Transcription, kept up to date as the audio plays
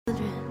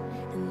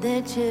and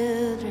their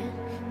children.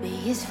 May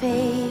his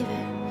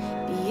favor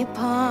be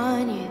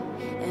upon you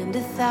and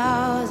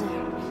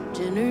 1,000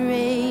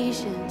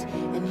 generations,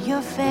 and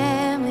your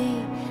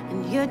family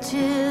and your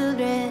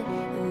children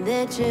and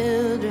their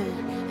children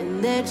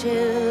and their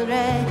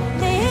children.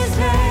 May his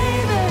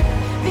favor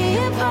be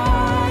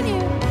upon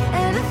you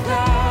and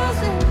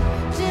 1,000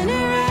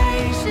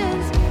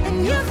 generations,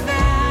 and your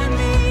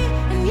family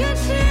and your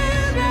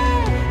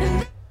children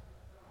and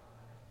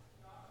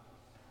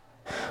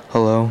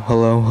Hello,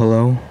 hello,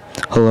 hello,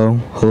 hello,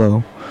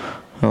 hello.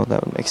 Oh,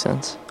 that would make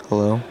sense.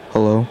 Hello,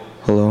 hello,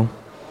 hello,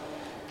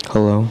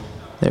 hello.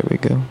 There we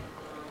go.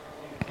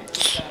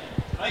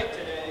 Hype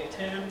today,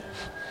 Tim.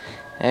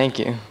 Thank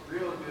you.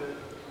 Real good.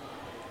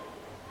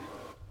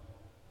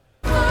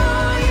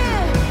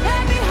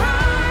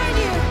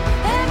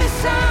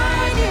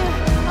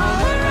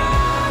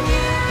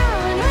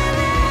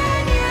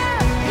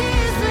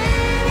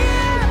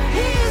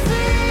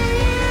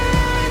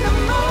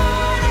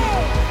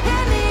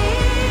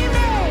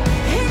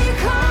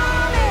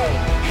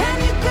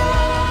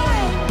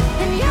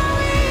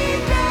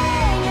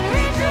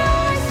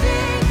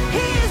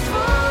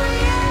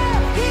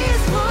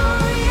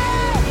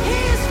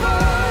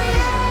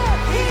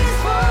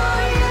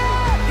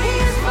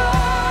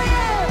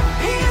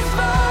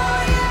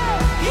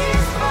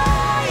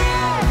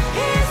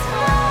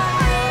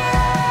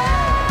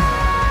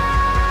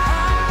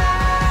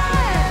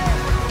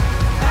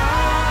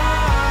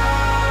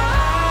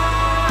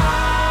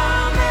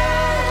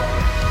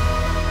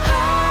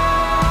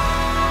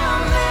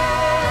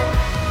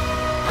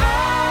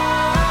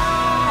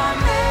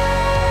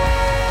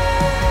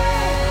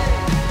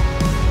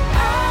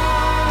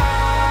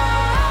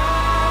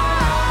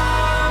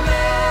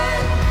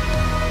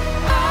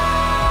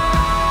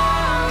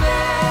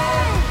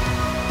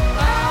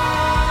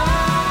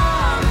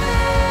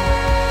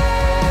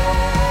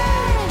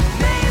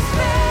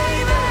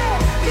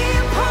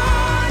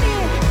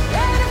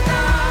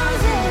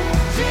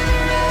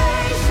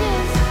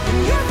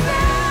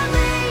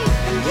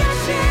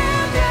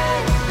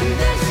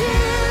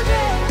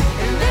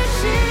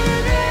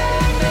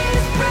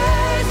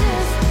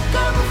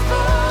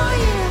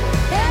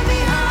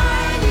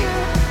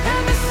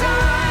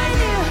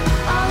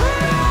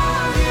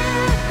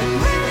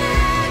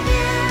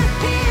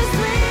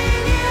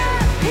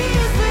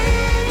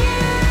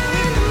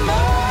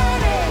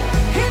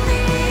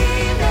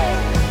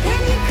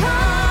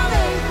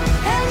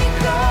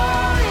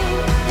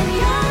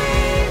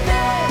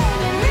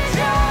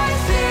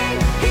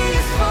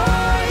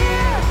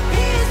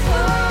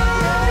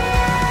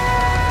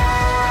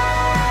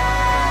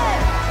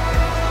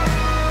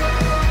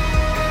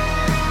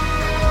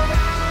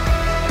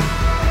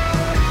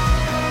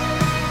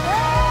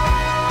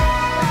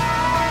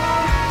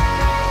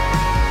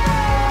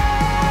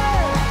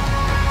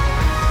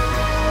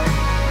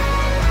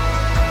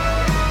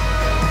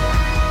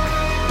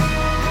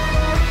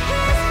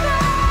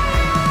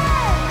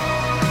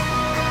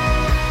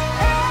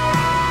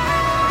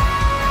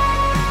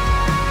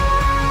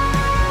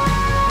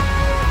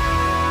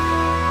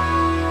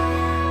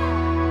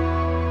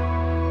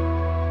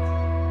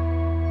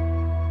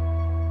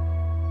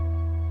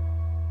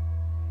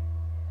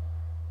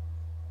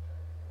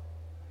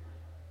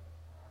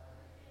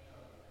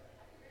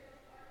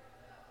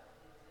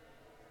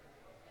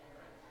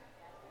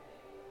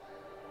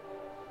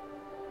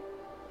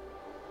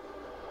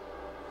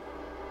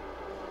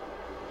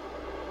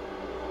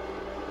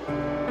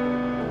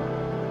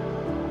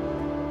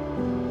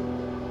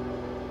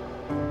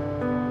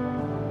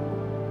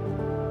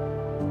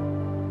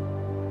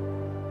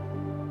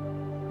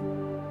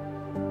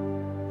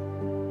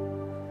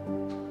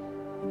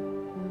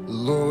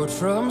 Lord,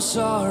 from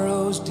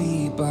sorrow's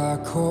deep I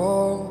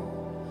call.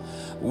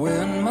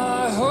 When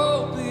my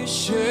hope is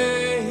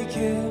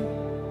shaken,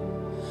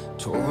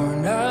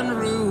 torn and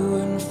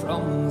ruined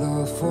from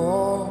the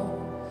fall,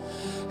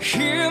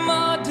 hear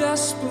my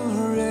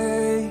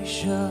desperation.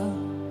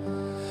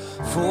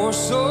 For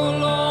so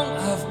long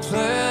I've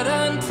pled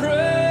and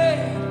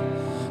prayed,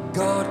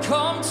 God,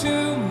 come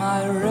to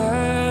my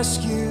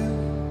rescue.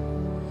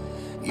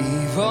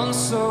 Even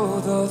so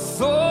the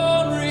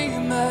thorn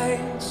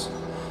remains,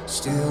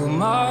 still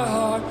my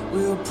heart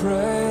will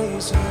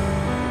praise Him.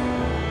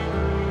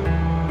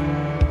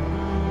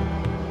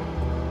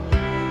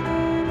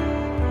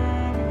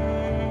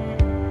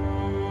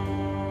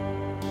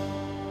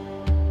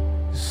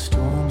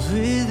 Storms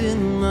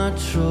within my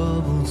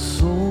troubled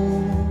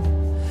soul,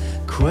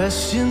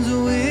 questions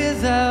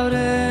without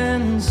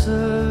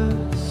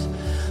answers.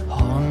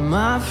 On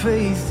my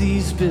faith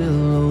these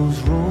billows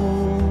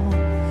roll.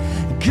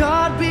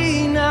 God,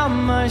 be now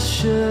my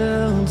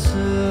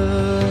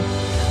shelter.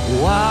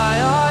 Why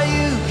are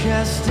you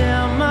cast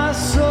down, my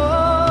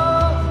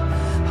soul?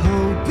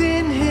 Hope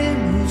in Him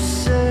who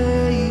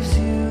saves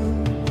you.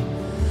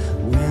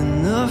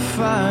 When the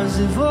fires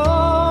have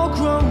all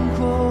grown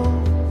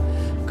cold,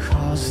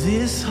 cause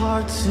this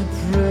heart to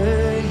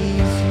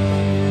praise you.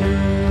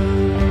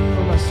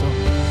 Oh, my soul.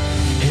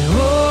 And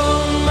oh,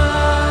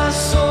 my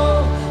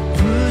soul,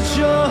 put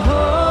your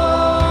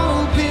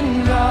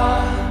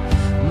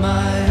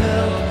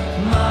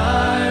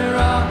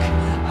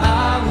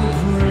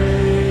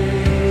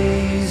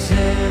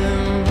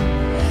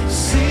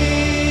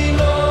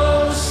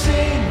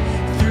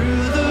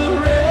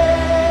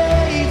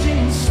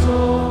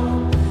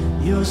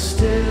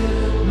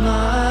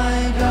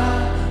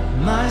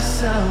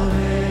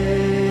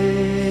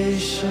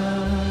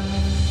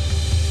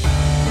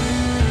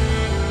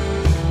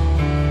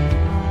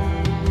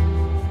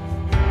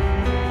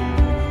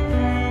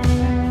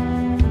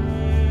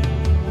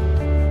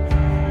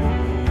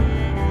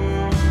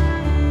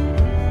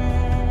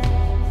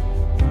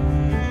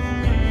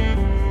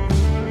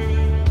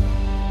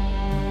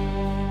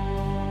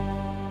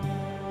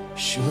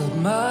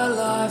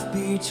life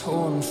be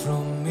torn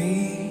from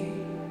me,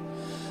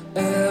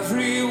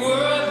 every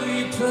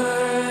worldly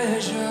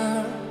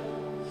pleasure,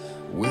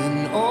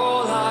 when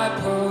all I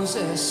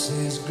possess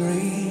is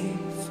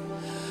grief.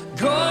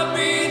 God,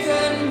 be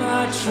then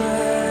my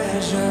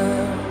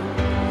treasure,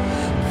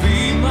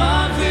 be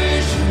my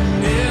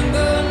vision in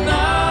the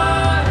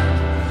night,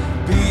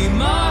 be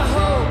my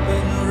hope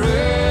and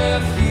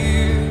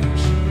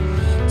refuge,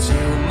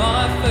 till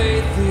my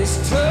faith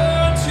is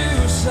turned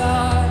to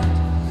sight.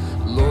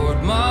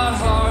 Lord, my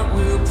heart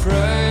will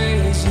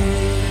praise you.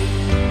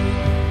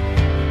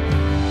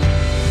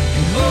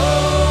 And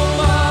oh,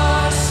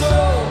 my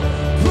soul,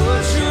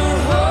 put your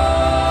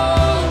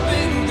hope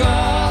in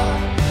God,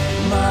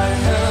 my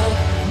help,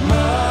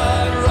 my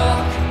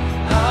rock,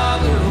 I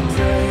will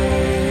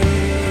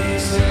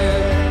praise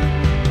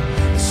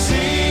Him.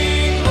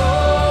 Sing,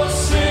 oh,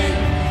 sing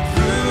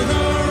through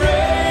the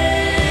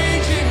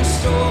raging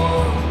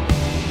storm.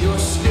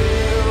 You're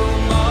still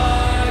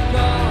my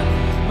God,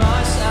 my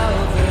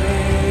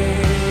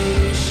salvation.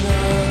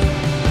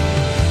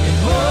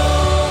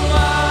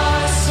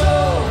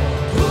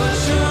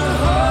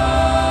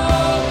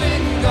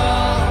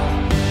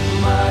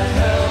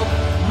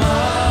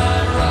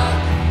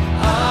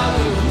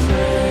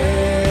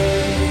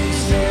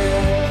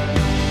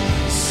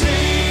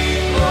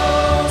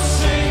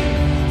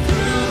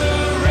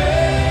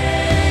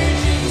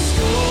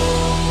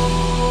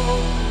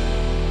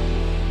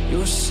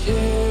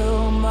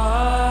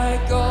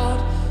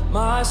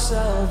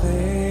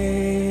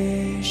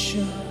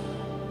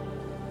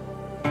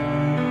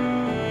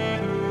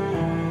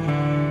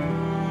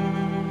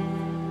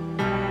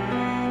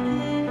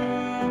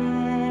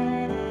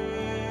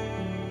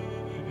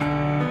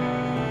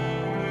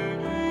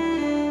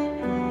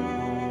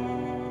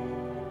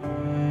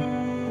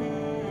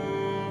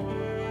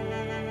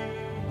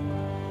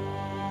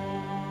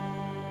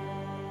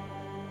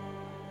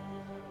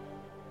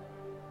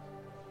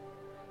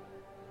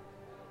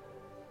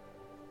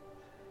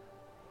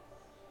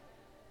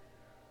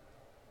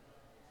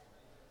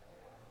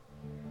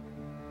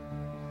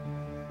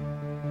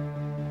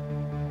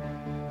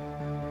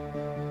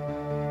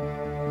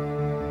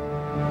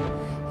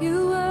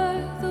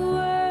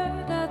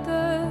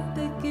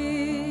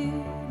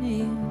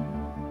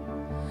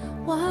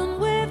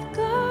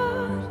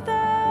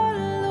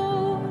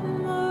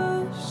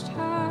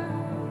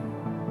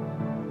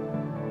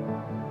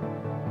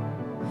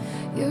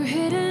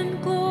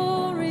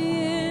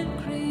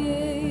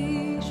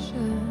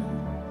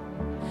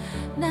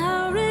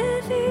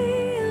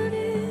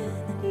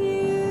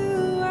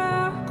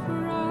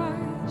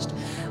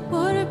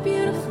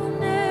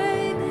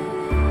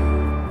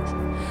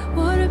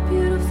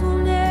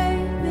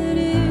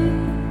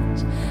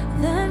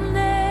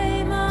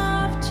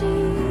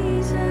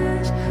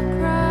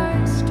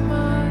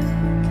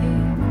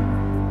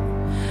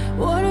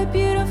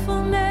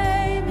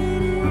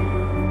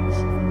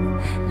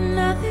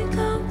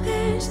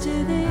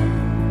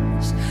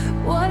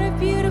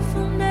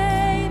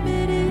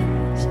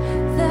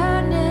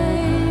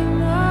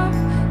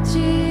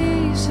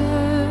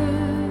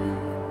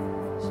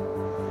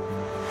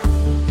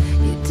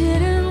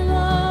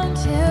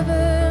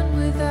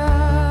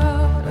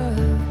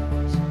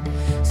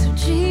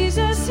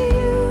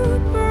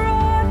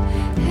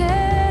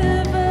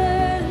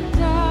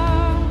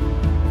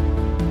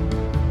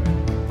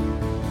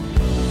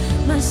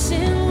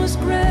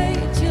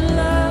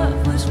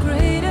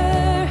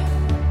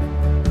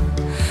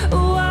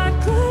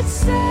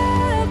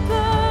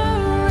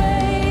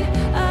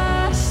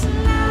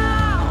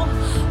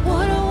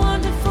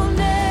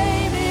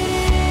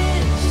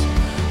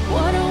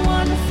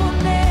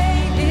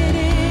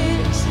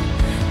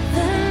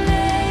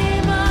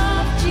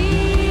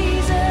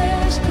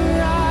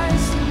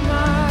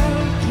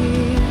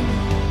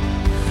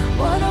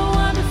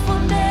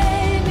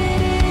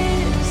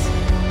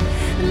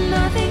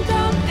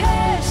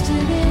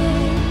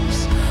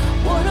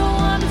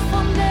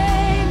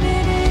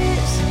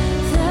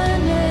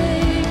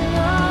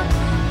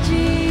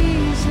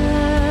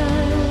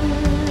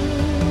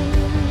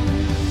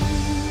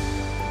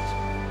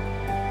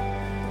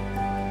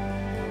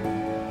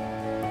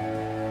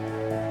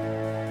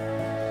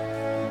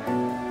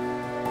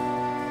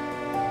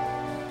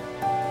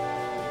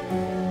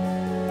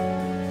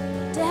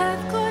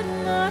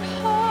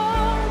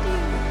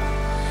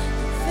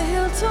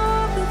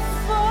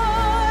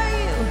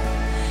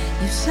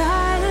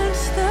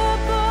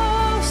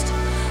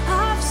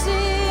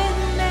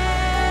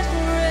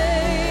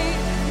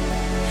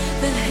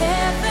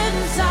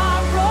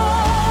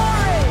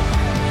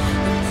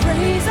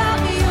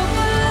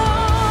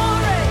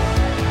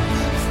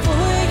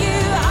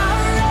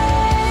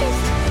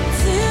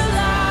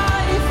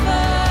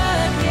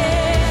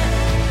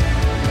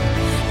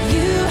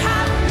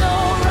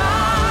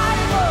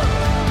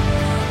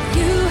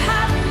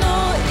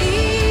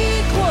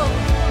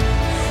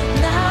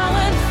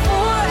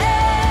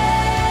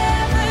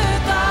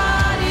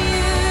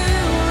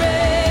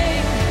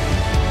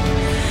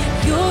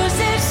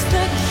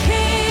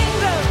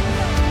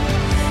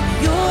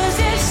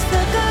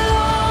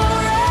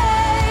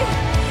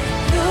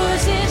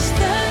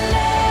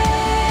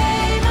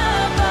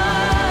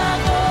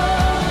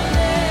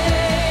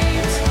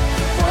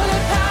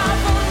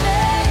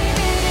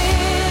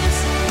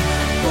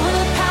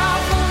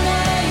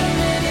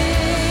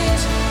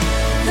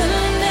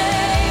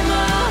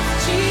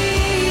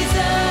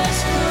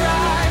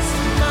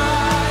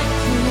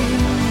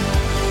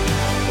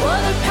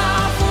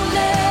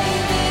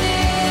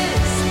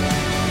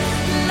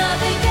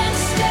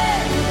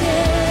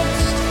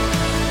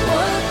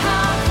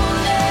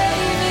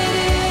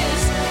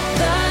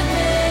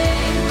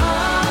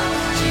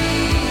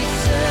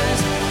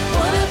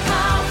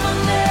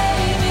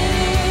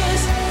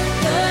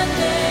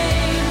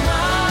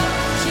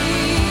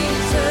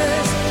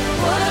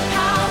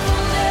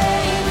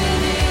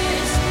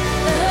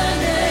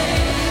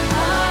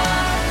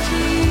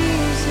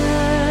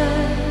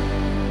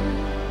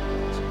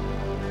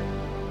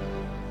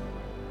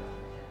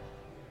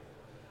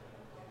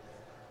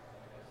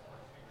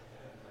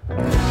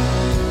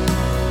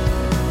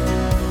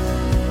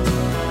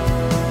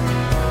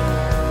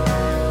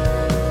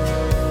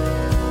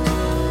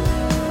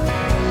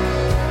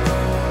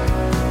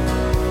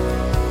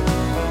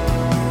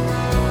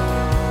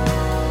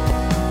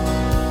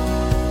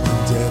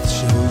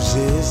 shows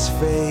his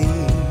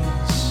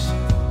face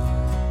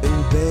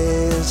and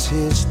bares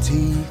his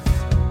teeth.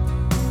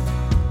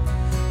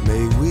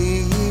 May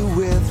we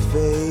with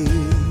faith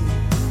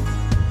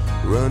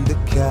run to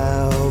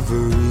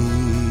Calvary.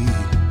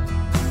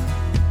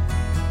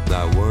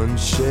 Not one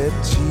shed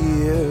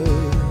tear,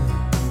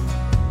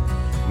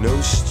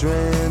 no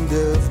strand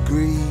of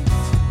grief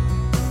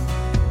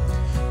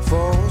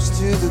falls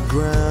to the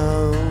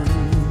ground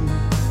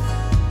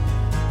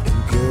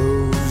and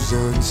goes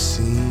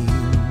unseen.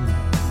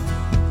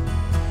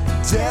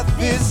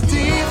 Death is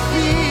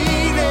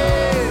defeated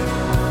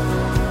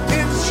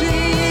and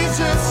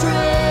Jesus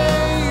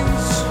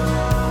reigns.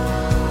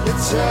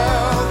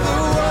 Tell the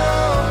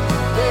world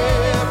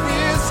there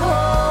is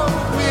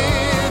hope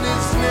in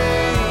his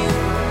name.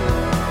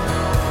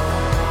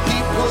 He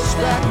pushed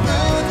back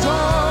the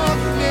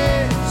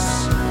darkness,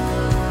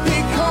 he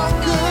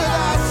conquered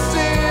our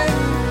sin,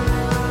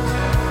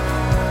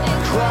 and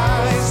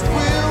Christ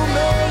will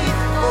make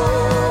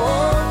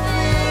all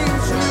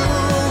things new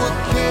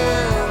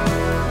again.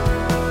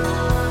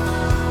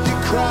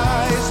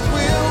 Christ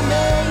will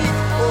make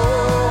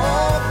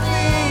all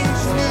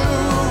things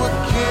new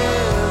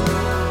again.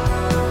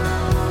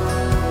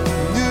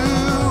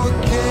 New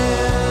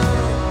again.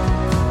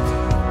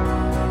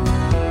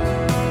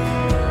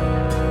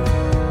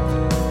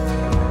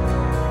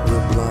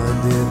 We're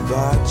blinded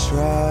by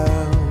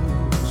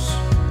trials,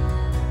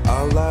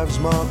 our lives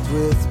marked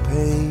with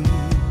pain.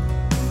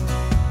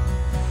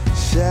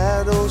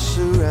 Shadows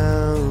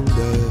surround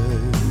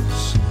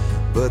us,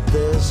 but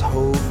there's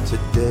hope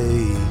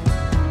today.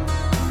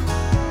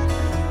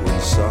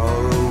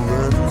 Sorrow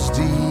runs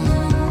deep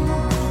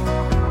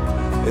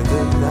and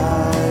the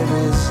night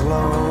is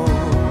long.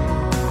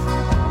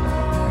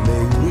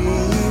 May we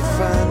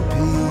find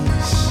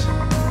peace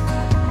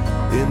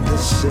in the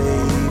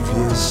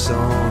Savior's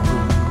song.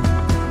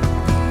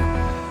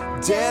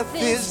 Death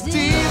is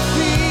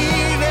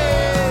defeated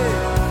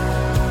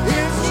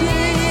if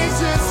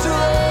Jesus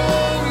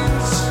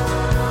reigns.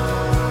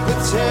 But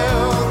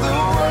tell the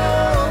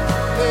world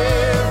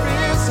there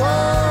is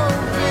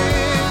hope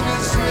in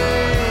his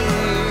name.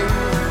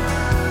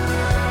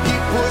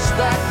 Pushed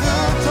back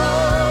the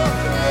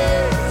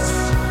darkness,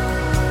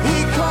 he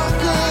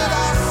conquered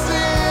our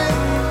sin,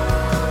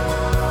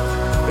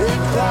 and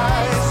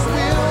Christ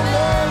will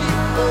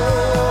make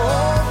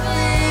all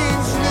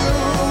things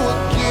new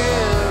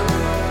again.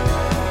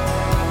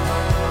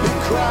 And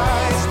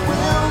Christ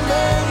will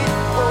make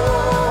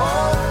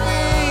all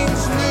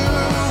things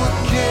new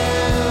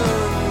again.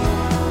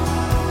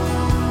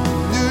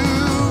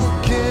 New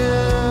again.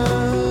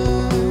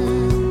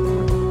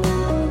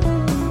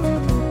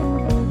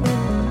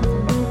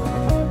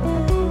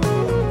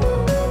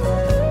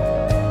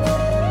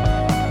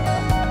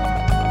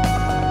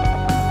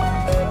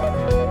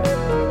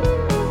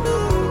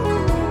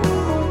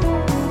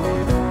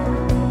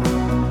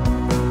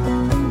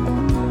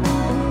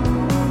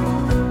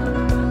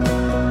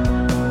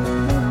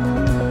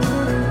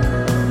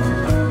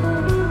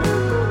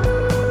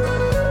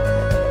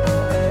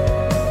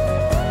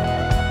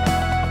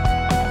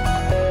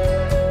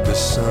 The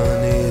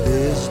sun, it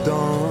is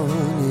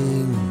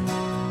dawning,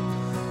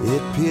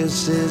 it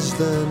pierces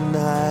the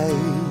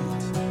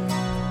night,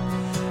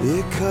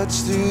 it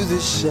cuts through the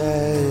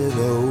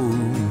shadows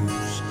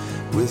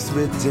with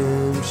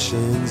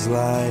redemption's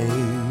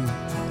light.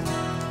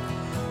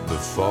 The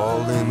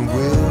fallen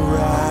will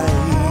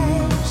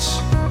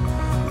rise,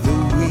 the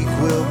weak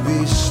will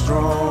be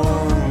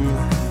strong,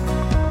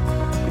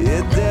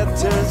 yet death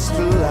turns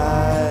to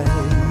life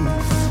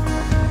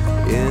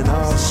in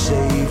our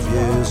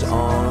Savior's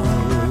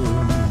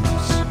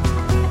arms.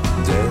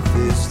 Death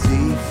is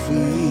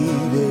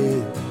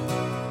defeated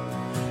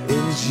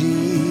and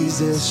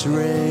Jesus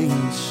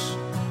reigns.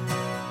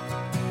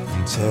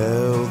 And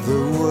tell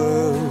the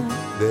world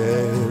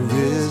there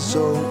is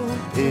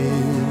hope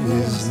in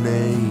his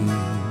name.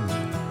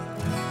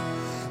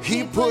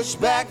 He pushed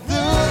back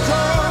the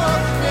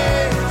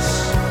darkness,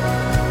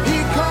 he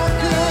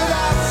conquered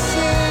our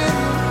sin,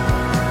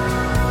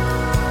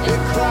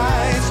 and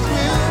Christ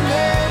will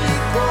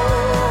make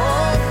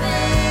all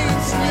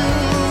things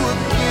new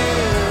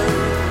again.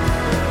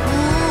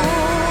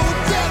 Ooh,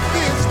 death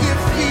is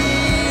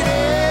defeated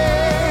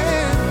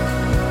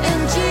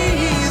and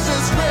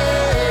Jesus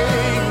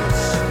reigns.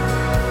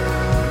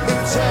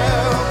 And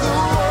tell the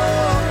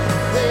world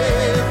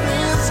there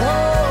is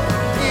hope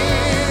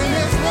in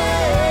his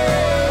name.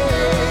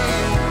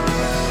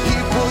 He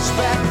pushed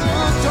back the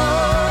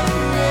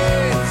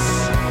darkness,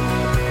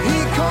 he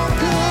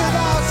conquered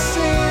our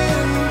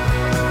sin,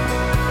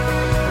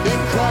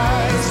 and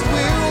Christ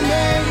will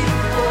make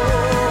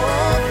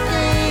all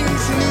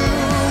things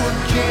new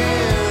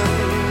again.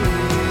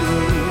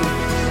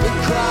 And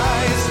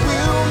Christ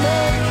will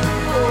make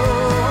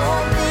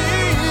all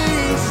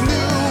things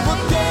new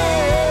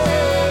again.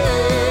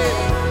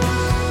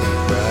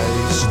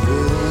 Christ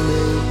will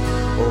make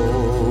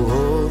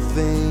all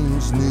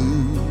things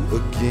new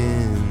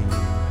again.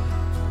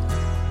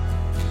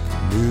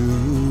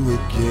 New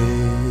again.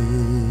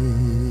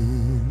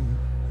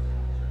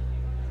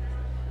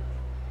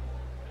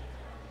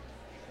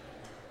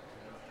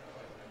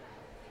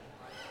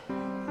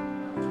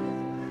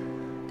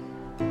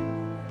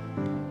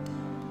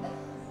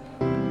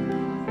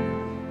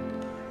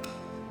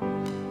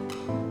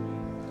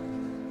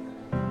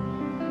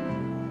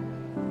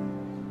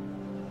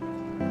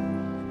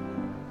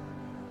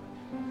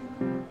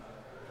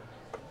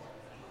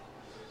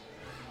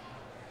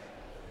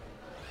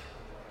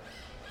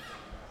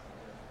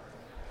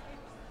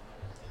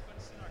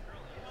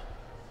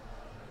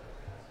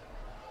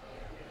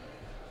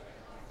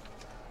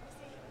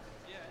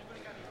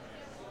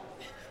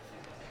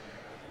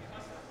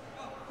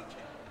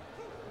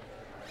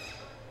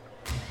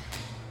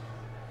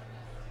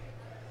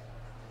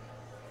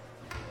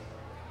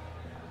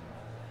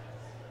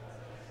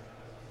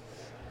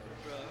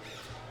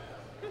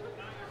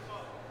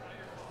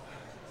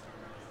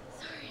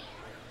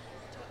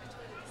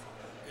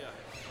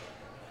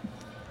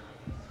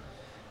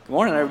 Good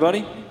morning,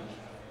 everybody.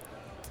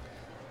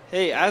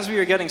 Hey, as we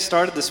were getting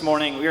started this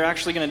morning, we are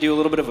actually going to do a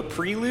little bit of a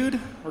prelude.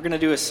 We're going to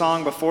do a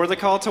song before the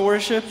call to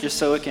worship, just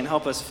so it can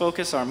help us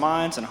focus our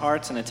minds and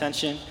hearts and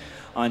attention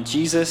on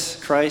Jesus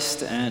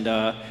Christ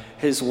and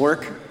his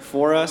work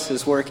for us,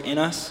 his work in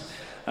us.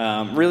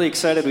 Really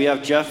excited. We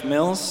have Jeff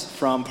Mills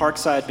from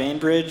Parkside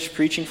Bainbridge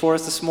preaching for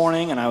us this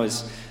morning, and I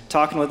was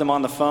talking with him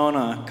on the phone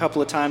a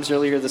couple of times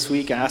earlier this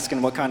week,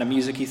 asking what kind of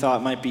music he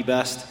thought might be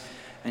best.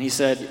 And he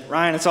said,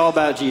 Ryan, it's all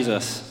about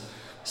Jesus.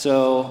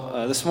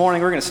 So this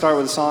morning we're going to start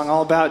with a song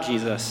all about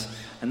Jesus.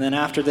 And then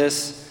after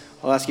this,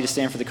 I'll ask you to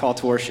stand for the call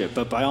to worship.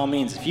 But by all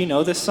means, if you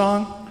know this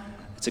song,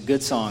 it's a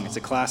good song. It's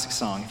a classic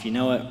song. If you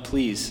know it,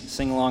 please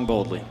sing along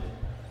boldly.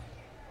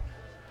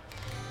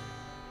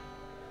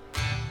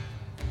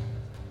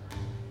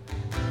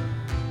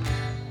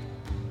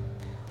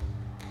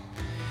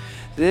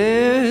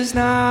 There's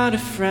not a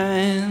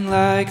friend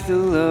like the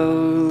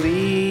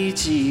lowly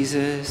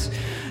Jesus.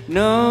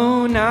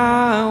 No,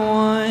 not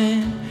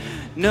one.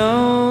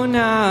 No,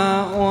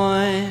 not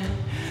one.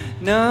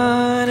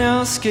 None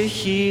else could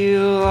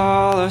heal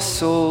all our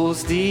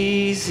souls'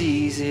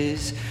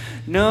 diseases.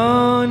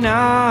 No,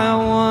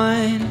 not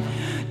one.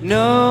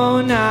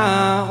 No,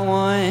 not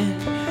one.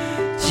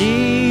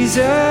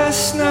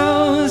 Jesus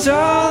knows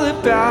all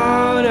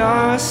about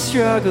our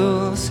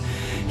struggles.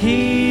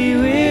 He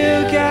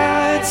will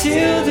guide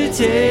till the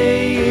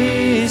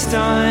day is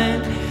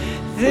done.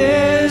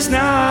 There's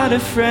not a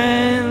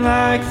friend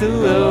like the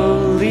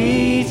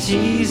lowly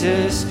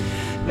Jesus.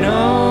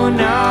 No,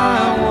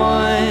 not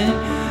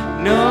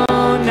one. No,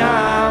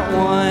 not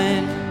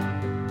one.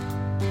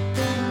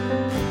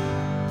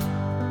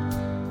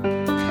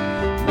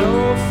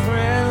 No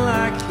friend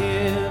like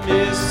him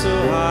is so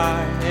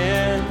high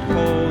and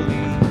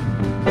holy.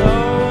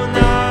 No,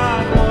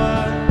 not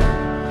one.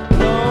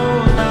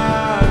 No,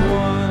 not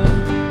one.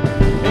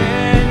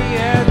 And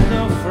yet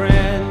no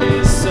friend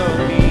is so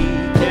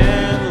meek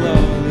and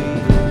lowly.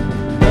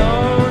 No,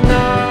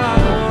 not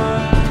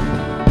one.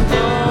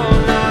 No,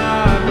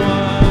 not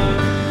one.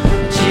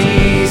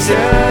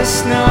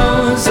 Jesus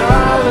knows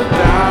all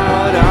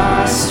about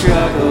our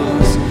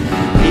struggles.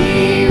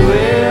 He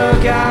will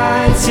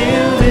guide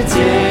till the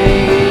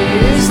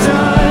day is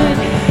done.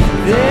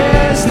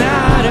 There's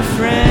not a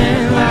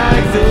friend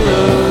like the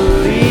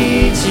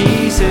lowly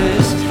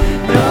Jesus.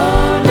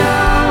 No,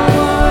 not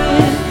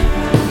one.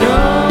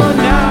 No,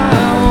 not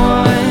one.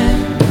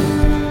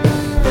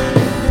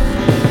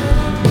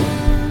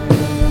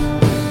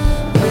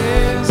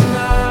 There's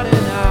not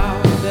an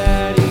hour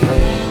that he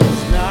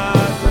is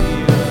not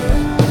near.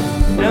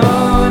 No,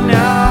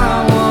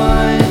 not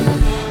one.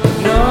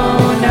 No,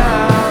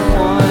 not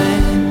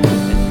one.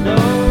 And no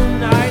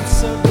night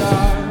so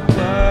dark,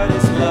 but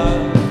his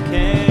love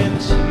can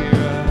cheer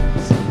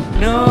us.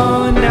 No,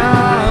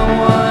 not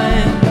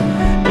one.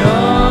 No,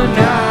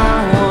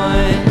 not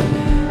one.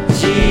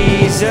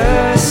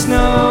 Jesus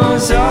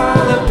knows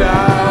all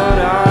about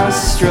our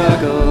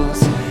struggles.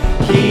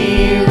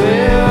 He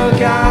will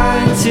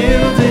guide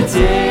till the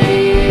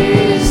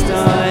day is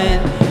done.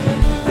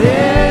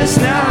 There's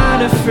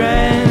not a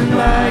friend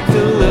like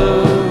the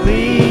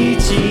lowly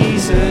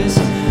Jesus.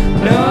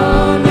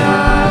 No,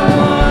 not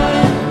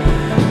one.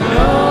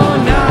 No,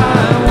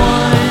 not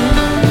one.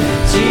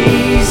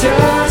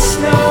 Jesus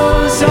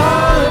knows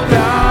all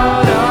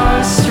about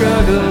our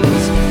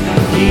struggles.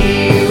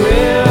 He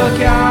will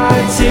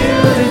guide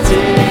till the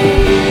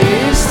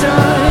day is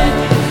done.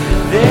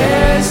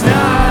 There's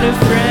not a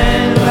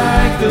friend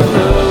like the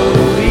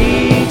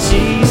lowly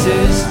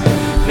Jesus.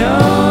 No,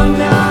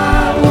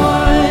 not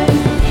one.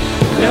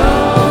 No,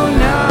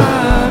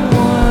 not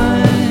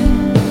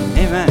one.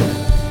 Amen.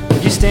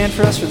 Would you stand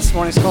for us for this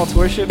morning's call to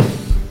worship?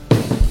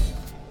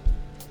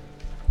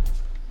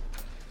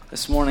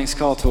 This morning's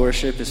call to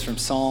worship is from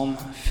Psalm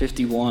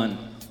 51.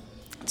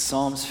 It's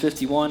Psalms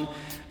 51,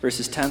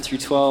 verses 10 through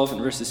 12,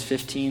 and verses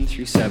 15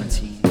 through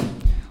 17.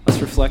 Let's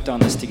reflect on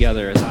this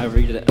together as I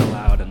read it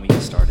aloud and we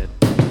get started.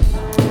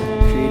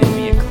 Create in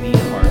me a clean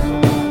heart,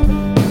 O God,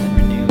 and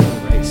renew a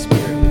right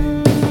spirit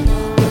within me.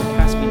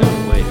 Cast me not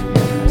away from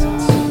your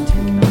presence, and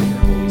take not your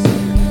Holy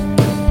Spirit.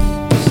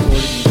 Restore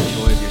to me the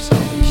joy of your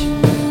salvation,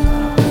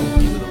 and uphold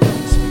me with a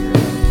willing spirit.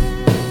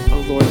 O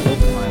Lord,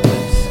 open my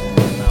lips, and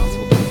my mouth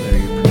will declare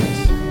your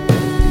praise.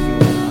 You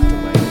will not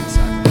delight in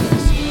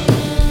sacrifice, O God.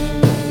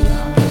 You will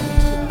not be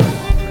pleased with a whole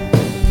offering.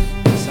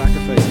 The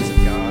sacrifices of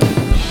God are a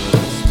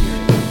broken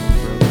spirit,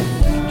 broken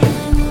and contrite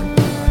heart, O God,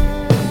 you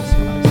will not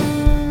despise.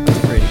 Let's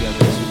pray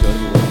together as we go to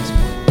the Lord this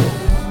morning.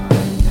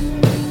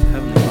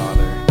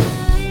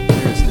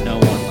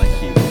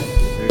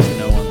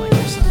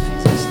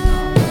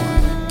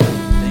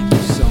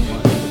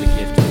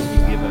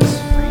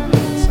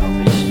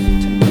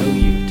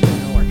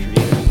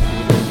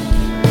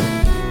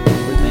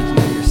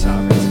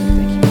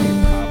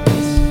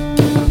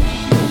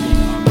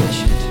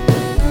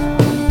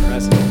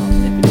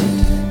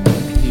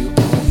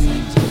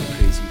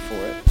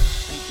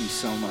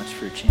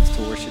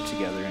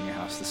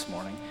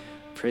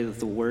 that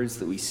the words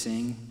that we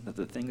sing, that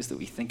the things that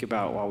we think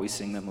about while we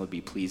sing them would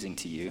be pleasing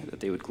to you, that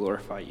they would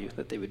glorify you,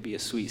 that they would be a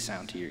sweet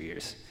sound to your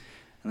ears.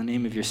 In the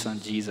name of your Son,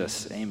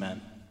 Jesus,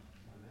 amen.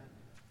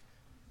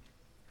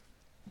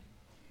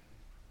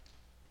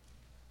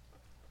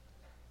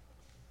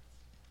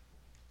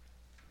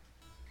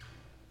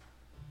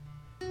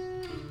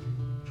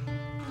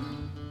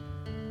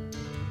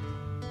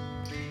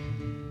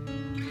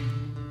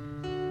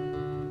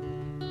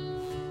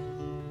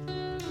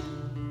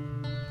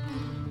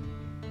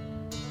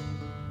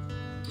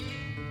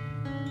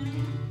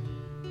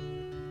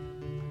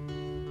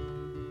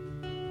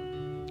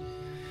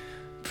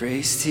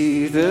 Praise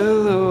to the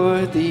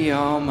Lord, the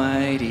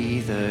Almighty,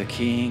 the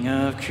King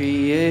of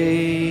creation.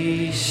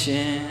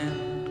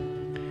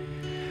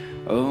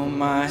 O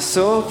my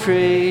soul,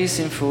 praise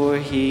him, for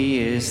he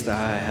is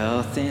thy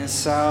health and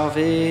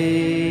salvation.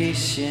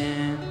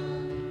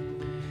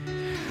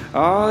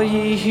 All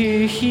ye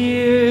who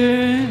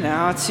hear,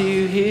 now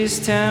to his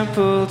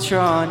temple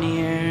draw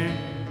near.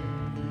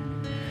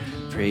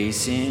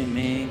 Praise him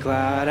in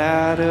glad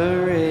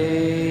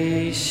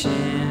adoration.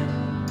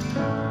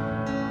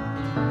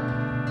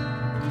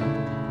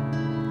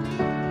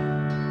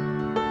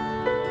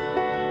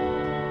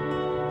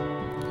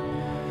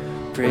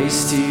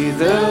 Praise to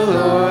the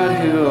Lord,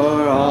 who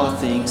o'er all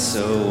things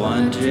so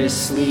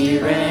wondrously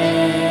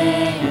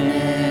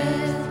reigneth.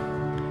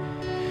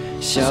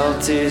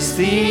 Shelters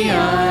thee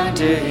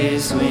under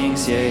his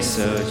wings, yea,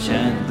 so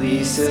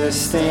gently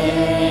sustaineth.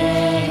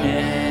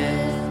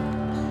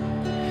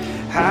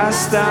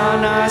 Hast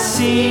thou not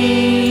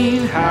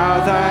seen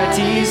how thy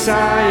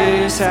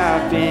desires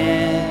have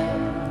been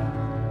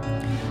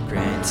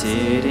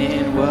granted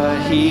in what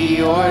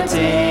he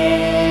ordained?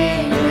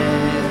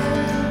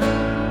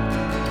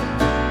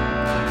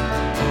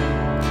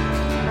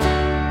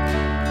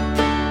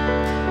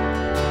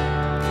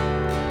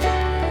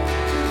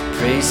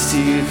 Praise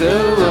to the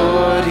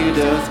Lord, who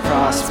doth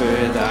prosper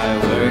thy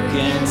work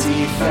and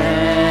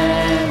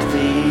defend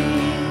thee.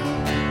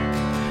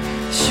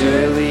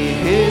 Surely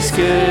his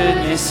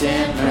goodness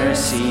and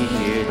mercy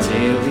here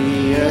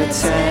daily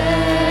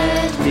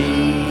attend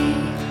thee.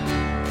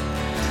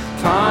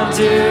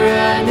 Ponder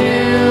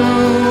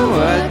anew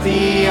what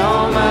the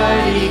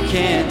Almighty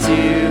can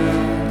do,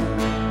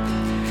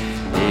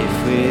 if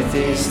with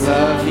his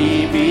love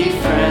he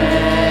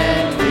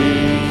befriend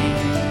thee.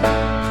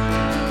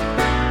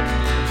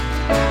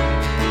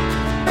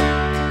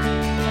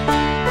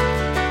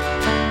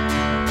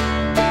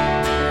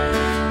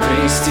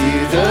 Praise to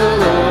the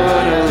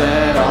Lord,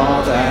 let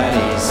all that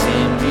is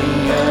in me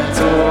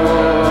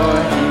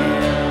adore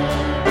him.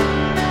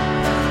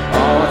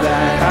 All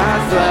that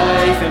hath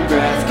life and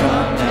breath,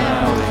 come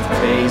now with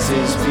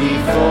praises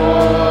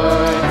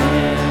before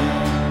him.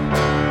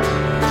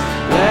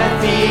 Let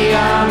the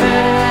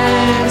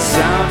Amen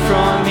sound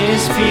from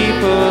his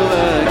people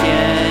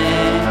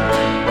again.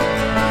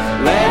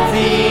 Let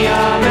the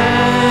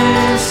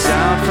Amen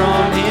sound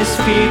from his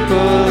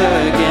people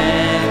again.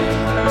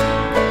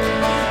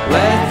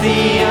 Let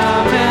the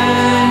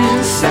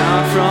Amen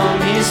sound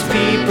from his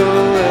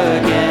people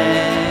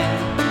again.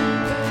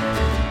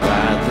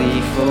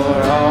 Gladly for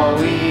all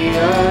we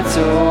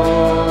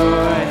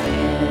adore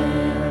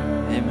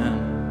him. Amen.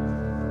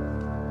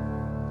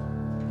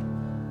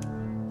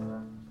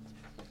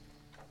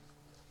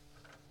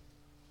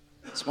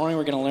 This morning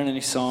we're going to learn a new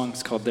song.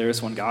 It's called There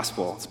Is One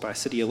Gospel. It's by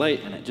City of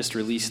Light, and it just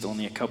released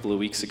only a couple of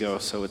weeks ago,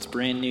 so it's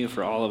brand new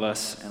for all of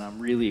us, and I'm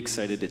really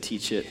excited to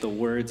teach it. The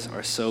words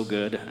are so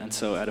good and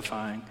so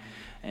edifying,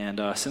 and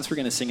since we're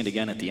going to sing it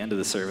again at the end of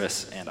the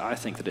service, and I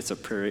think that it's a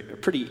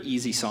pretty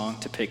easy song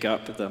to pick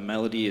up. The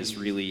melody is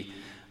really,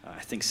 I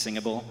think,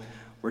 singable.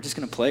 We're just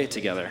going to play it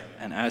together,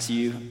 and as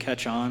you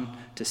catch on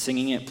to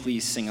singing it,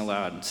 please sing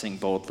aloud and sing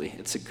boldly.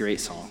 It's a great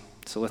song,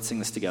 so let's sing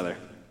this together.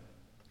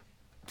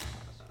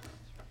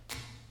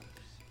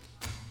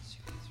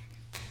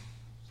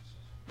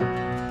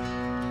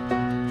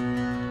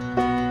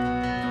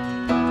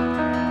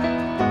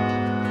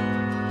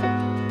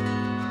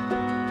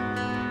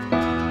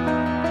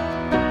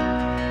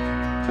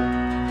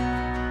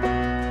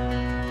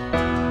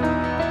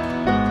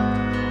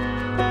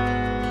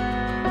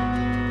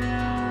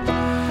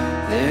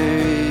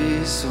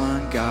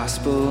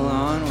 Gospel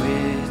on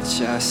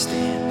which I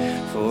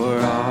stand for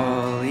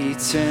all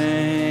eternity.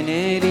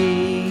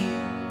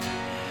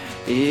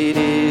 It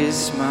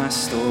is my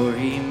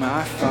story,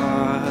 my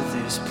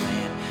Father's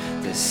plan.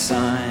 The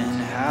Son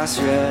has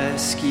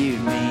rescued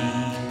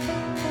me.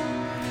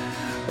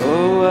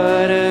 Oh,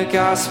 what a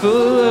gospel,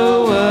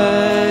 oh,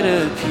 what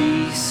a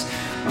peace.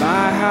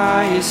 My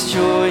highest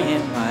joy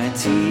and my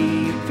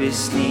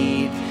deepest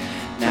need.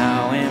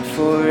 Now and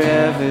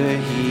forever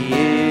he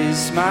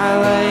is my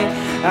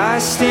light. I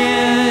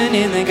stand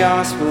in the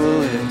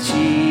gospel of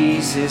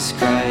Jesus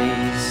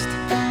Christ.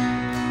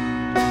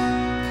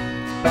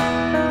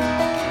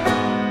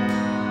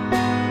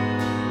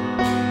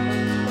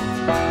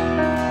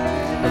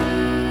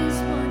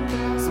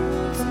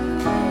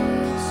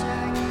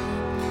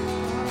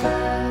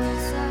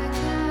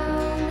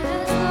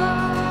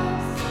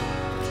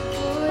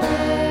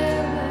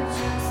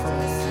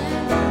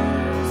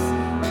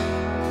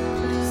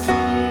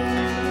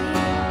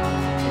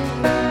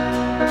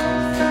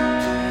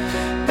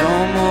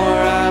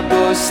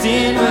 boast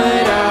in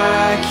what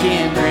I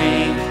can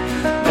bring.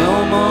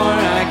 No more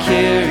I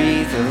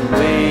carry the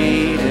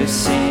weight of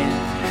sin,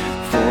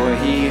 for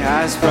he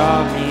has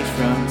brought me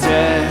from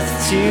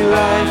death to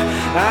life.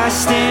 I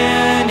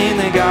stand in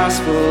the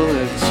gospel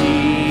of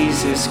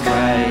Jesus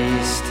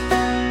Christ.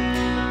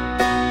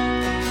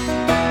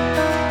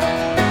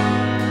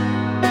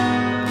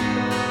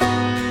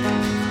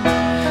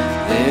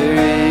 There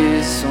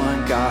is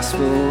one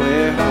gospel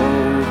where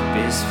hope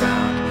is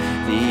found.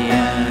 The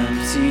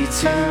empty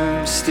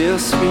tomb still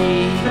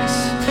speaks,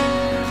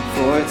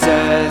 for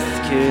death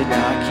could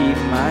not keep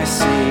my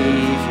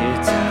Savior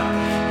down.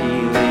 He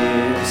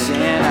lives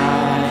and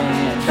I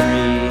am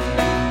free.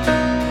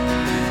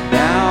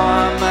 Now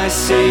on my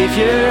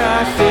Savior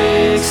I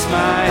fix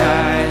my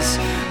eyes.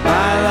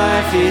 My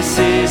life is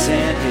his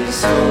and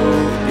his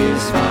hope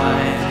is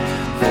mine.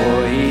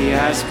 For he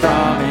has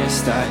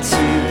promised I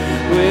too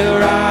will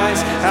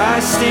rise. I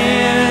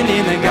stand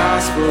in the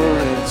gospel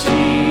of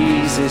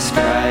Jesus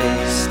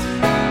Christ.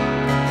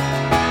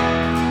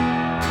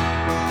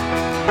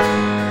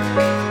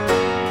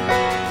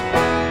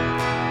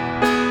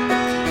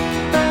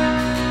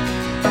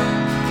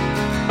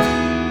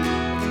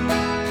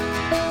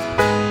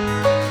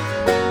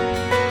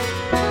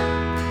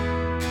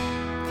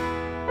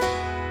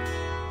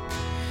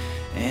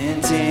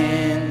 And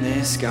in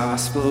this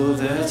gospel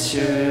the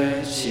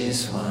church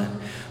is one.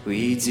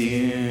 We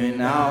do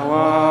not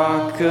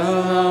walk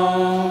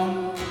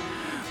alone.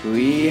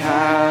 We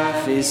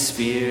have his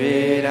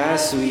spirit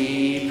as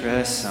we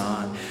press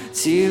on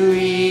to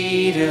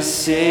lead us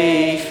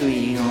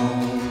safely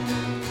home.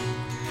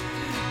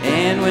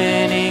 And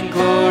when in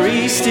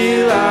glory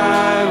still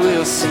I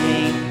will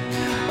sing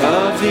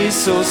of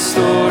this old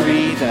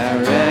story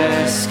that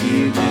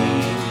rescued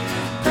me.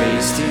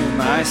 Praise to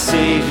my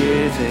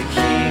Savior, the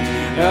King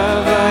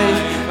of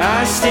life.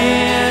 I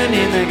stand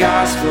in the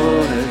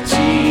gospel of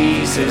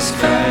Jesus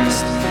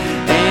Christ.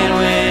 And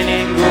when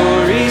in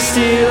glory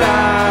still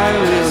I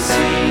will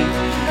sing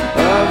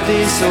of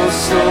this old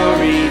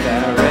story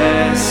that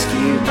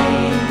rescued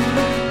me.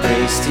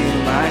 Praise to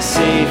my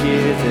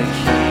Savior, the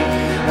King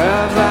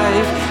of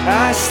life.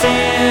 I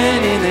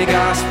stand in the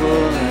gospel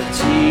of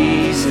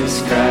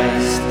Jesus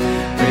Christ.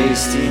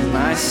 Praise to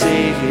my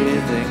Savior,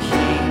 the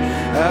King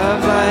of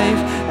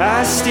life.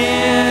 I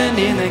stand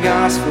in the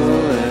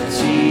gospel of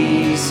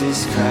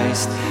Jesus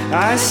Christ.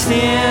 I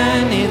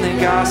stand in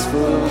the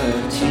gospel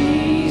of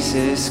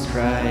Jesus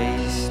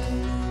Christ.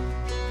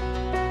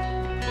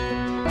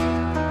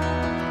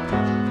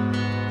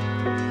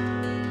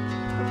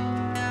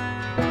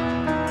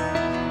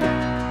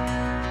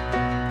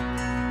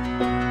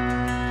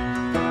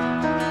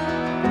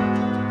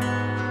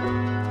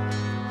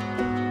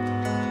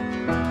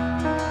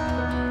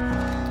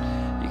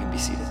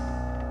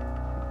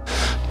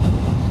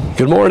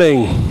 Good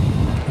morning.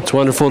 It's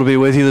wonderful to be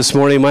with you this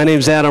morning. My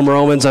name's Adam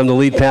Romans. I'm the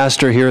lead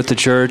pastor here at the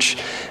church,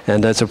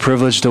 and it's a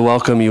privilege to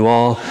welcome you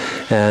all.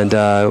 And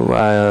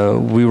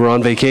we were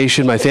on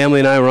vacation. My family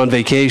and I were on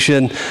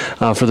vacation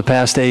for the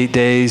past 8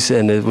 days,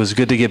 and it was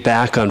good to get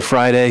back on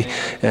Friday,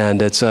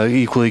 and it's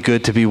equally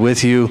good to be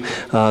with you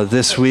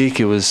this week.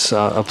 It was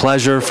a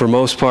pleasure, for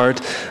most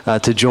part,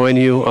 to join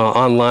you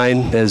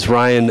online, as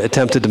Ryan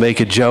attempted to make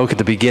a joke at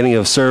the beginning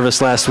of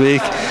service last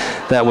week.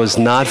 That was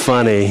not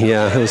funny.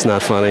 Yeah, it was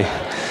not funny.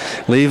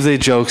 Leave the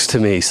jokes to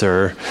me,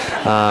 sir.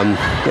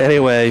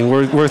 Anyway,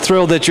 we're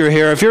thrilled that you're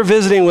here. If you're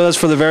visiting with us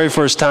for the very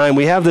first time,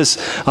 we have this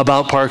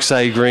About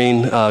Parkside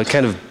Green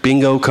kind of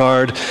bingo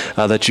card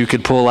that you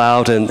could pull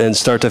out and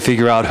start to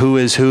figure out who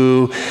is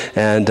who,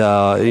 and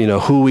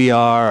who we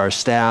are, our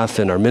staff,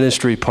 and our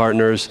ministry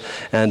partners.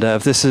 And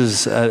if this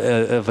is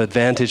of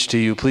advantage to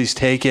you, please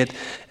take it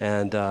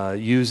and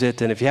use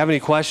it. And if you have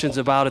any questions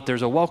about it,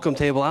 there's a welcome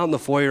table out in the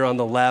foyer on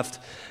the left.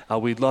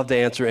 We'd love to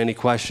answer any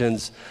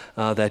questions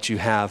that you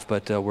have,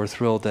 but we're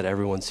thrilled that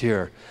everyone's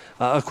here.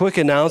 A quick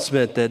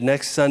announcement that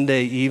next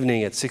Sunday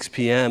evening at 6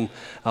 p.m.,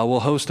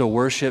 we'll host a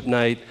worship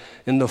night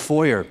in the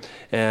foyer.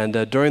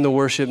 And during the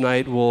worship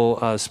night,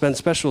 we'll spend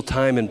special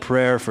time in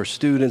prayer for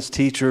students,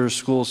 teachers,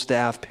 school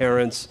staff,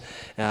 parents,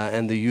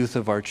 and the youth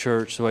of our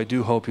church. So I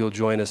do hope you'll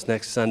join us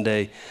next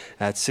Sunday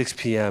at 6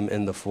 p.m.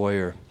 in the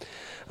foyer.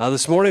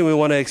 This morning, we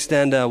want to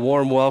extend a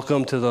warm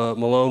welcome to the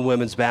Malone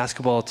women's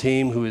basketball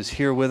team who is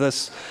here with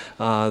us.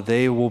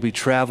 They will be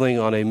traveling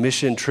on a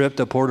mission trip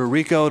to Puerto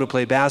Rico to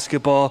play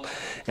basketball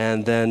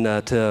and then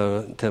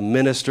to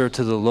minister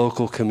to the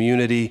local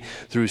community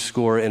through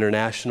SCORE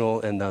International.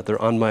 And they're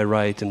on my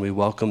right, and we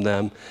welcome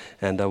them.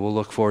 And we'll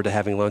look forward to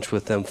having lunch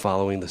with them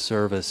following the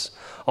service.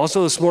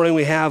 Also this morning,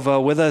 we have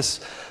with us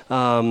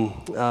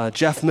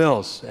Jeff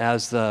Mills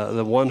as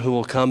the one who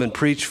will come and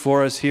preach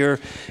for us here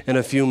in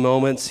a few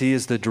moments. He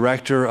is the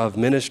director of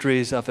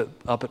ministries up at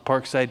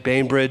Parkside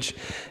Bainbridge,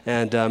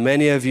 and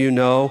many of you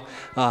know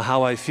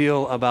how I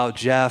feel about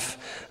Jeff,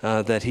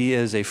 that he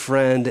is a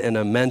friend and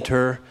a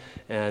mentor.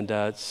 And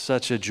it's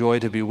such a joy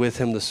to be with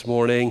him this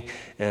morning.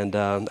 And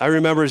I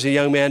remember as a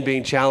young man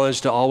being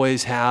challenged to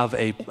always have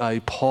a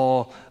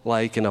Paul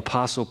Paul-like, an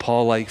Apostle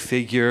Paul-like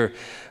figure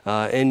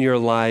in your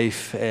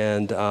life,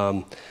 and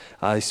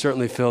I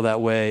certainly feel that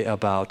way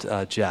about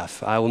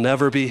Jeff. I will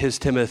never be his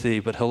Timothy,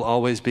 but he'll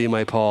always be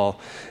my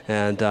Paul,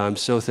 and I'm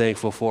so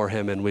thankful for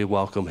him, and we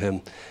welcome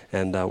him,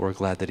 and we're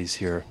glad that he's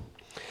here.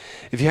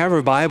 If you have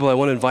a Bible, I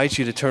want to invite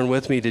you to turn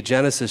with me to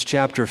Genesis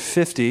chapter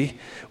 50,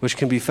 which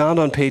can be found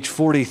on page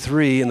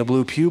 43 in the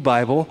Blue Pew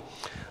Bible.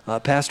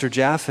 Pastor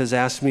Jeff has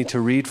asked me to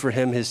read for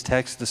him his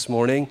text this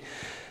morning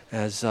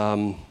as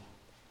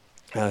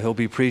he'll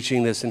be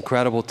preaching this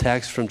incredible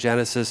text from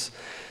Genesis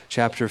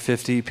chapter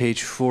 50,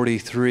 page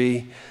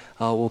 43.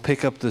 We'll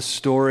pick up the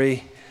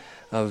story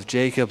of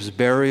Jacob's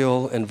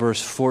burial in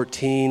verse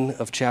 14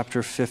 of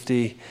chapter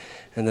 50,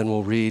 and then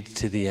we'll read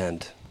to the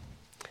end.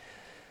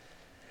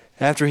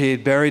 After he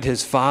had buried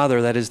his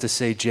father, that is to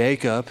say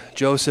Jacob,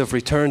 Joseph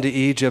returned to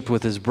Egypt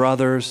with his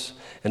brothers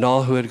and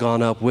all who had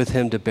gone up with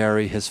him to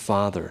bury his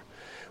father.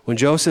 When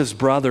Joseph's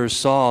brothers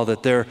saw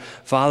that their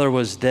father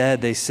was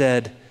dead, they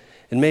said,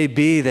 "It may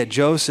be that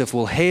Joseph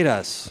will hate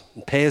us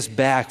and pay us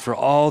back for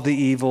all the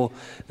evil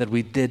that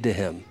we did to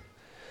him."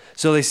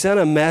 So they sent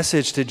a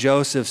message to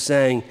Joseph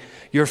saying,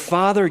 "Your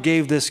father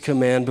gave this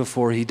command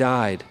before he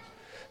died.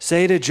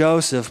 Say to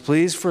Joseph,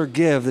 please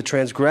forgive the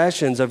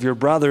transgressions of your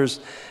brothers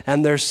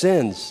and their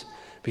sins,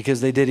 because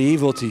they did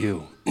evil to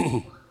you.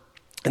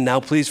 And now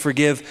please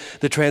forgive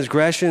the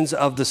transgressions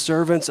of the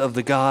servants of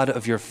the God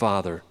of your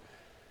father."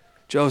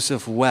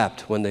 Joseph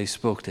wept when they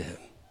spoke to him.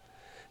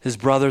 His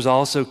brothers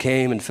also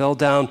came and fell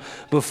down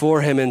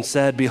before him and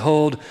said,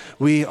 "Behold,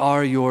 we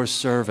are your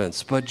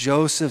servants." But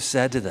Joseph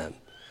said to them,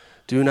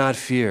 "Do not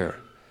fear,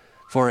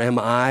 for am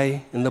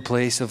I in the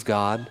place of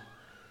God?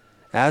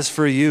 As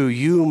for you,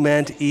 you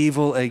meant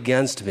evil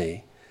against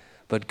me,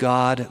 but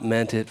God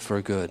meant it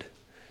for good,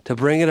 to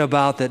bring it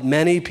about that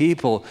many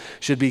people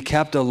should be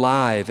kept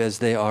alive as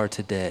they are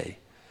today.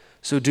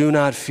 So do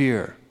not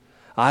fear.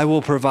 I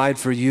will provide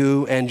for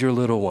you and your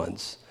little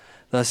ones."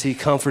 Thus he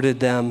comforted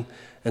them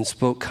and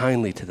spoke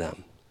kindly to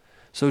them.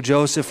 So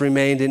Joseph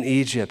remained in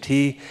Egypt,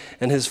 he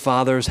and his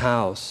father's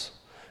house.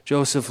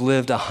 Joseph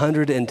lived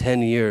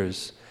 110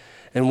 years.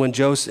 And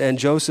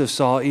Joseph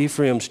saw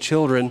Ephraim's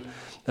children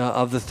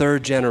of the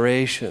third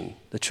generation.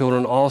 The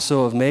children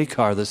also of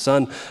Machir, the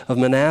son of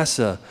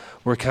Manasseh,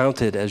 were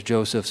counted as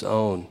Joseph's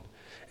own.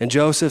 And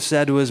Joseph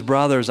said to his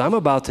brothers, "I'm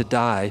about to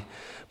die,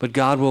 but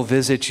God will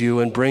visit you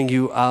and bring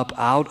you up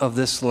out of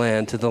this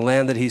land to the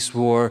land that he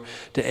swore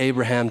to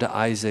Abraham, to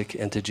Isaac,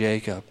 and to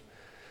Jacob."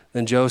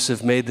 Then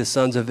Joseph made the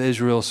sons of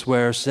Israel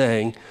swear,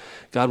 saying,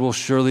 "God will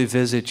surely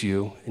visit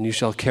you, and you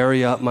shall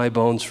carry up my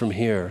bones from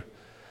here."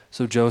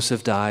 So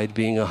Joseph died,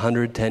 being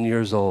 110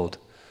 years old.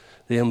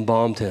 They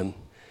embalmed him,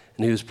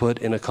 and he was put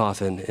in a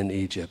coffin in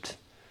Egypt.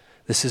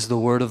 This is the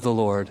word of the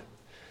Lord.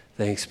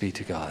 Thanks be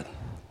to God.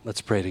 Let's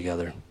pray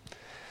together.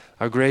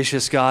 Our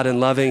gracious God and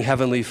loving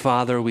Heavenly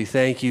Father, we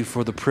thank you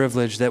for the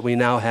privilege that we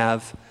now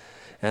have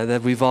and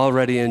that we've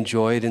already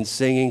enjoyed in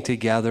singing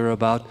together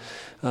about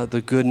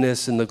the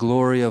goodness and the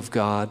glory of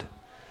God,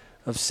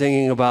 of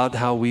singing about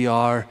how we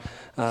are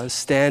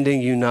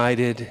standing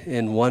united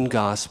in one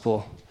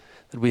gospel,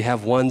 that we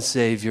have one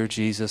Savior,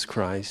 Jesus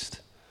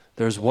Christ.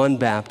 There's one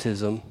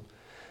baptism.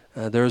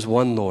 There's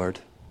one Lord.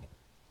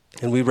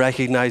 And we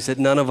recognize that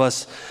none of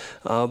us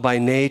by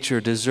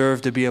nature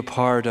deserve to be a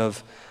part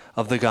of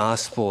the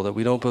gospel, that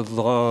we don't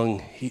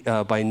belong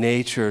by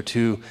nature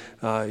to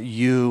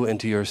you and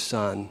to your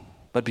Son.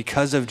 But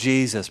because of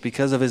Jesus,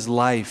 because of his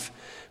life,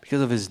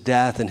 because of his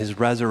death and his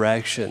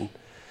resurrection,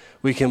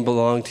 we can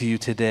belong to you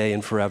today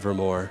and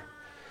forevermore.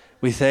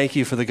 We thank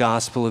you for the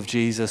gospel of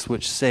Jesus,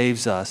 which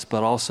saves us,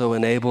 but also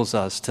enables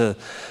us to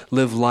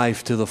live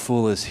life to the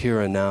fullest here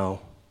and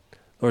now.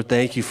 Lord,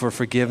 thank you for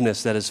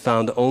forgiveness that is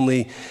found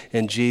only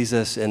in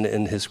Jesus and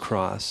in his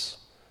cross.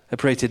 I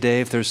pray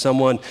today if there's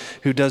someone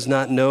who does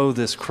not know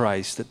this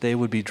Christ, that they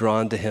would be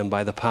drawn to him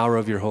by the power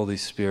of your Holy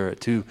Spirit,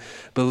 to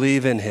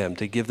believe in him,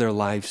 to give their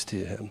lives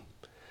to him.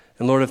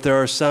 And Lord, if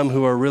there are some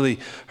who are really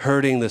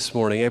hurting this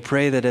morning, I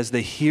pray that as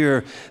they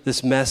hear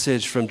this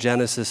message from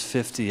Genesis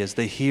 50, as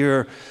they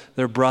hear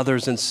their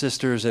brothers and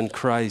sisters in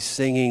Christ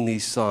singing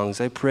these songs,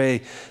 I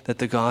pray that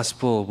the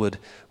gospel would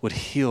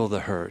heal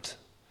the hurt.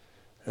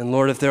 And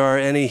Lord, if there are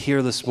any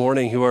here this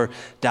morning who are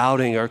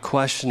doubting or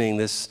questioning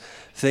this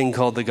thing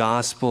called the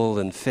gospel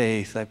and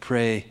faith, I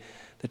pray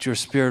that your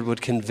Spirit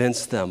would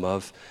convince them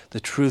of the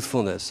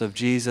truthfulness of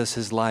Jesus,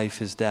 his life,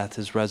 his death,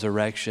 his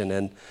resurrection,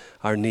 and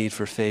our need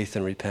for faith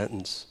and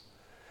repentance.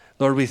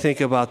 Lord, we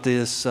think about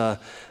these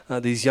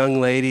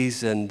young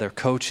ladies and their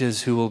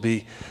coaches who will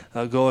be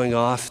going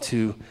off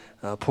to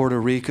Puerto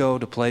Rico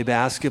to play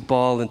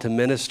basketball and to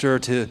minister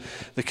to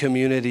the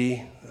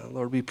community.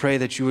 Lord, we pray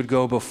that you would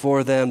go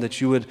before them,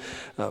 that you would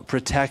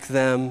protect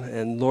them,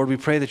 and Lord, we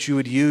pray that you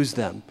would use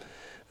them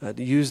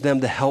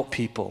to help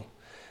people.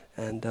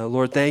 And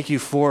Lord, thank you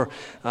for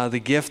the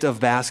gift of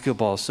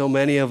basketball. So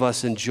many of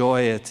us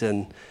enjoy it,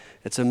 and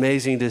it's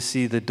amazing to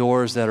see the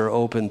doors that are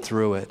open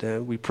through it.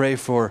 We pray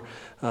for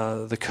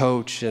the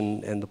coach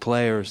and the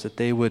players, that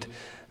they would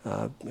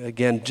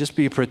again, just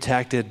be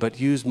protected, but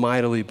used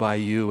mightily by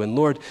you. And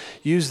Lord,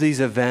 use these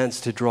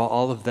events to draw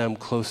all of them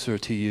closer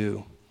to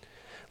you.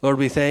 Lord,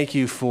 we thank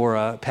you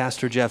for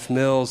Pastor Jeff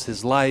Mills,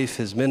 his life,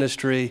 his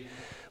ministry.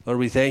 Lord,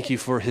 we thank you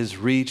for his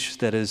reach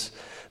that is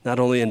not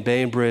only in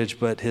Bainbridge,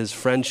 but his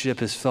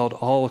friendship is felt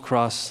all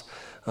across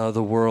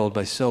the world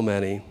by so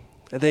many.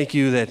 I thank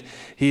you that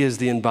he is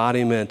the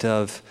embodiment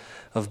of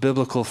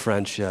biblical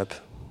friendship.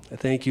 I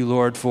thank you,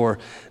 Lord, for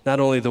not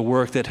only the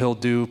work that he'll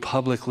do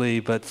publicly,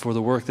 but for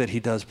the work that he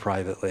does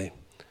privately.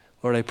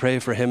 Lord, I pray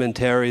for him and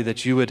Terry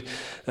that you would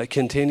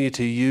continue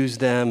to use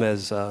them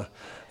as a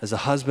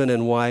husband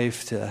and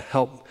wife to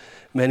help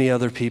many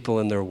other people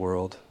in their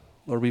world.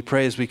 Lord, we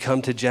pray as we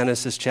come to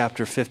Genesis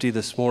chapter 50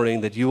 this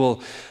morning that you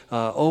will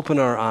open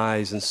our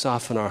eyes and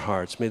soften our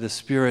hearts. May the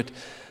Spirit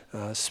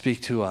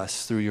speak to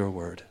us through your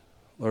word.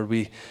 Lord,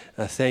 we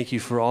thank you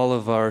for all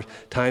of our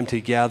time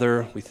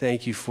together. We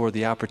thank you for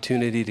the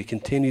opportunity to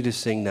continue to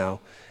sing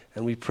now.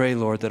 And we pray,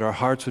 Lord, that our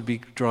hearts would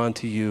be drawn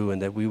to you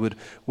and that we would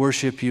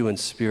worship you in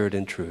spirit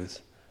and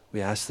truth.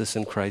 We ask this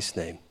in Christ's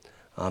name.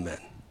 Amen.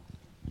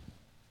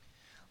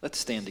 Let's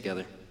stand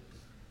together.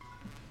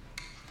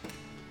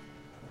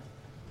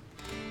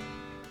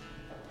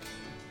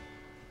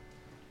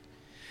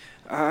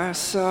 I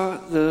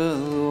sought the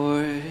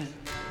Lord,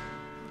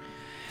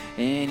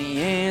 and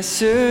he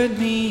answered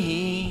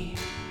me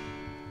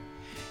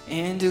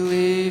and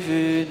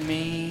delivered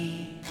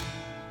me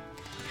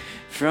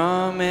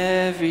from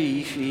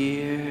every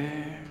fear.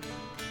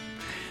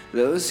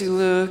 Those who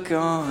look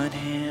on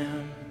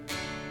him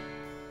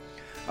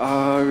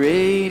are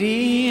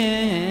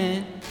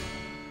radiant.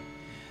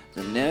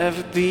 They'll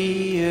never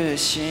be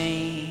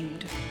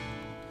ashamed.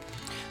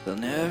 They'll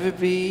never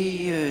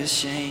be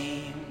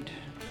ashamed.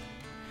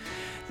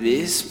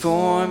 This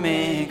poor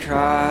man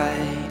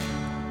cried,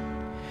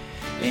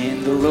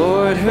 and the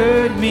Lord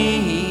heard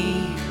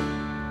me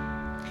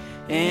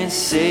and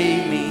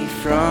saved me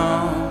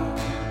from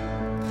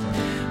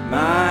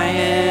my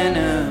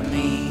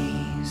enemies.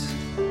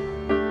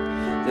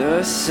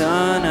 The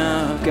Son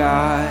of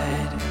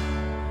God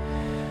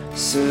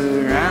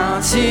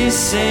surrounds his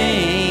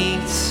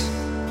saints.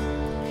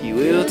 He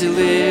will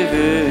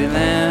deliver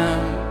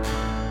them.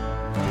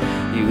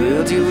 He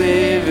will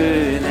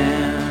deliver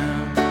them.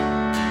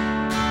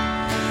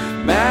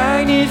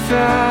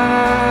 Magnify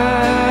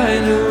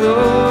the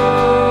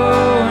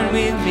Lord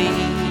with me.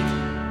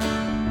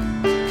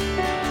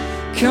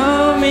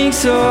 Come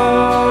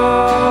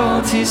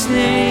exalt his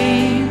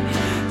name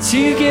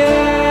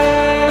together.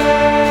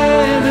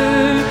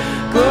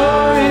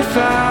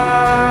 Glorify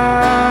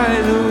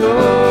the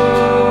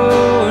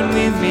Lord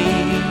with me.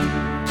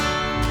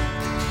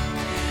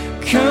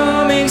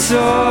 Come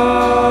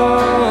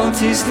exalt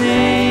his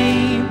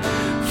name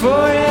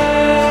forever.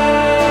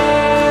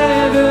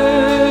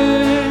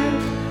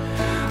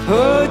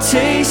 Oh,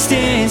 taste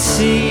and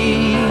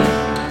see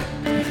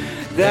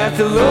that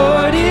the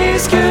Lord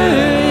is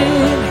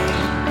good.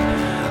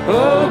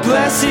 Oh,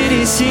 blessed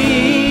is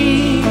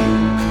he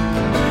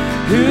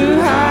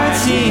who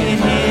hides in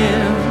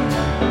him.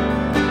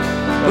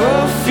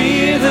 Oh,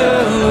 fear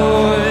the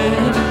Lord.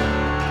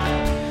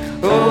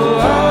 Oh,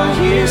 all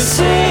his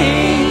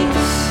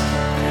saints,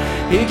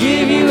 he'll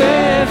give you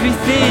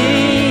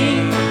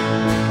everything.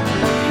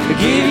 He'll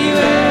give you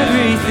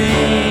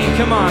everything.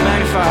 Come on,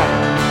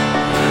 magnify.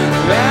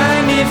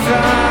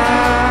 Magnify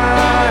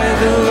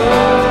the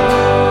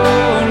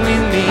Lord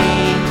with me.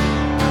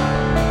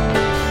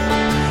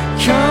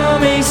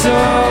 Come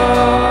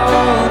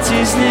exalt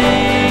his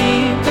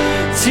name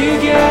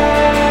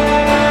together.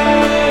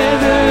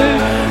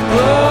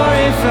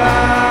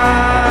 Glorify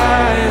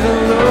the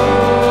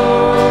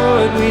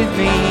Lord with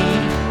me.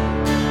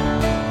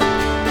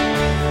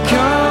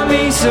 Come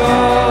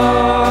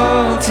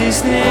exalt his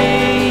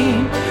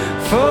name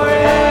forever.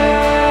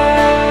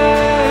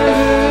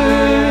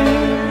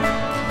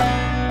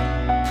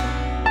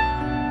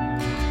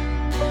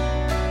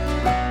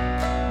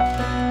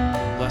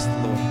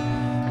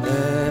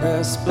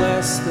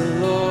 Bless the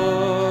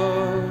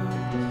Lord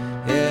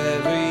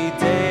every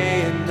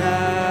day and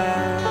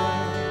night,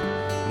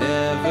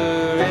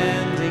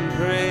 never-ending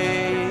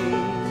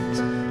praise.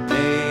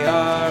 May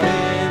our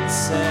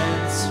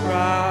incense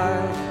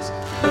rise.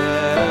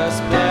 Let us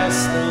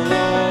bless the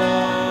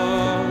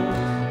Lord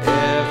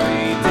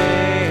every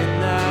day and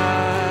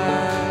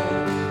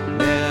night,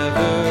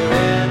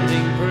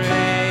 never-ending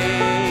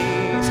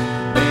praise.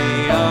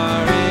 May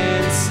our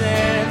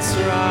incense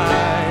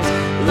rise.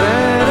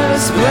 Let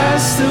us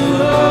bless the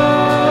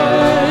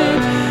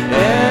Lord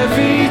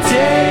every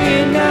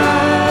day and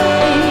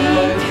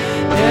night,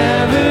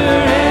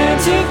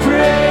 never-ending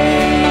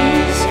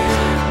praise.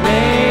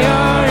 May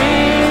our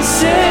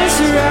incense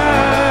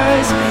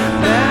rise.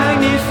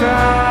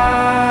 Magnify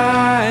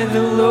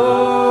the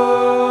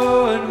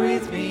Lord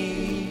with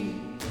me.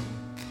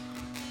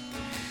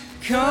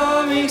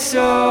 Come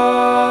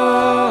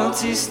exalt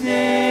his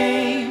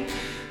name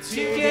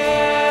together.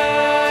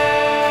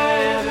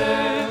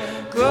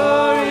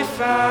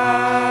 Glorify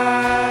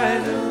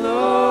the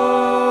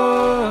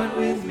Lord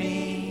with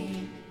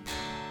me.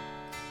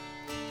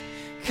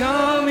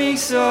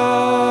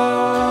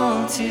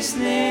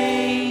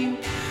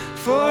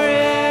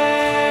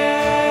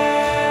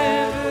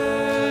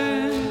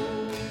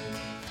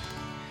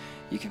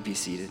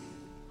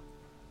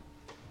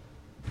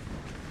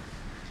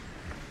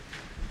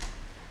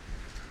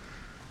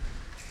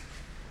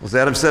 As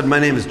Adam said, my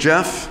name is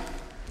Jeff,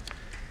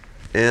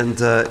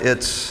 and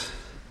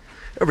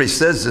everybody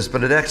says this,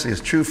 but it actually is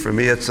true for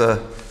me. It's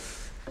an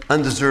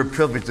undeserved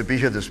privilege to be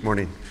here this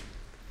morning.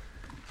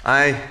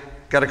 I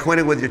got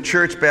acquainted with your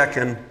church back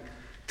in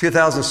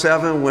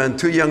 2007 when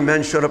two young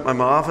men showed up at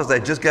my office.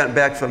 I'd just gotten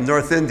back from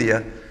North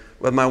India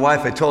with my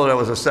wife. I told her I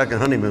was a second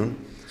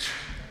honeymoon,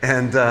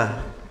 and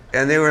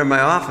they were in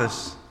my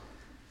office.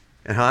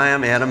 And hi,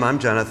 I'm Adam. I'm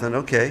Jonathan.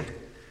 Okay.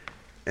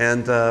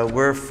 And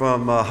we're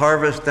from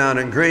Harvest down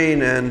in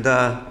Green, and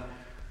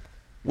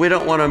we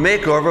don't want a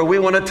makeover, we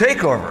want a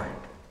takeover.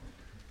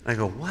 I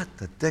go, what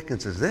the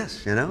dickens is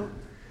this, you know?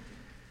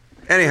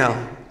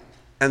 Anyhow,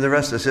 and the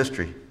rest is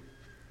history.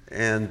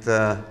 And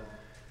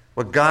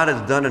what God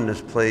has done in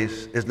this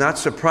place is not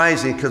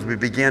surprising because we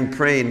began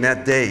praying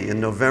that day in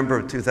November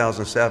of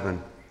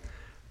 2007.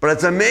 But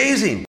it's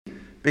amazing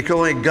because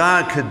only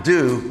God could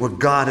do what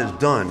God has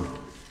done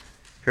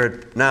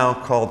here now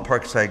called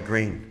Parkside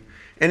Green.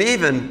 And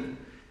even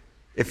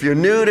if you're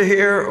new to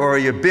here or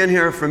you've been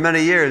here for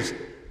many years,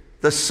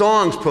 the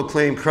songs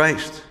proclaim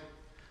Christ.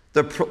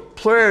 The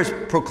prayers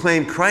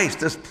proclaim Christ.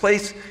 This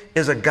place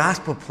is a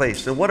gospel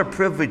place. And what a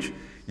privilege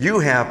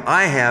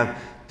I have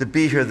to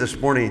be here this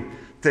morning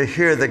to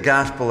hear the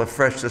gospel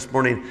afresh this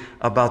morning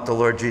about the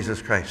Lord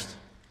Jesus Christ.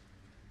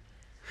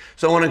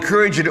 So I want to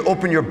encourage you to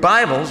open your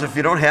Bibles, if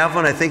you don't have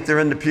one, I think they're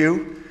in the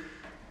pew,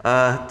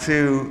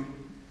 to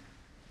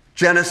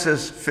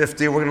Genesis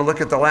 50. We're going to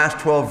look at the last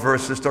 12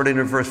 verses, starting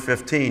in verse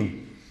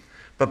 15.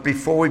 But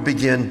before we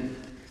begin,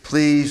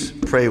 please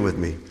pray with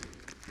me.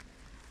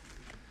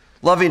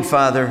 Loving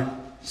Father,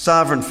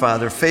 sovereign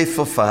Father,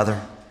 faithful Father,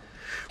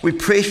 we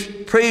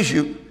praise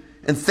you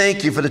and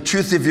thank you for the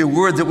truth of your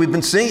word that we've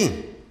been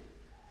singing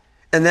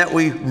and that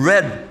we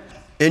read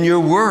in your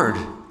word.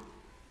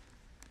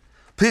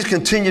 Please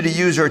continue to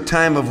use our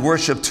time of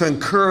worship to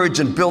encourage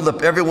and build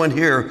up everyone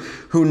here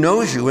who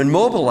knows you and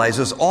mobilize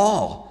us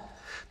all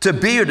to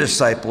be your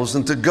disciples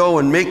and to go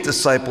and make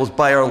disciples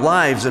by our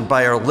lives and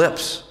by our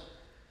lips,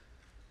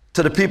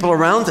 to the people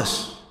around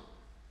us,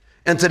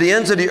 and to the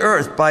ends of the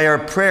earth by our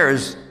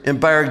prayers and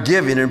by our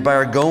giving and by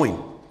our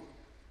going.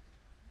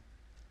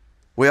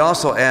 We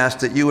also ask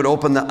that you would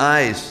open the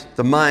eyes,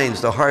 the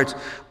minds, the hearts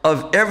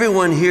of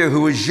everyone here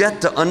who is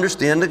yet to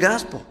understand the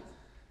gospel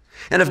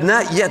and have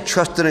not yet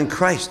trusted in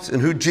Christ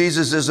and who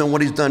Jesus is and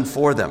what he's done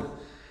for them,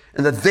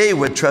 and that they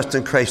would trust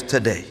in Christ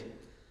today.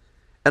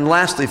 And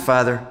lastly,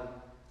 Father,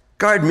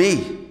 guide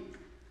me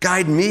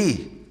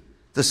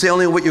to say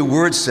only what your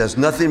word says,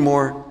 nothing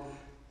more,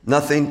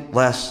 nothing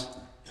less,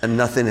 and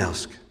nothing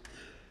else.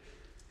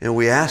 And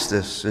we ask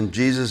this in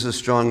Jesus'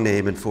 strong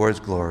name and for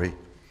his glory.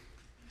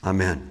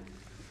 Amen.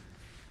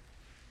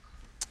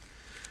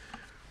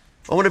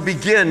 I want to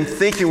begin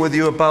thinking with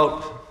you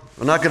about,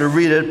 I'm not going to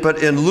read it,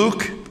 but in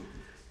Luke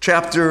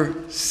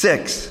chapter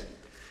 6,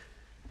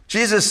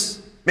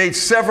 Jesus made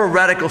several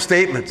radical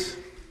statements.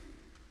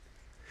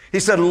 He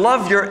said,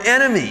 love your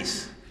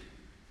enemies.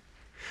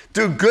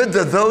 Do good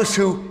to those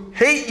who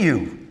hate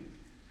you.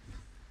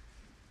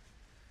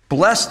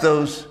 Bless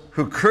those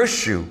who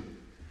curse you.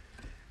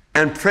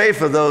 And pray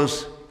for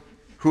those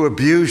who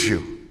abuse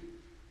you.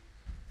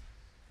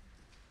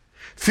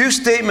 Few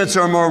statements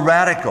are more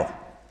radical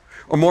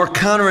or more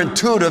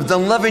counterintuitive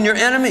than loving your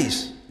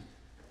enemies,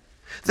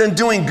 than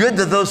doing good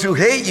to those who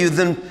hate you,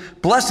 than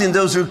blessing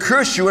those who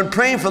curse you and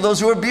praying for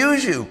those who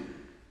abuse you.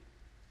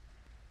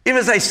 Even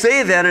as I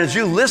say that, and as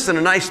you listen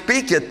and I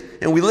speak it,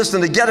 and we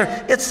listen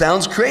together, it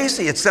sounds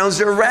crazy. It sounds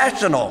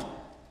irrational.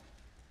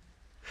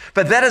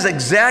 But that is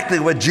exactly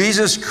what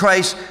Jesus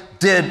Christ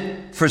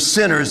did for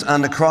sinners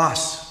on the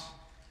cross.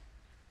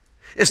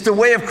 It's the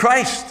way of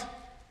Christ.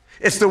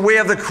 It's the way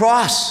of the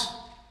cross.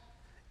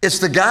 It's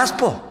the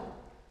gospel.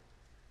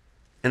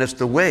 And it's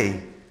the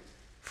way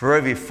for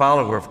every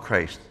follower of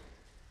Christ,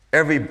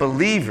 every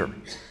believer,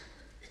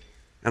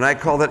 and I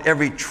call that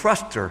every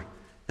truster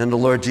in the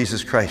Lord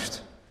Jesus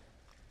Christ.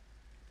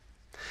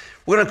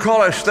 We're going to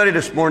call our study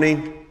this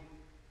morning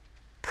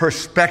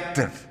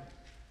Perspective.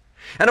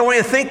 And I want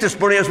you to think this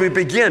morning as we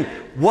begin,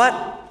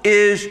 what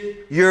is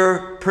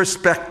your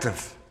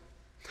perspective?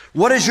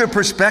 What is your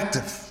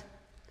perspective?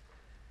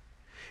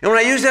 And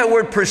when I use that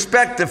word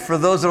perspective for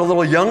those that are a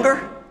little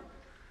younger,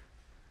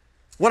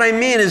 what I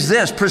mean is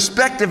this: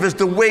 perspective is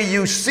the way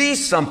you see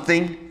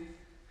something.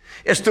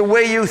 It's the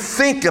way you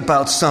think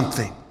about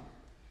something.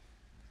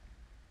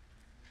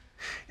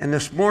 And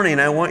this morning,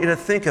 I want you to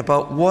think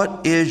about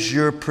what is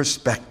your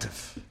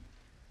perspective.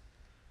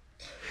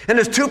 And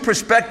there's two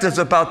perspectives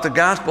about the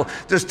gospel.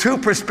 There's two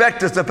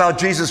perspectives about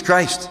Jesus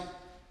Christ,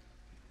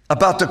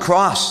 about the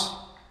cross.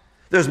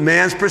 There's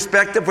man's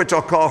perspective, which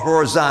I'll call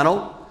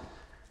horizontal,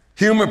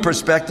 human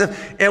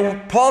perspective.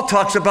 And Paul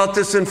talks about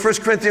this in 1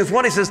 Corinthians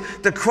 1. He says,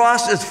 the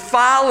cross is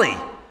folly.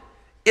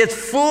 It's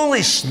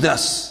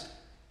foolishness.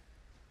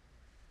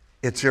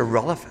 It's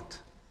irrelevant.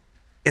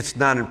 It's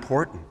not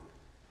important.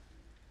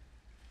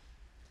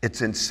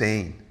 It's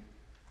insane.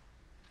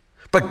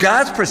 But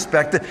God's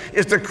perspective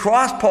is the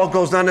cross, Paul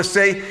goes on to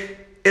say,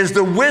 is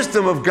the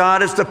wisdom of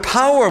God, is the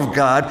power of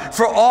God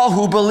for all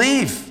who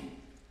believe.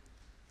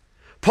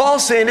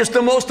 Paul's saying it's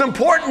the most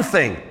important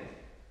thing.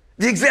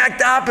 The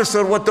exact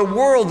opposite of what the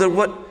world and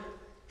what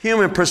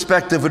human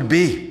perspective would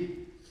be.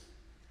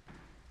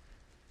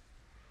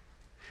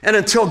 And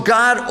until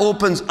God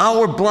opens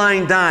our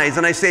blind eyes,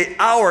 and I say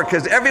our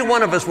because every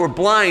one of us were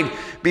blind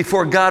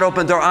before God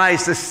opened our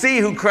eyes to see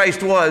who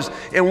Christ was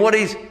and what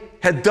he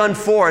had done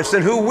for us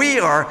and who we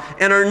are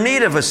and our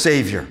need of a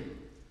Savior.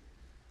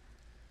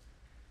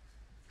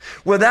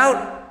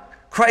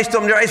 Without Christ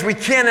opening our eyes, we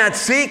cannot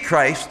see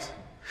Christ.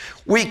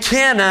 We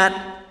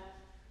cannot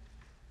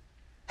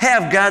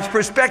have God's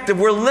perspective.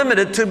 We're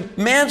limited to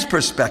man's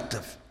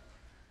perspective.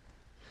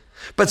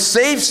 But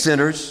saved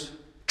sinners,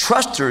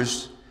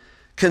 trusters,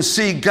 can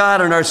see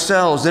God in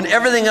ourselves and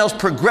everything else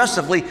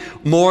progressively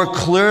more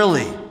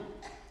clearly.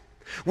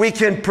 We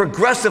can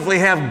progressively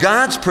have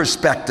God's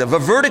perspective, a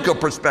vertical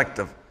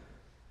perspective.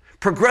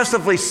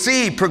 Progressively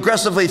see,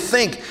 progressively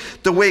think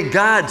the way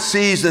God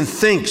sees and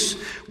thinks,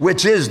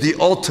 which is the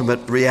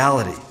ultimate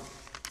reality.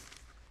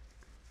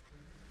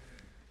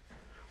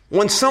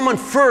 When someone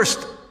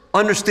first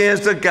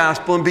understands the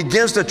gospel and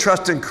begins to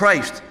trust in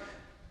Christ,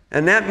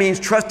 and that means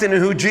trusting in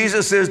who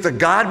Jesus is, the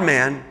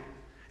God-man,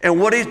 and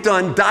what he's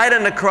done, died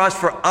on the cross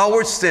for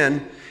our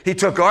sin. He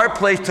took our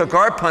place, took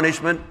our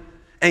punishment,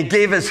 and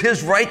gave us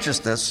his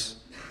righteousness.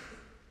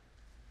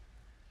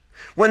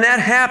 When that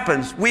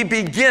happens, we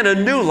begin a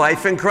new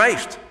life in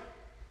Christ.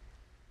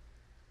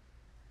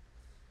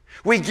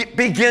 We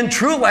begin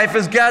true life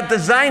as God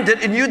designed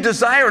it, and you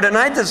desire it, and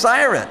I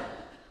desire it.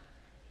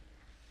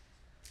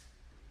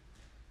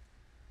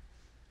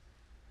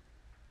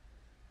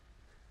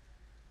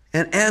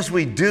 And as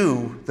we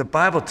do, the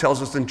Bible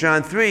tells us in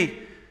John 3,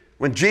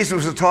 when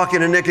Jesus was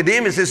talking to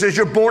Nicodemus, he says,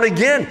 you're born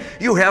again.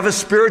 You have a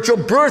spiritual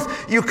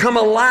birth. You come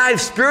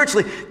alive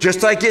spiritually,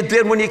 just like you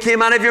did when you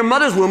came out of your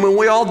mother's womb, and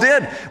we all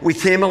did. We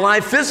came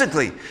alive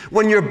physically.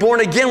 When you're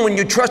born again, when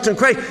you trust in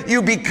Christ,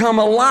 you become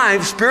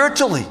alive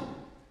spiritually.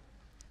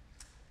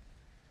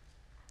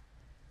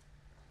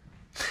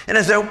 And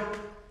as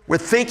we're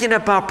thinking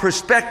about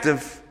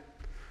perspective,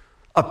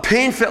 a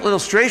painful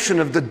illustration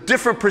of the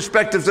different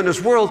perspectives in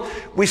this world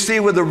we see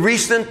with a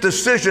recent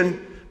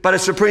decision by the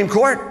Supreme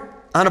Court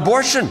on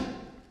abortion.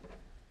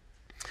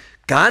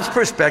 God's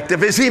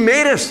perspective is he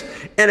made us,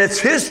 and it's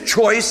his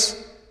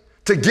choice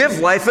to give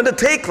life and to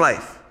take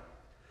life.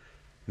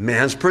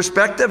 Man's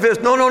perspective is,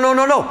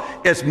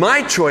 no. It's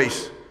my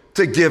choice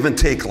to give and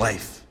take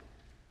life.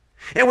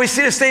 And we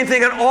see the same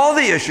thing on all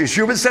the issues,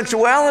 human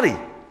sexuality.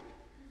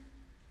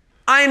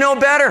 I know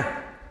better.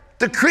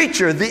 The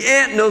creature, the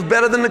ant, knows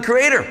better than the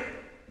creator.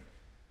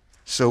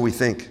 So we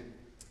think.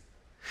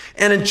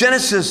 And in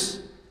Genesis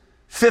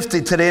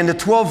 50 today, in the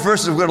 12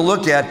 verses we're going to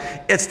look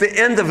at, it's the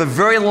end of a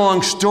very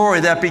long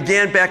story that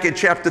began back in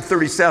chapter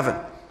 37.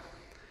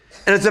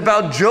 And it's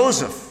about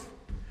Joseph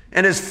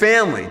and his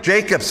family,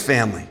 Jacob's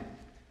family.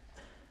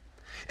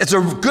 It's a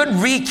good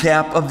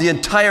recap of the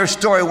entire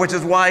story, which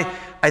is why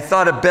I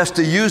thought it best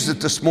to use it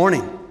this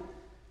morning.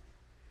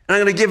 And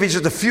I'm going to give you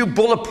just a few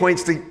bullet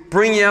points to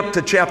bring you up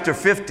to chapter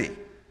 50.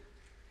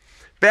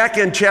 Back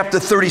in chapter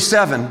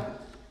 37,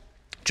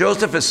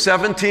 Joseph is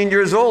 17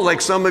 years old,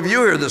 like some of you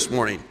here this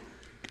morning.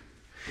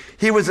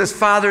 He was his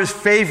father's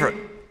favorite.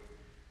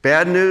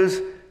 Bad news,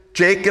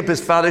 Jacob,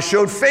 his father,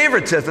 showed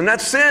favoritism.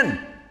 That's sin.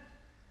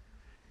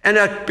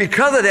 And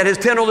because of that, his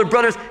 10 older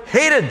brothers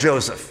hated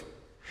Joseph.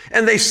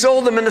 And they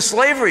sold him into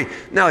slavery.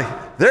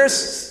 Now, their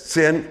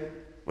sin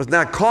was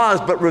not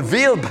caused but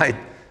revealed by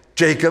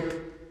Jacob.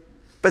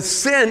 But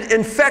sin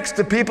infects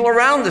the people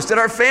around us, in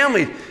our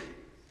family,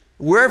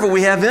 wherever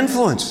we have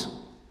influence.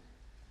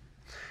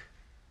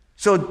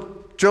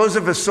 So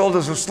Joseph is sold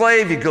as a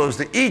slave. He goes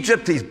to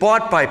Egypt. He's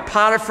bought by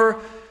Potiphar,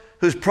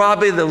 who's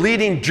probably the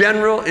leading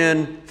general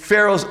in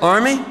Pharaoh's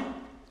army.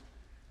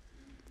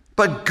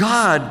 But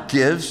God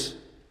gives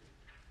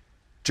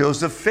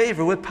Joseph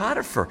favor with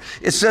Potiphar.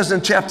 It says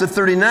in chapter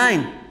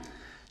 39,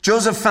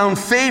 Joseph found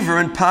favor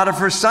in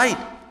Potiphar's sight.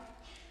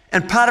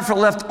 And Potiphar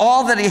left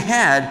all that he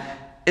had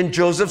in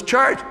Joseph's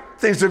charge.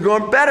 Things are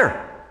going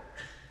better.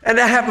 And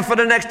that happened for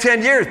the next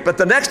 10 years. But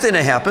the next thing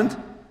that happened,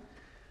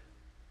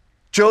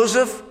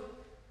 Joseph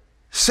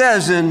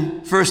says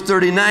in verse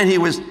 39, he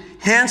was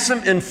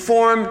handsome in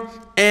form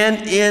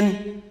and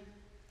in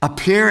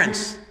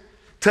appearance.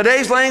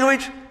 Today's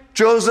language,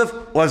 Joseph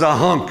was a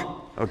hunk,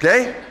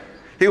 okay?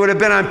 He would have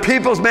been on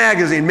People's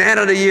Magazine, Man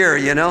of the Year,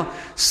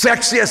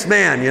 sexiest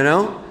man,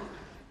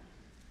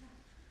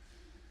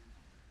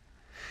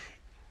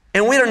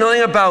 And we don't know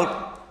anything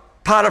about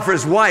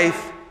Potiphar's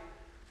wife,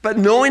 but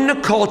knowing the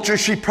culture,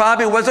 she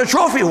probably was a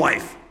trophy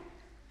wife.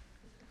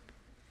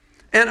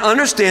 And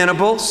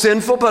understandable,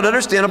 sinful but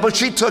understandable,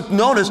 she took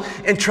notice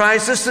and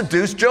tries to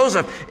seduce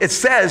Joseph. It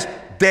says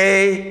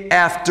day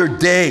after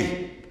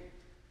day.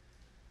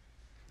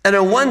 And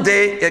then one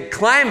day it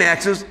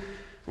climaxes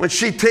when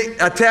she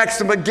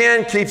attacks him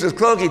again, keeps his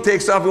cloak, he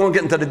takes off, we won't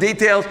get into the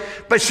details,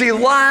 but she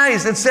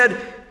lies and said,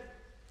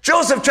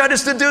 Joseph tried to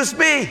seduce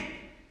me.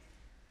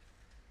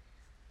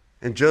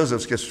 And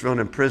Joseph gets thrown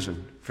in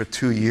prison for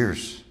 2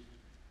 years.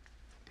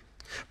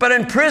 But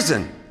in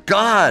prison,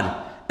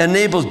 God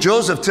enables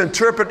Joseph to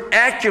interpret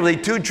accurately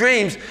 2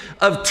 dreams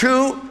of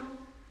 2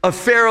 of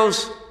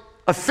Pharaoh's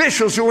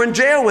officials who were in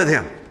jail with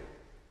him.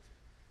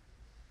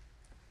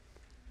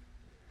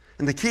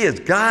 And the key is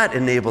God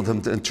enabled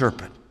him to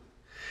interpret.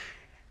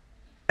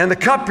 And the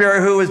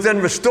cupbearer who was then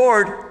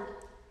restored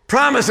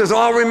promises,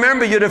 I'll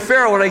remember you to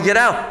Pharaoh when I get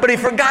out. But he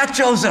forgot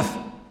Joseph.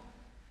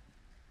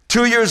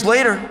 2 years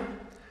later,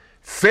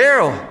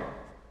 Pharaoh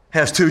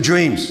has 2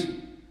 dreams.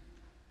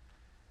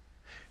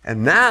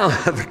 And now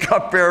the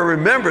cupbearer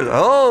remembers,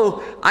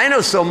 oh, I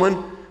know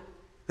someone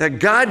that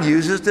God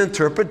uses to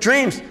interpret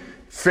dreams.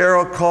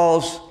 Pharaoh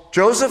calls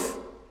Joseph.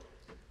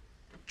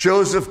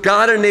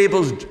 God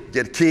enables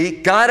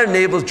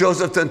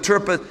Joseph to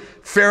interpret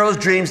Pharaoh's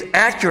dreams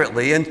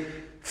accurately, and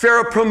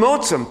Pharaoh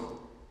promotes him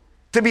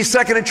to be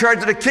second in charge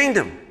of the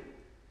kingdom,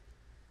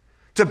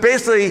 to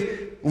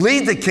basically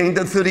lead the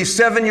kingdom through these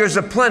 7 years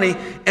of plenty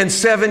and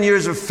 7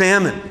 years of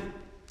famine,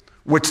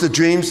 which the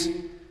dreams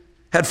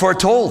had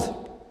foretold.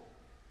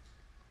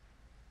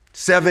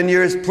 7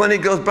 years, plenty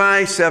goes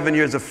by, 7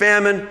 years of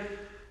famine.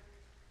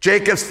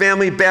 Jacob's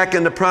family back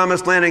in the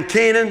promised land in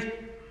Canaan,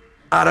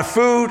 out of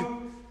food.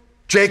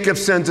 Jacob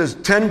sends his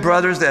 10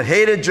 brothers that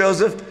hated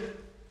Joseph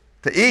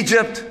to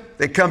Egypt.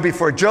 They come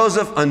before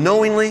Joseph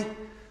unknowingly,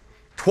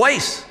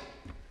 twice.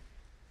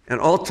 And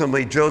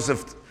ultimately,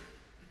 Joseph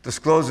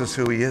discloses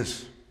who he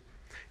is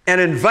and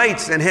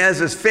invites and has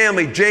his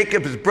family,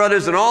 Jacob, his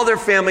brothers, and all their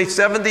family,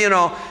 70 in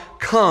all,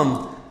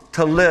 come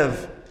to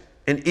live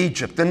in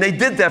Egypt. And they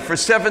did that for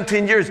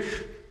 17 years.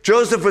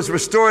 Joseph was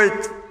restored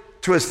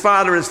to his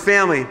father and his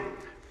family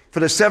for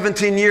the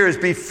 17 years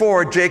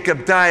before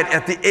Jacob died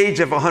at the age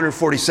of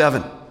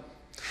 147.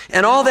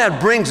 And all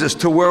that brings us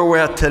to where we're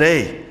at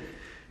today.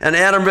 And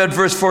Adam read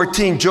verse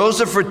 14.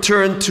 Joseph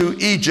returned to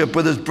Egypt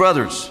with his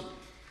brothers.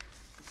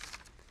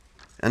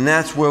 And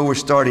that's where we're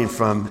starting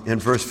from in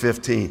verse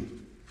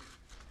 15.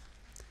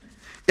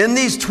 In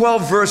these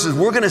 12 verses,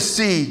 we're going to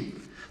see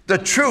the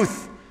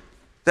truth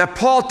that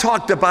Paul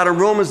talked about in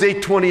Romans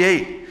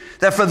 8:28,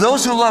 that for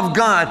those who love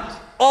God,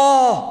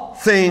 all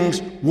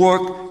things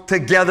work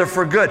together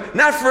for good.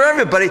 Not for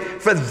everybody,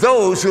 for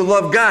those who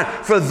love God,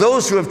 for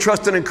those who have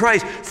trusted in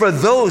Christ, for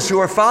those who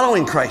are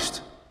following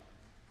Christ.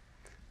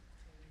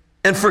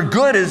 And for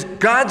good is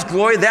God's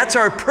glory. That's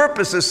our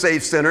purpose as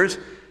saved sinners.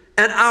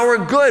 And our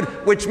good,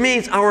 which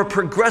means our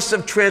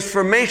progressive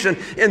transformation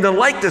in the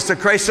likeness of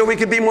Christ so we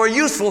can be more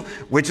useful,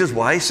 which is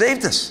why he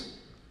saved us.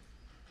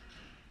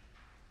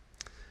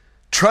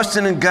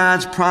 Trusting in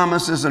God's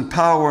promises and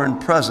power and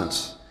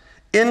presence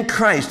in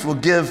Christ will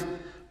give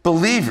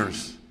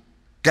believers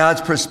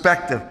God's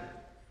perspective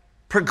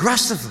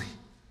progressively,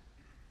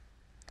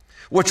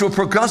 which will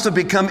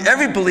progressively become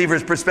every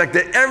believer's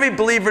perspective. Every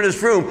believer in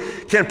this room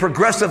can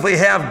progressively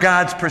have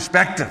God's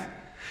perspective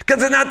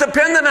because it's not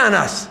dependent on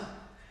us.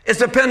 It's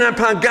dependent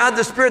upon God,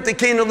 the Spirit that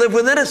came to live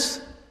within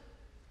us.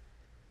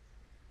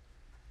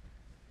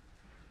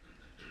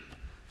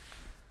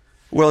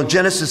 Well, in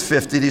Genesis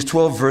 50, these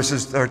 12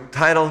 verses, our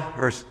title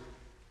or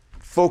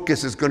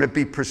focus is going to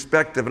be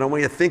perspective. And I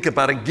want you to think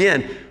about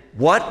again,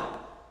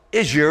 what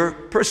is your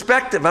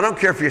perspective? I don't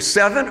care if you're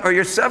 7 or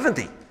you're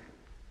 70.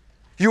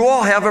 You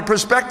all have a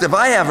perspective.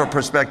 I have a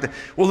perspective.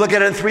 We'll look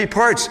at it in 3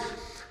 parts.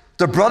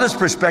 The brother's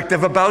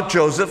perspective about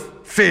Joseph,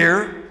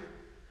 fear.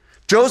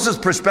 Joseph's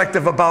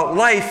perspective about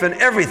life and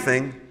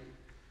everything.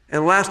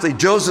 And lastly,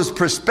 Joseph's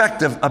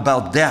perspective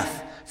about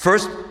death.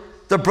 First,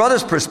 the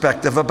brother's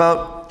perspective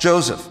about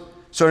Joseph.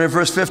 Starting in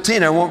verse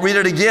 15, I won't read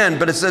it again,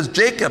 but it says,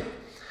 Jacob,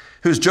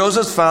 who's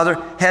Joseph's father,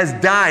 has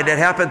died. That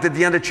happened at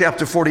the end of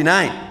chapter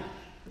 49.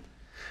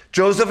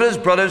 Joseph and his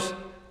brothers,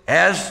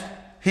 as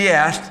he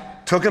asked,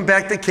 took him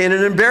back to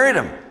Canaan and buried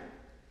him.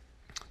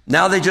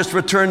 Now they just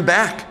returned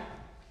back.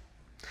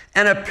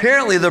 And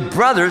apparently the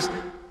brothers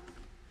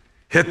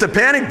hit the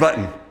panic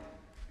button.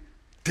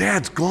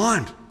 Dad's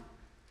gone.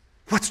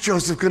 What's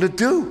Joseph going to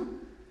do?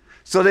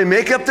 So they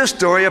make up this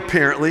story,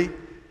 apparently.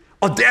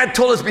 Oh, Dad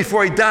told us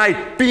before he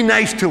died, be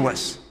nice to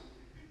us.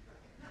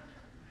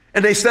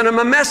 And they sent him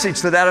a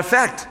message to that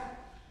effect.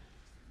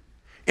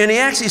 And he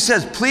actually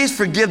says, please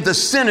forgive the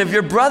sin of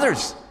your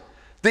brothers,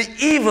 the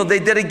evil they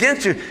did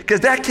against you.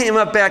 Because that came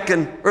up back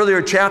in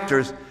earlier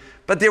chapters,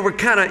 but they were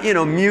kind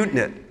of, muting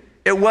it.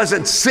 It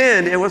wasn't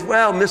sin. It was,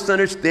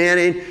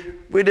 misunderstanding.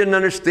 We didn't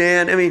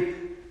understand.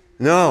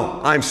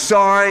 No, I'm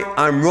sorry.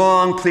 I'm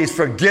wrong. Please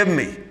forgive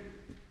me.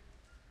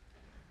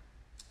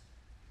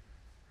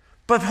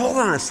 But hold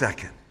on a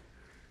second.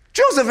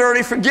 Joseph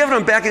already forgiven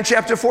him back in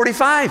chapter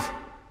 45.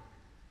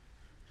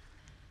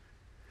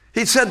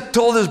 He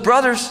told his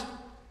brothers,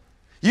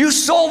 you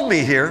sold me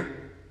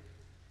here.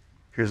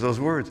 Here's those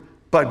words.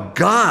 But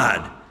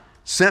God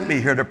sent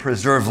me here to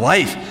preserve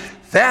life.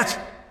 That's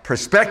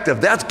perspective.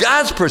 That's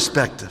God's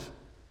perspective.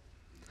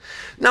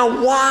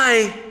 Now,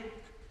 why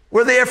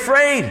were they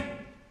afraid?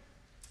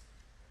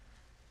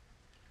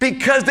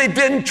 Because they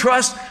didn't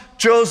trust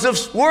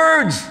Joseph's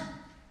words.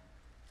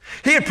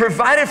 He had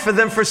provided for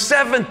them for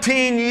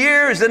 17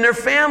 years and their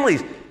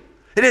families.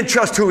 They didn't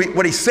trust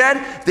what he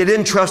said. They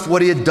didn't trust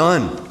what he had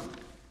done.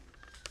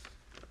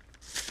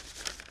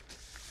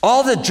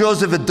 All that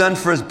Joseph had done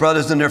for his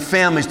brothers and their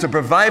families to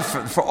provide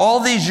for all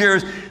these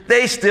years,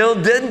 they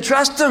still didn't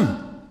trust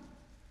him.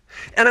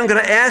 And I'm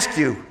going to ask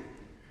you,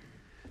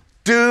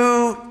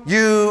 do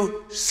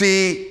you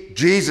see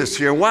Jesus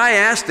here? Why I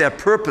ask that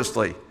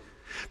purposely?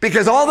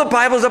 Because all the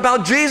Bible is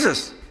about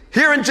Jesus.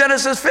 Here in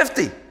Genesis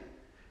 50,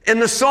 in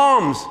the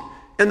Psalms,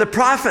 in the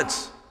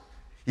prophets,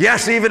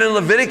 yes, even in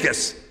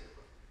Leviticus.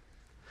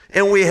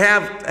 And we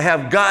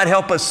have God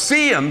help us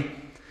see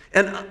him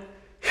and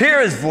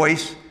hear his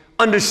voice,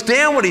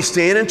 understand what he's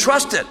saying, and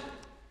trust it.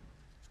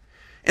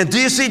 And do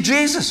you see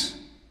Jesus?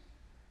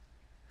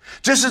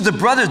 Just as the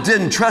brothers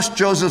didn't trust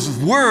Joseph's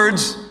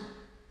words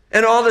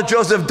and all that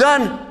Joseph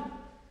done,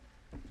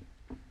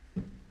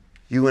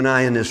 you and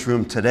I in this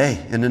room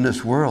today and in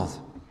this world,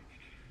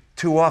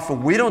 too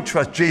often we don't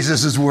trust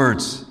Jesus'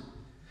 words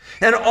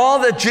and all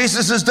that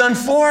Jesus has done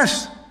for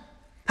us.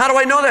 How do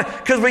I know that?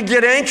 Because we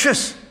get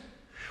anxious,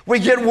 we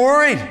get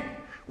worried,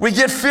 we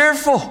get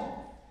fearful.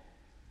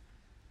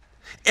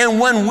 And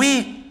when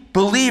we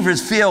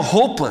believers feel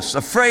hopeless,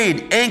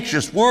 afraid,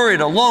 anxious,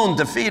 worried, alone,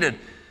 defeated,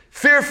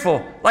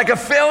 fearful, like a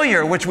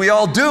failure, which we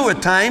all do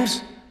at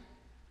times,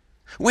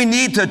 we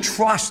need to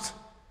trust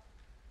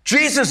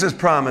Jesus'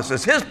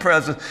 promises, his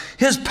presence,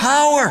 his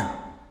power,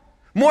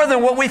 more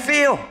than what we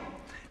feel.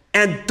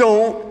 And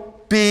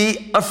don't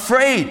be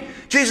afraid.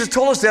 Jesus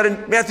told us that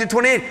in Matthew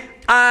 28,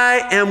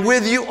 I am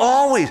with you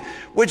always,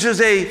 which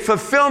is a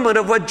fulfillment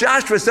of what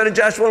Joshua said in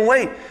Joshua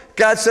 1:8.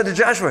 God said to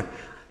Joshua,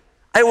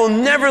 I will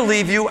never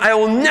leave you, I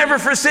will never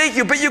forsake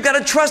you, but you got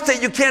to trust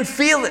it, you can't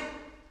feel it.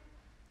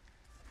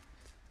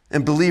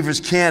 And believers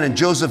can, and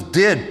Joseph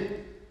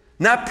did.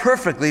 Not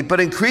perfectly, but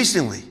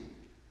increasingly.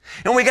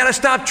 And we got to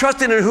stop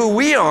trusting in who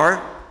we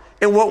are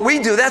and what we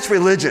do. That's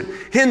religion.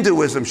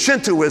 Hinduism,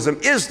 Shintoism,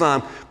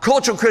 Islam,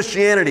 cultural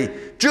Christianity,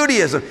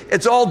 Judaism.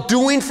 It's all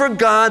doing for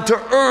God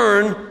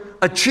to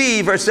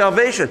achieve our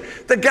salvation.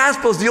 The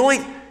gospel is the only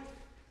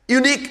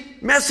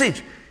unique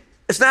message.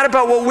 It's not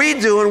about what we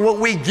do and what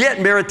we get,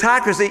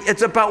 meritocracy.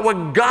 It's about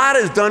what God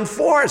has done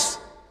for us,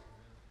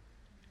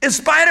 in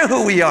spite of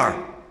who we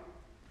are.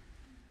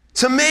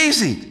 It's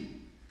amazing.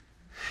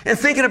 And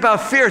thinking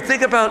about fear,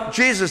 think about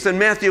Jesus in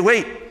Matthew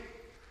 8.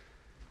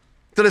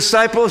 The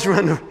disciples are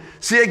on the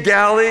Sea of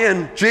Galilee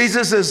and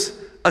Jesus is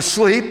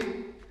asleep.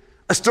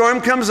 A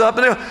storm comes up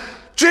and they go,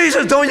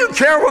 Jesus, don't you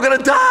care? We're going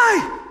to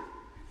die.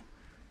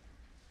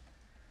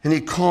 And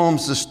he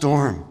calms the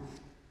storm.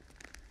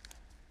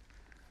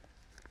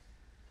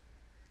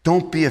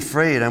 Don't be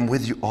afraid. I'm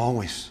with you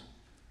always.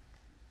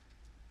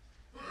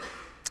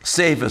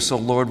 Save us, O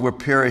Lord, we're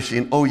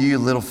perishing. Oh, ye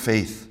little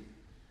faith.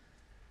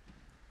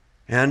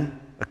 And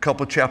a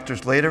couple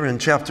chapters later, in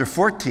chapter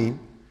 14,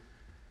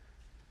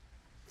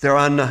 they're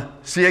on the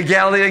Sea of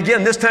Galilee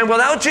again, this time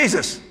without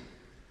Jesus.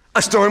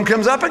 A storm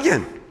comes up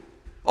again.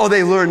 Oh,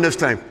 they learned this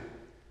time.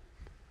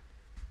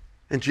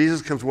 And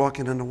Jesus comes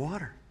walking on the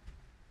water.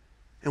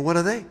 And what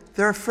are they?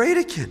 They're afraid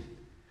again.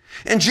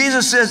 And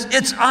Jesus says,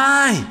 it's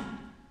I.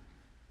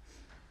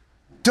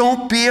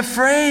 Don't be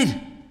afraid.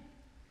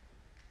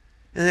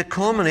 And it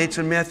culminates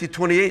in Matthew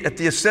 28. At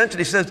the ascension,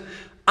 he says,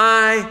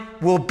 I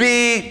will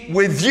be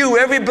with you,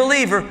 every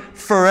believer,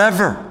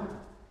 forever.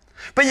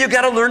 But you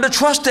got to learn to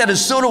trust that, and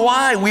so do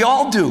I. We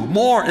all do,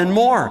 more and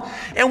more.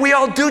 And we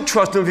all do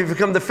trust him if we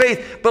come to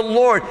faith. But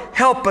Lord,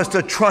 help us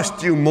to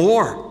trust you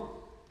more.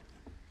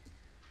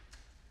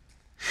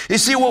 You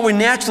see, what we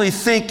naturally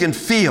think and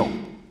feel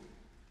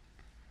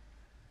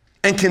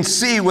and can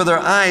see with our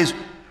eyes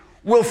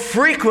will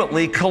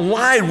frequently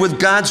collide with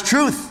God's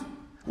truth,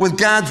 with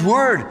God's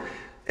word,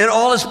 and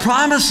all his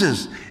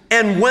promises.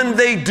 And when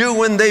they do,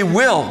 when they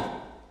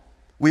will,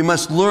 we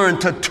must learn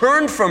to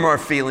turn from our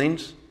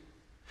feelings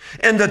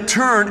and to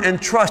turn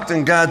and trust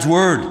in God's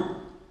word.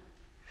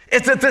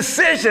 It's a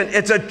decision.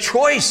 It's a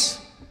choice.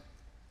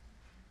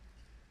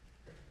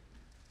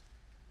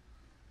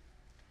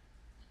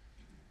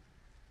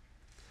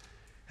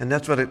 And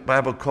that's what the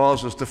Bible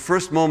calls us. The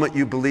first moment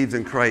you believed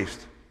in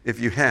Christ, if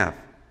you have,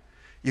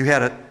 you had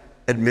to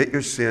admit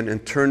your sin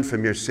and turn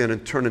from your sin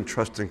and turn and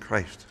trust in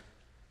Christ.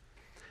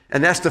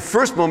 And that's the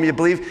first moment you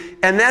believe,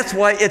 and that's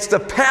why it's the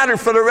pattern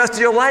for the rest of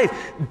your life,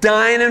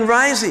 dying and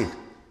rising.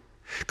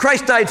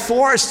 Christ died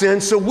for our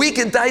sins so we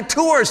can die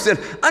to our sin.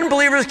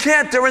 Unbelievers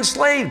can't, they're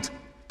enslaved.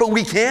 But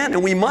we can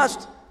and we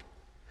must.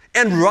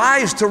 And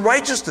rise to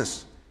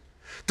righteousness.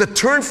 To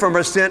turn from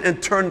our sin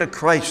and turn to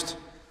Christ.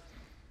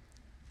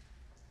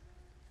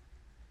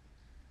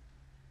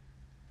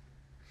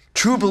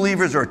 True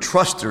believers are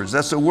trusters.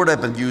 That's the word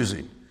I've been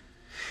using.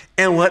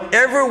 And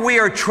whatever we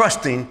are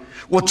trusting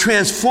will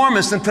transform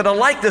us into the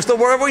likeness of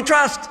whatever we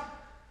trust.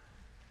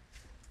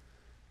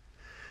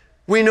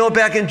 We know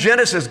back in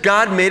Genesis,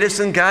 God made us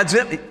in God's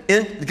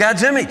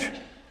image.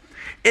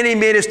 And he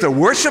made us to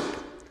worship,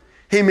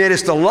 he made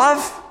us to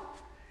love,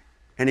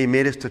 and he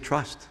made us to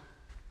trust.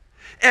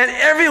 And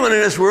everyone in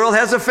this world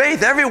has a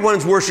faith.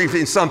 Everyone's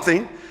worshiping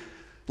something,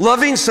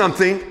 loving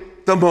something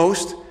the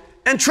most,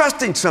 and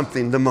trusting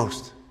something the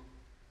most.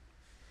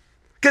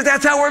 Because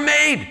that's how we're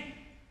made.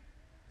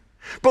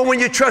 But when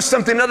you trust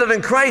something other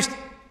than Christ,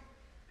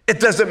 It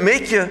doesn't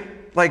make you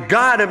like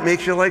God, it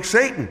makes you like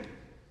Satan.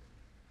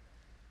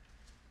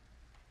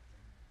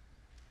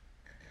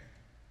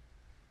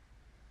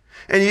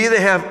 And you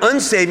either have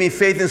unsaving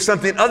faith in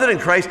something other than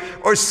Christ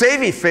or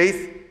saving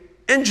faith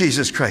in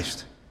Jesus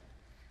Christ.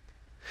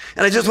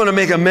 And I just want to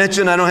make a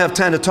mention. I don't have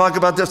time to talk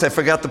about this. I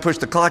forgot to push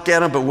the clock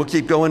at him, but we'll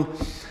keep going.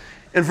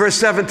 In verse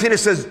 17, it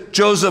says,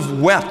 Joseph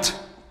wept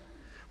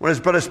when his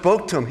brother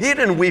spoke to him. He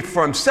didn't weep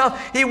for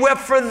himself. He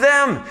wept for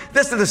them.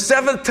 This is the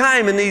seventh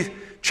time in these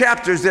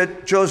chapters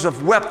that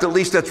Joseph wept, at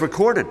least that's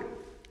recorded.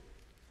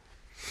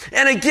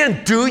 And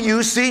again, do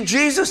you see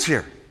Jesus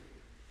here?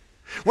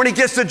 When he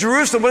gets to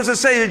Jerusalem, what does it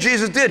say that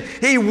Jesus did?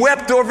 He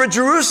wept over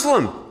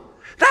Jerusalem.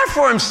 Not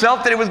for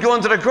himself that he was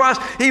going to the cross.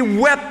 He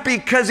wept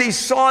because he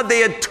saw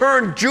they had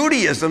turned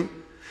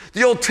Judaism,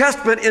 the Old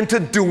Testament, into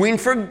doing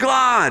for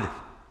God,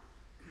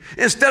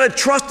 instead of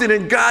trusting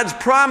in God's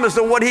promise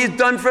of what he's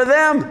done for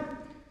them.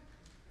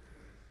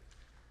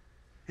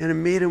 And it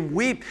made him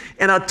weep.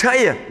 And I'll tell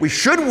you, we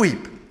should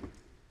weep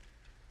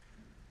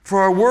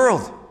for our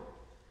world,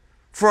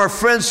 for our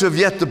friends who have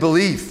yet to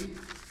believe.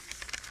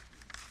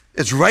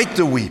 It's right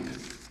to weep.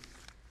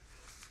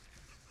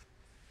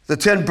 The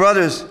 10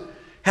 brothers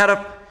had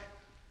a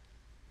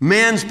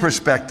man's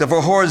perspective,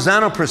 a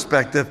horizontal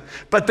perspective,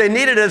 but they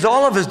needed, as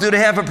all of us do, to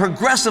have a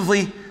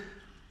progressively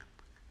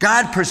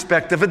God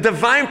perspective, a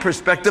divine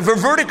perspective, a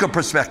vertical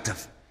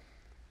perspective.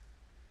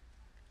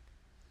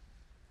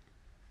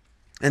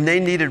 And they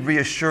needed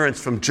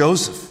reassurance from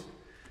Joseph.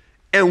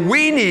 And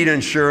we need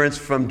assurance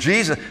from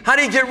Jesus. How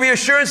do you get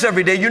reassurance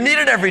every day? You need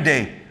it every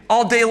day,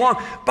 all day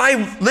long, by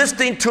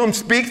listening to him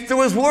speak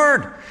through his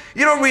word.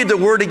 You don't read the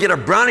word to get a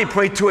brownie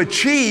point to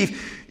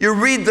achieve. You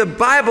read the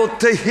Bible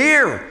to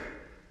hear,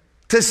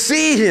 to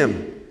see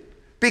him,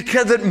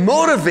 because it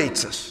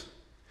motivates us.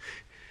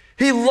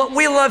 We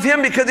love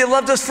him because he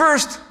loved us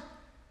first.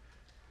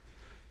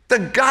 The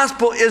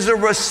gospel is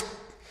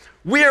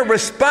we are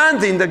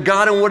responding to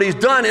God and what he's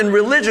done. In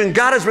religion,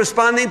 God is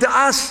responding to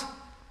us.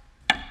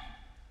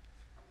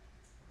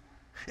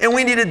 And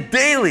we need to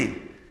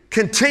daily,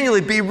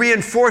 continually be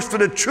reinforced for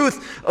the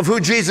truth of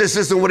who Jesus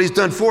is and what he's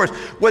done for us,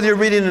 whether you're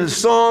reading in the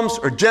Psalms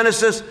or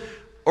Genesis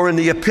or in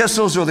the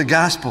epistles or the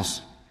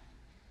Gospels.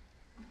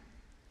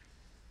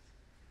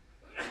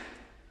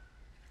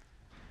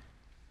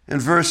 In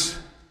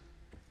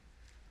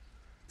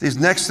these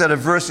next set of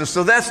verses,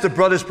 so that's the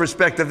brothers'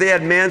 perspective. They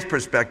had man's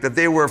perspective.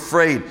 They were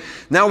afraid.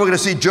 Now we're going to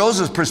see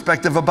Joseph's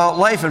perspective about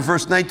life in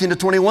verse 19 to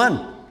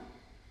 21.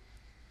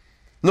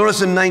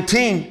 Notice in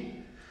 19,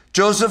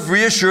 Joseph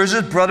reassures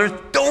his brothers,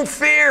 don't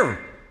fear.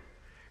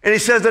 And he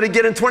says that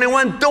again in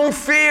 21, don't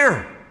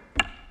fear.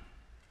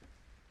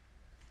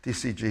 Do you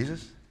see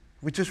Jesus?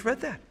 We just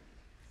read that.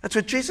 That's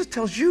what Jesus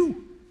tells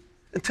you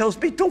and tells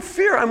me. Don't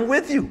fear, I'm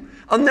with you.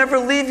 I'll never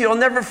leave you. I'll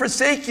never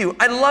forsake you.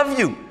 I love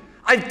you.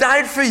 I've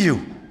died for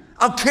you.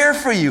 I'll care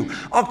for you.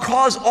 I'll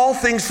cause all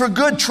things for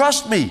good.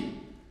 Trust me.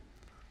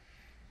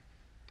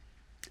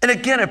 And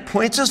again, it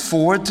points us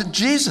forward to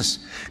Jesus,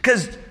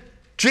 because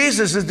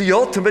Jesus is the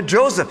ultimate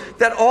Joseph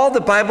that all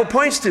the Bible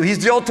points to.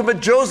 He's the ultimate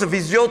Joseph.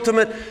 He's the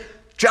ultimate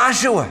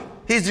Joshua.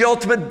 He's the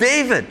ultimate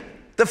David,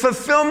 the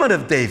fulfillment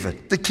of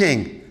David, the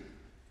king.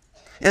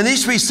 And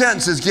these three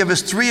sentences give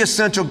us three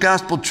essential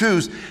gospel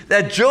truths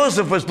that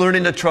Joseph was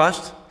learning to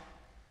trust,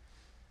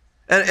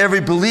 and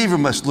every believer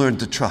must learn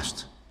to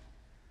trust.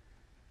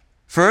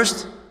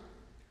 First,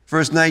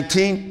 verse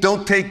 19,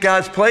 don't take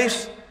God's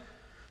place.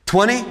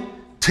 20,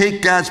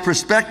 take God's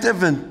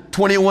perspective. And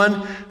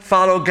 21,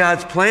 follow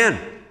God's plan.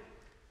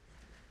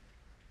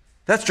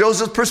 That's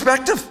Joseph's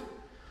perspective.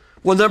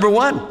 Well, number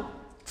one,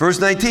 verse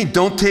 19,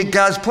 don't take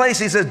God's place.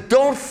 He says,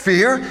 don't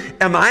fear.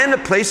 Am I in the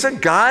place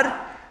of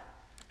God?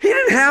 He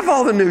didn't have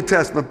all the New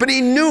Testament, but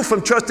he knew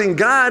from trusting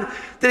God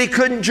that he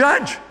couldn't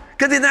judge,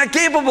 because he's not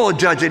capable of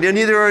judging, and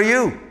neither are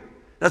you.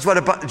 That's why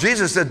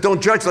Jesus said,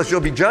 don't judge lest you'll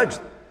be judged.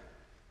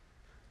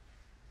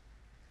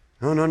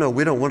 No,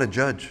 we don't want to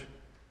judge.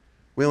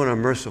 We want a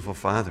merciful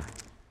Father.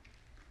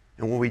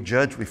 And when we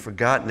judge, we've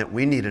forgotten that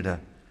we needed a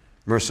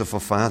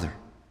merciful Father,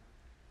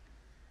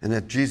 and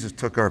that Jesus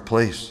took our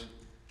place.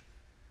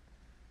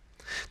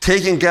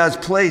 Taking God's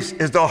place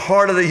is the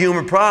heart of the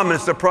human problem.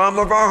 It's the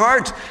problem of our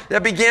hearts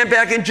that began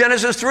back in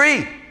Genesis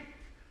 3.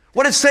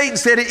 What did Satan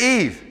say to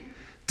Eve?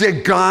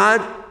 Did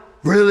God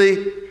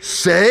really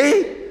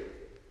say,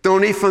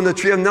 don't eat from the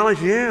tree of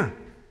knowledge? Yeah.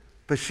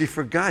 But she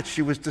forgot.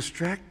 She was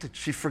distracted.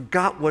 She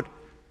forgot what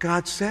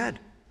God said.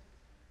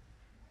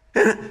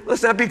 And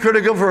let's not be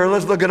critical of her.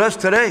 Let's look at us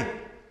today.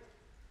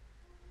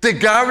 Did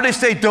God really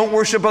say don't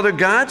worship other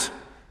gods?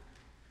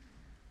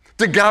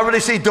 Did God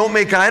really say don't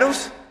make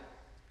idols?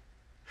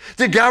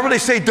 Did God really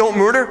say don't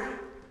murder?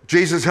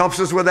 Jesus helps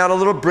us with that a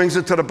little, brings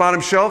it to the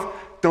bottom shelf.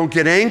 Don't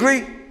get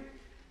angry.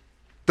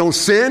 Don't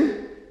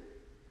sin.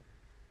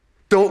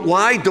 Don't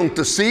lie. Don't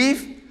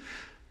deceive.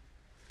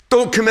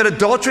 Don't commit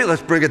adultery.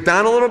 Let's bring it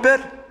down a little bit.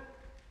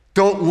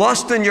 Don't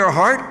lust in your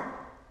heart.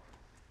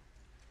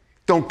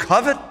 Don't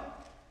covet,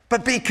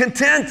 but be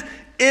content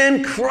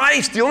in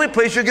Christ. The only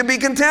place you can be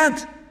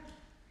content.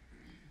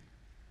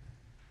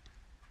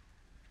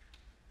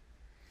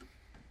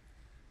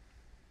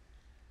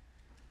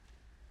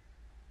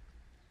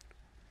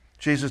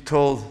 Jesus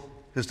told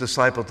his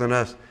disciples and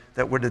us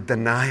that we're to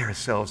deny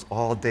ourselves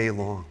all day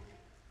long.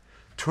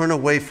 Turn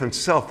away from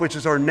self, which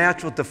is our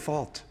natural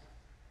default.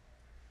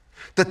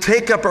 To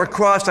take up our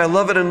cross, I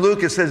love it in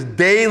Luke, it says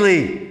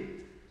daily.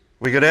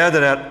 We could add to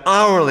that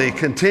hourly,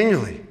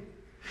 continually.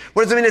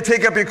 What does it mean to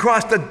take up your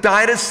cross? To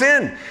die to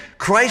sin.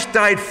 Christ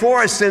died for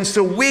our sins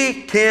so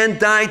we can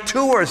die to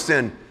our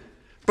sin.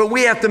 But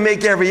we have to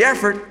make every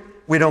effort.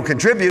 We don't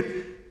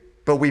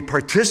contribute, but we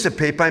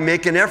participate by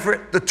making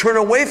effort to turn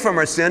away from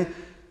our sin,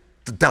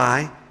 to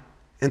die,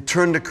 and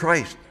turn to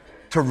Christ,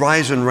 to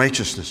rise in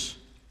righteousness.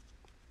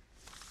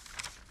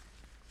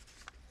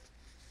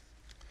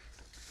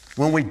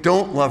 When we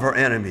don't love our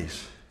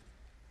enemies,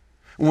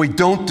 when we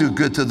don't do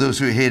good to those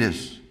who hate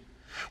us,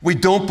 we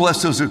don't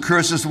bless those who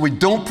curse us, we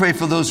don't pray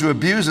for those who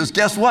abuse us,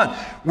 guess what?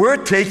 We're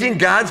taking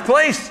God's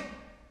place.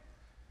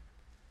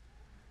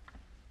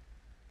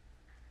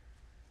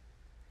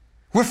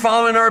 We're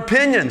following our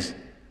opinions,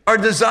 our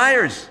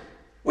desires.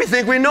 We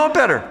think we know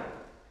better.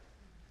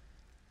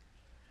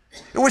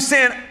 And we're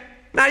saying,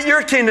 not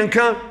your kingdom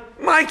come,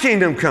 my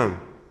kingdom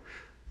come.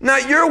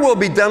 Not your will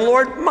be done,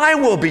 Lord, my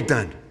will be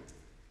done.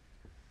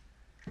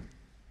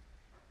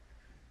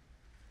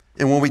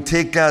 And when we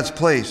take God's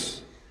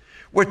place,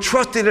 we're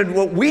trusting in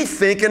what we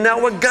think and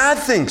not what God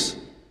thinks.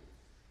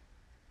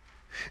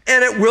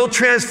 And it will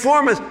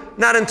transform us,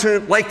 not into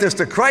likeness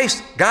to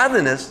Christ,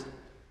 godliness,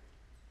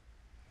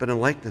 but in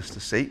likeness to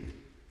Satan.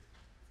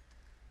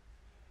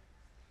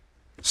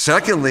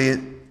 Secondly,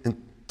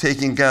 in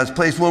taking God's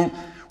place, when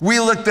we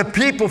look to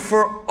people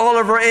for all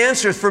of our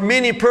answers, for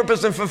meaning,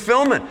 purpose, and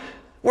fulfillment,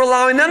 we're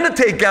allowing them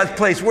to take God's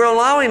place. We're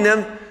allowing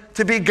them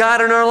to be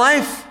God in our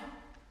life.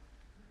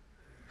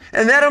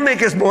 And that'll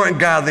make us more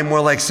ungodly,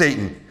 more like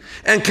Satan.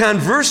 And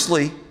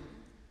conversely,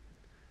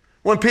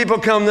 when people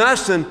come to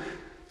us in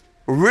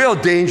real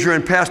danger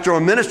in pastoral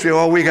ministry,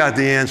 oh, we got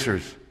the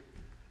answers.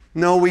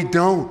 No, we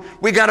don't.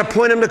 We got to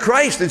point them to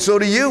Christ, and so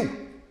do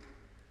you.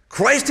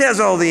 Christ has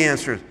all the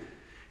answers.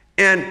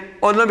 And,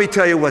 let me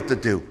tell you what to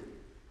do.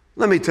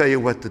 Let me tell you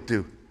what to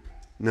do.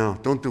 No,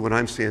 don't do what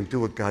I'm saying. Do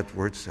what God's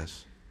Word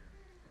says.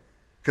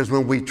 Because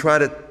when we try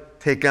to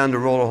take on the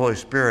role of the Holy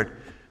Spirit,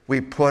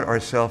 we put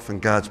ourselves in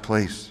God's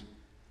place.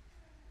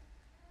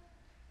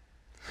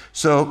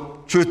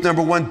 So, truth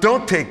number one,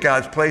 don't take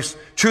God's place.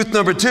 Truth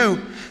number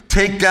two,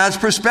 take God's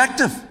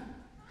perspective.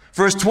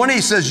 Verse 20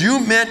 says,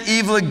 you meant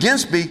evil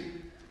against me,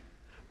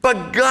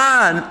 but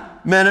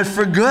God meant it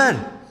for good.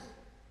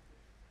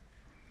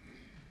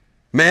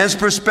 Man's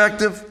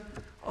perspective,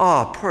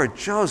 oh, poor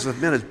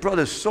Joseph, man, his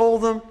brothers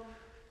sold him.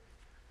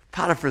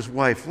 Potiphar's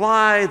wife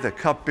lied. The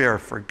cupbearer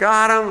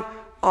forgot him.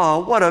 Oh,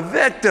 what a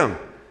victim.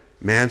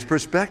 Man's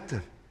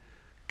perspective.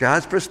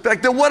 God's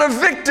perspective, what a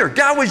victor.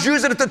 God was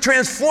using it to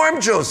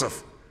transform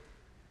Joseph.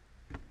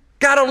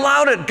 God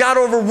allowed it, God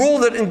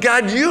overruled it, and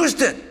God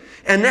used it.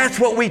 And that's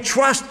what we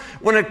trust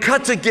when it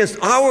cuts against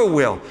our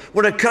will,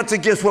 when it cuts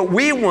against what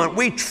we want.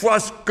 We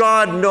trust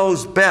God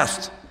knows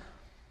best.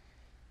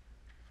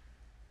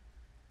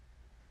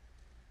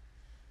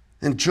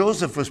 And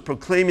Joseph was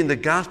proclaiming the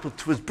gospel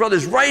to his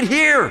brothers right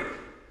here.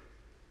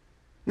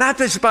 Not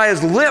just by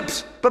his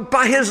lips, but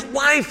by his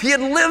life. He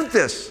had lived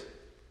this.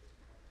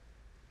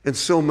 And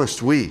so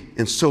must we,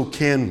 and so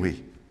can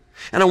we.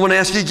 And I want to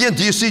ask you again,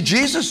 do you see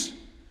Jesus?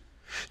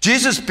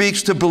 Jesus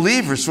speaks to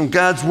believers from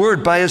God's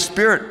Word by His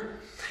Spirit.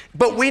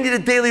 But we need to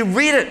daily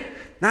read it,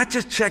 not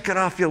just check it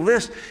off your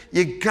list.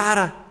 You got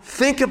to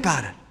think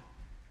about it.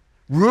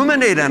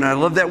 Ruminate on it. I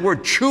love that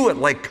word, chew it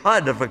like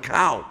cud of a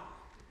cow.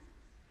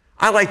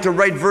 I like to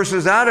write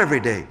verses out every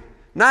day.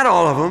 Not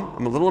all of them.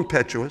 I'm a little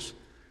impetuous,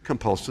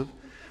 compulsive,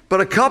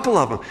 but a couple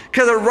of them.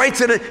 Because it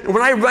writes it, and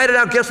when I write it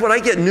out, guess what? I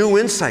get new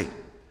insight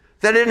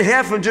that I didn't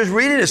have from just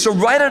reading it. So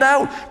write it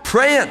out,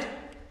 pray it,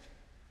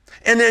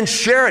 and then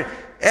share it.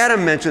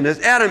 Adam mentioned this.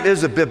 Adam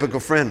is a biblical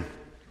friend.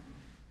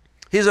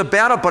 He's a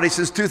battle buddy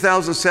since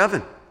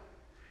 2007.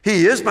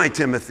 He is my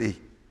Timothy.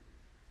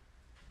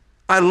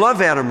 I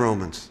love Adam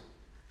Romans.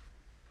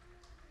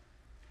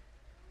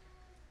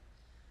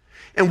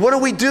 And what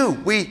do?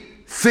 We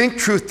think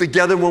truth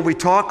together when we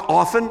talk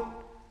often.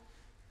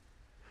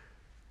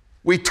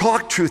 We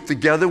talk truth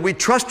together. We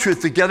trust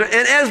truth together.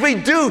 And as we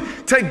do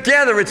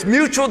together, it's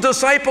mutual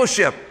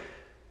discipleship.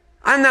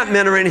 I'm not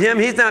mentoring him.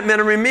 He's not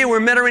mentoring me. We're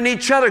mentoring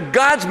each other.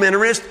 God's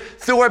mentoring us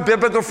through our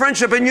biblical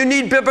friendship. And you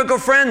need biblical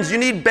friends. You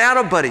need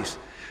battle buddies.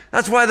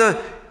 That's why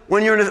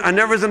when you're I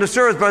never was in the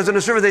service, but I was in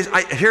the service,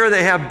 here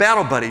they have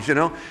battle buddies, you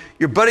know.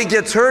 Your buddy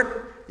gets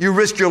hurt, you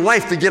risk your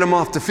life to get him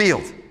off the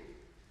field.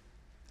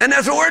 And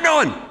that's what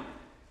we're doing.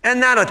 And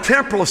not a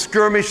temporal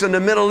skirmish in the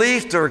Middle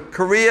East or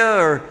Korea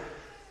or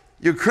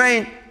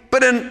Ukraine,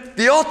 but in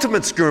the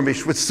ultimate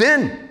skirmish with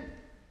sin,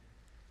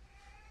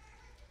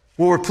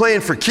 where we're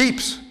playing for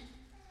keeps.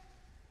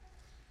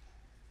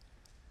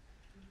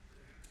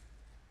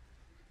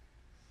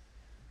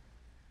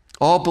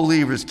 All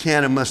believers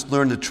can and must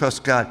learn to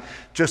trust God,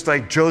 just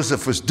like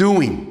Joseph was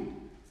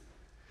doing,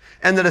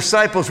 and the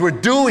disciples were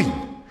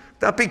doing.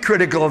 Don't be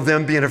critical of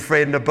them being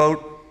afraid in the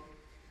boat.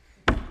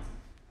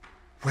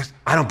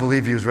 I don't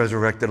believe he was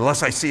resurrected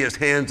unless I see his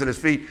hands and his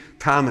feet.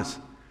 Thomas,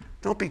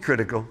 don't be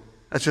critical.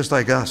 That's just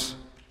like us.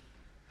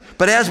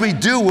 But as we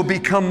do, we'll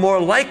become more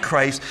like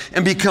Christ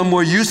and become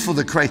more useful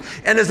to Christ.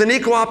 And there's an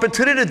equal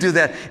opportunity to do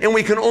that. And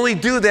we can only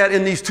do that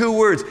in these two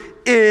words,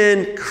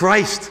 in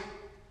Christ.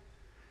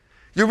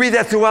 You read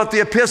that throughout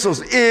the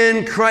epistles,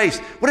 in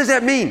Christ. What does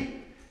that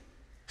mean?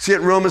 See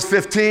it in Romans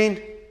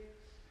 15.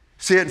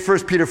 See it in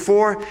 1 Peter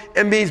 4.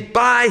 It means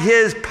by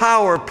his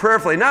power,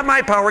 prayerfully. Not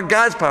my power,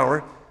 God's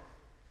power.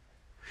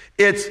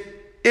 It's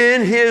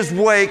in his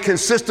way,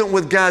 consistent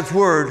with God's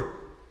word,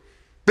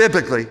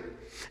 biblically.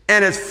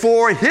 And it's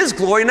for his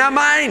glory, not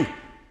mine.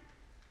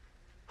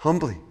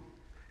 Humbly.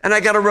 And I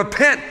got to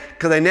repent,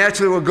 because I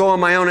naturally will go on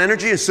my own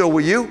energy, and so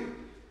will you.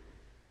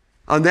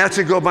 I'll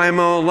naturally go by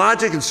my own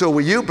logic, and so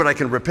will you, but I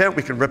can repent,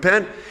 we can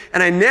repent.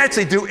 And I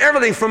naturally do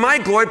everything for my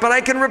glory, but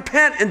I can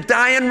repent and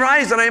die and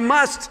rise, and I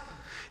must.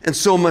 And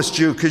so must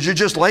you, because you're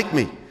just like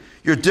me.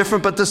 You're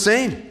different, but the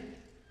same.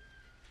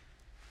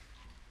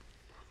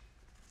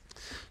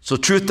 So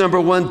truth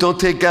number one, don't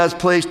take God's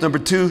place. Number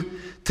two,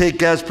 take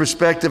God's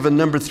perspective. And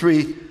number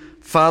three,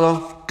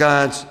 follow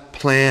God's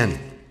plan.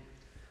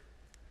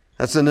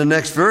 That's in the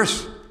next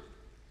verse.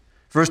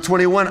 Verse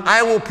 21,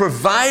 I will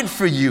provide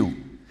for you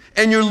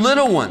and your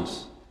little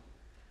ones.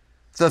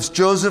 Thus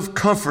Joseph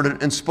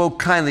comforted and spoke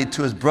kindly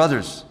to his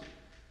brothers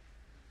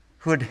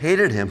who had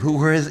hated him, who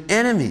were his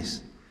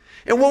enemies.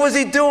 And what was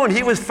he doing?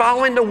 He was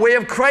following the way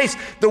of Christ,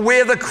 the way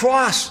of the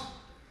cross.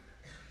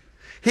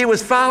 He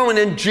was following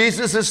in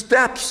Jesus'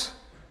 steps.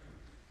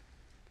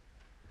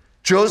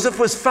 Joseph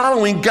was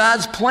following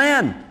God's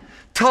plan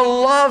to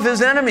love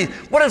his enemies.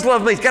 What does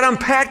love mean? You've got to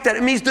unpack that.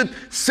 It means to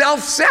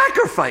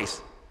self-sacrifice.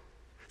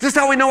 This is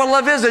how we know what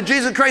love is, that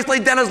Jesus Christ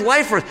laid down his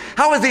life for us.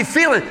 How was he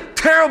feeling?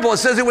 Terrible. It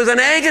says it was in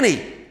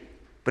agony.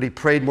 But he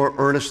prayed more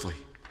earnestly.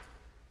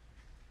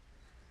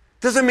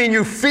 Doesn't mean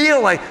you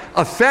feel like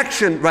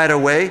affection right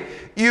away.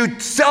 You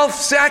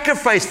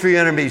self-sacrifice for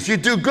your enemies. You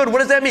do good. What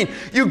does that mean?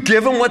 You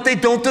give them what they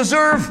don't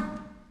deserve.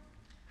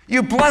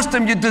 You bless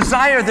them. You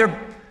desire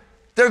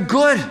they're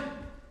good.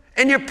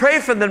 And you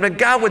pray for them that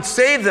God would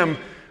save them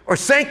or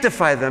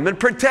sanctify them and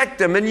protect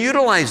them and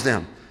utilize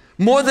them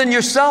more than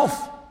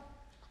yourself.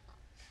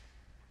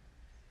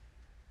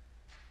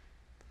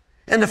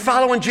 And to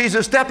follow in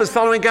Jesus' step is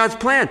following God's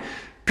plan.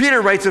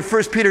 Peter writes in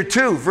 1 Peter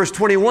 2, verse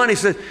 21, he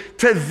says,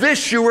 to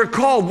this you were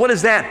called. What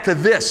is that? To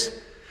this.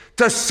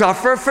 To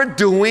suffer for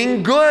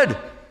doing good.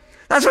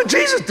 That's what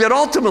Jesus did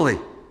ultimately.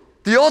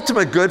 The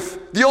ultimate good,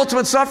 the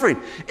ultimate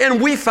suffering.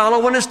 And we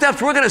follow in his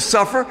steps. We're going to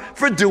suffer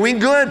for doing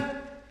good.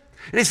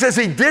 And he says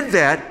he did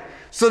that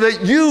so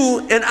that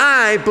you and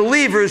I,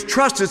 believers,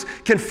 trusters,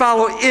 can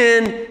follow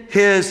in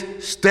his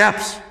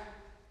steps.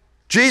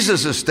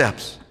 Jesus'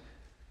 steps.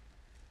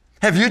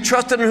 Have you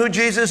trusted in who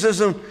Jesus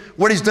is and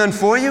what he's done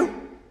for you?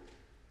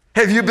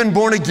 Have you been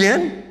born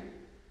again?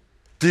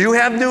 Do you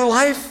have new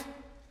life?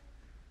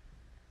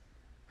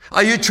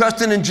 Are you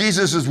trusting in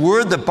Jesus'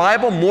 word, the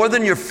Bible, more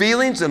than your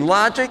feelings and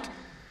logic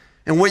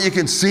and what you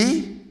can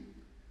see?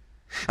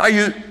 Are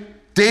you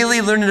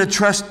daily learning to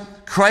trust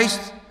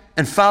Christ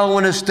and follow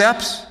in his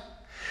steps?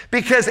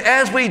 Because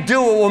as we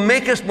do, it will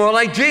make us more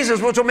like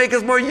Jesus, which will make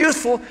us more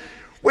useful,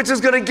 which is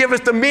going to give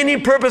us the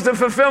meaning, purpose, and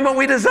fulfillment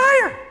we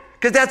desire.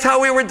 Because that's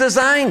how we were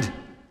designed.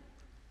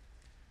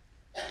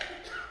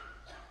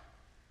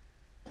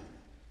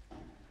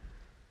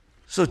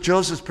 So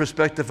Joseph's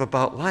perspective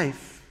about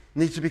life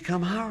needs to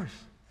become ours.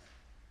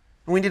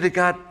 And we need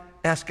to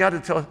ask God to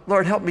tell,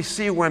 Lord, help me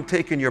see where I'm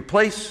taking your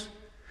place.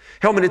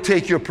 Help me to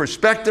take your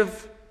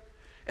perspective.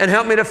 And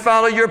help me to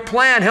follow your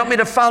plan. Help me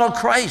to follow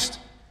Christ.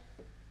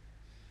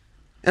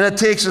 And it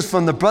takes us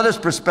from the brother's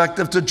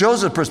perspective to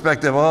Joseph's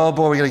perspective. Oh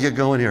boy, we got to get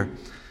going here.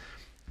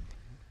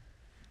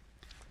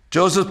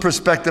 Joseph's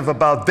perspective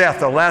about death.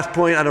 The last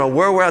point, I don't know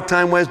where we're at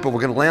time-wise, but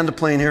we're going to land the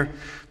plane here.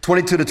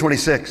 22 to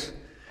 26.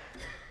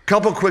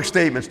 Couple quick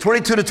statements.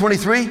 22 to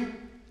 23,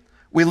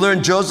 we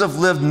learned Joseph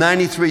lived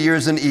 93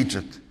 years in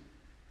Egypt.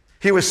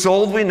 He was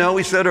sold, we know,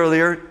 we said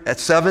earlier, at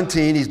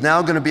 17. He's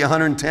now going to be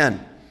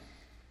 110.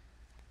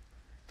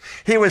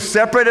 He was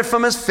separated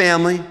from his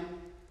family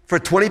for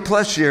 20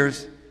 plus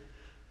years,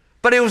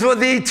 but he was with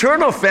the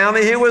eternal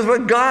family. He was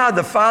with God,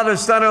 the Father,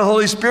 Son, and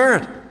Holy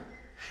Spirit.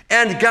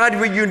 And God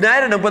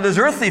reunited him with his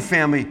earthly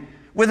family,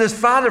 with his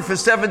father for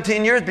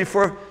 17 years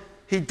before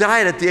he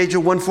died at the age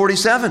of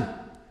 147.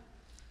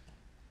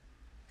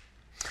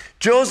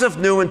 Joseph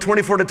knew in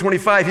 24 to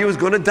 25 he was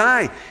going to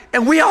die.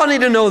 And we all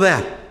need to know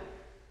that.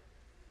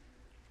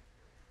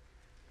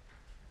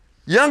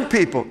 Young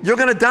people, you're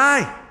going to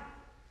die.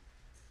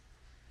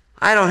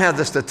 I don't have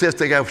the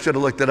statistic. I should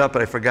have looked it up,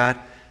 but I forgot.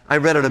 I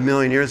read it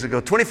 1,000,000 years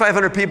ago.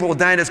 2,500 people will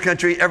die in this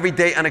country every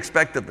day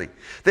unexpectedly.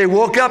 They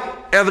woke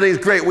up, everything's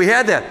great. We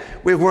had that.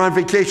 We were on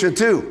vacation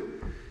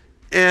too.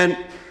 And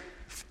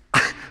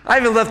I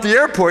haven't left the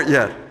airport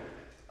yet.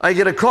 I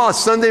get a call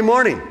Sunday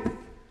morning.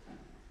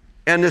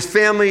 And this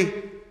family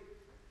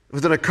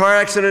was in a car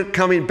accident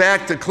coming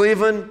back to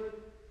Cleveland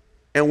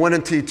and went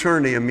into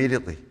eternity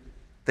immediately.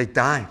 They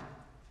died.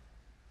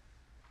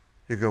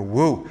 You go,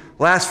 whoa.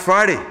 Last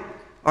Friday,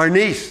 our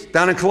niece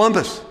down in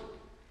Columbus,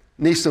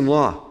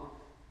 niece-in-law,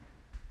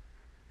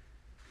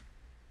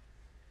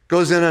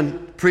 goes in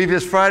on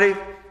previous Friday,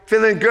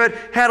 feeling good,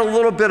 had a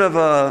little bit of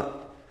a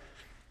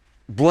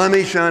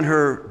blemish on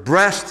her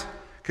breast,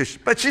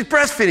 but she's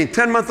breastfeeding,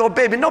 10-month-old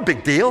baby, no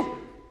big deal.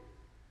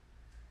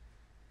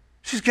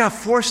 She's got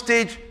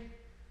 4-stage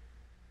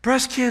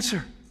breast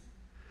cancer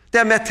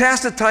that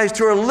metastasized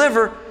to her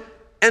liver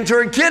and to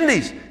her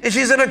kidneys. And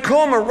she's in a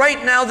coma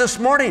right now this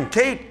morning,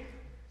 Kate.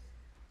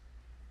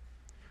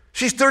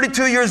 She's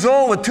 32 years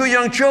old with 2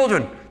 young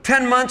children,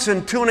 10 months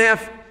and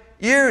 2.5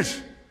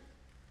 years.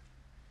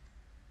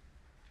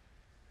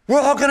 We're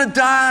all going to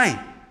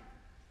die.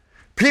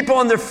 People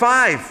under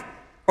 5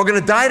 are going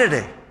to die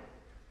today.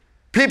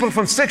 People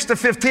from 6 to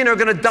 15 are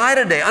going to die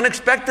today,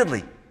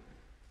 unexpectedly.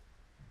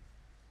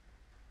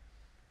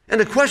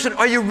 And the question,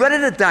 are you ready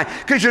to die?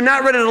 Because you're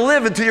not ready to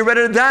live until you're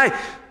ready to die.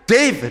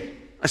 Gee,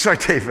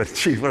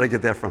 where did I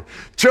get that from?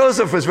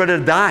 Joseph was ready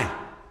to die.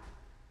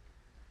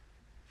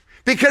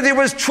 Because he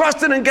was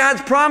trusting in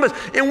God's promise.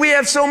 And we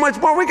have so much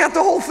more. We got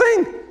the whole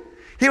thing.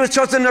 He was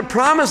trusting in the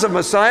promise of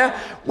Messiah.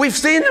 We've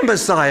seen the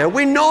Messiah.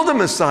 We know the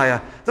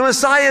Messiah. The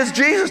Messiah is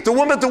Jesus. The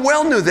woman at the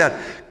well knew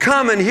that.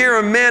 Come and hear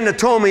a man that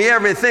told me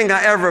everything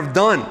I ever have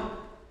done.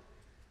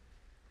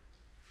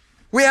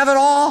 We have it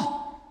all.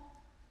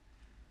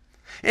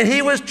 And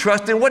he was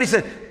trusting what he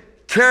said,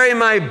 carry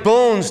my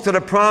bones to the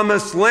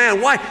promised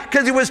land. Why?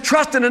 Because he was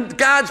trusting in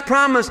God's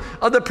promise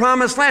of the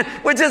promised land,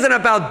 which isn't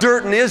about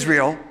dirt in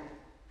Israel.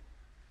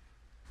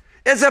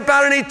 It's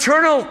about an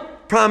eternal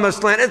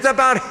promised land. It's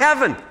about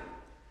heaven.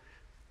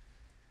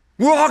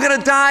 We're all going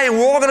to die and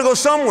we're all going to go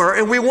somewhere,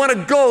 and we want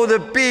to go to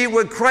be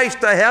with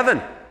Christ to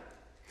heaven.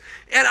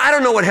 And I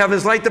don't know what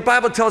heaven's like. The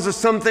Bible tells us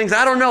some things.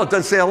 I don't know. It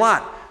doesn't say a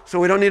lot, so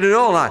we don't need to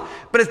know a lot.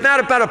 But it's not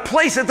about a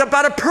place. It's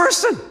about a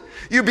person.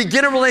 You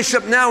begin a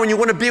relationship now and you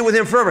want to be with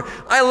him forever.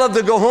 I love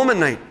to go home at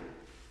night.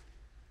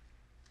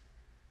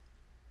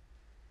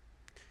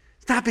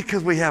 It's not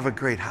because we have a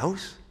great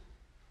house.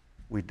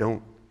 We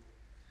don't.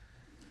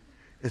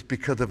 It's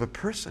because of a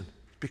person.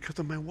 It's because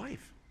of my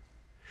wife.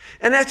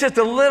 And that's just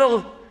a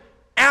little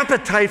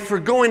appetite for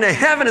going to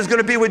heaven is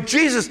going to be with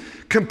Jesus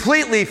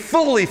completely,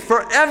 fully,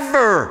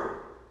 forever.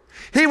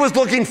 He was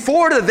looking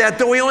forward to that,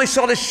 though he only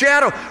saw the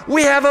shadow.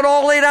 We have it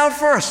all laid out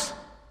for us.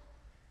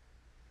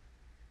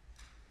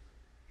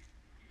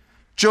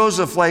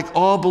 Joseph, like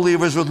all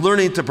believers, was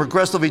learning to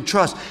progressively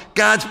trust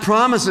God's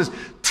promises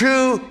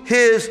to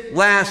his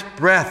last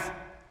breath.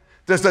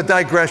 Just a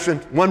digression,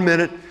 1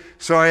 minute.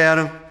 Sorry,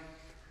 Adam.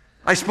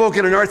 I spoke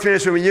at an North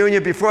Ministry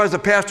reunion. Before I was a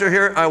pastor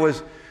here, I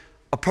was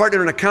a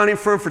partner in an accounting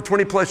firm for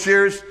 20 plus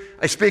years.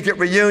 I speak at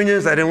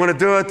reunions. I didn't want to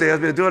do it. They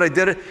asked me to do it. I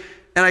did it.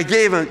 And I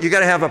gave them, you got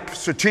to have a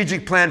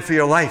strategic plan for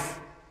your life.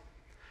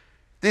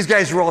 These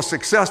guys were all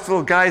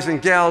successful, guys and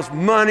gals,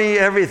 money,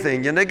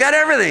 everything. And they got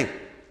everything.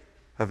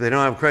 If they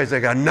don't have Christ, they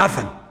got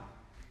nothing.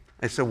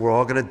 I said, we're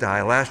all going to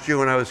die. Last year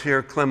when I was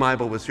here, Clem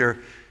Eibel was here,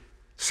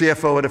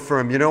 CFO at a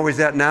firm. You know where he's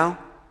at now?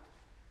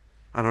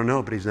 I don't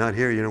know, but he's not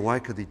here. You know why?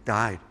 Because he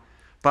died.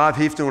 Bob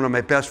Heafton, one of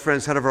my best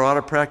friends, head of our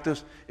audit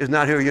practice, is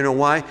not here. You know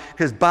why?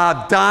 Because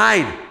Bob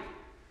died.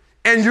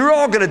 And you're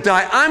all going to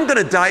die. I'm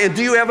going to die. And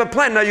do you have a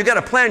plan? Now, you got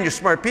a plan. You're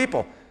smart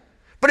people.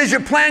 But is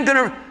your plan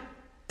going to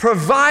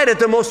provide at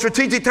the most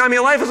strategic time of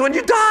your life is when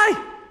you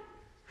die?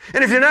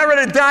 And if you're not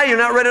ready to die, you're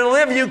not ready to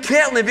live, and you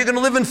can't live. You're going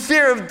to live in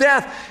fear of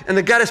death. And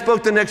the guy that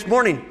spoke the next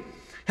morning,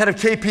 head of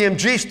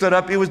KPMG, stood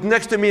up. He was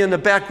next to me in the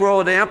back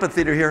row of the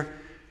amphitheater here.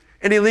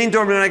 And he leaned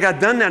over me when I got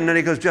done that. And then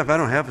he goes, Jeff, I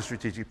don't have a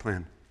strategic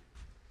plan.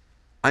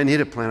 I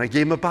need a plan. I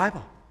gave him a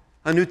Bible,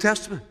 a New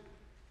Testament.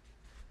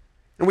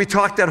 And we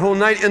talked that whole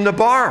night in the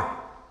bar.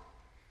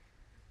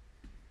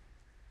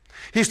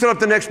 He stood up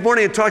the next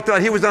morning and talked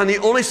about he was on the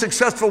only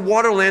successful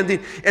water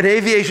landing in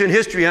aviation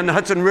history on the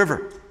Hudson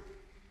River.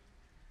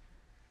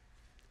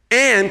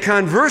 And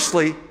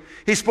conversely,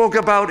 he spoke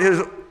about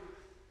his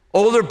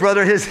older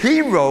brother, his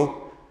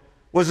hero,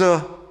 was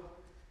a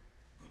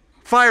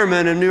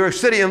fireman in New York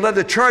City and led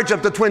the charge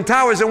up the Twin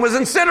Towers and was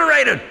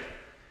incinerated.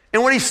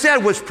 And what he said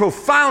was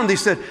profound. He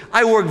said,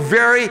 I work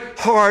very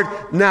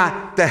hard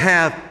not to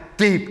have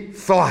deep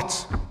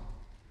thoughts.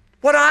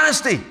 What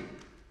honesty.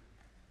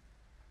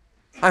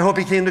 I hope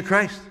he came to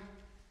Christ.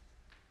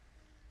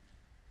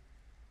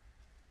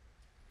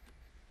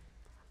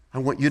 I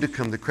want you to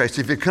come to Christ.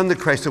 If you come to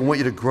Christ, I want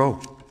you to grow.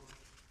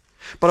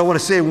 But I want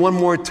to say one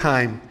more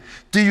time,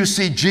 do you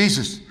see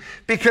Jesus?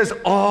 Because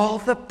all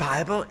the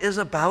Bible is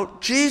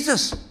about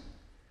Jesus.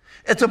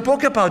 It's a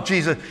book about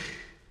Jesus.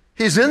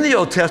 He's in the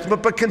Old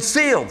Testament, but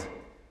concealed,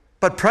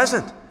 but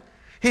present.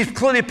 He's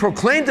clearly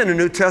proclaimed in the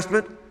New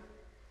Testament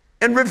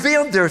and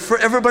revealed there for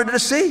everybody to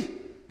see.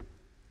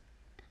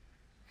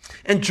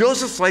 And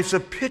Joseph's life's a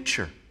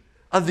picture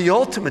of the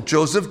ultimate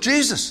Joseph,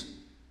 Jesus.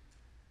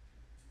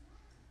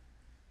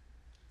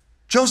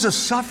 Joseph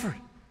suffered.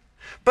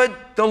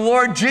 But the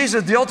Lord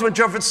Jesus, the ultimate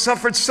Joseph,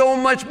 suffered so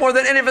much more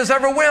than any of us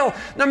ever will.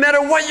 No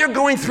matter what you're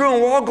going through,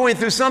 and we're all going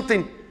through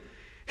something,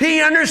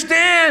 he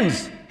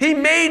understands. He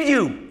made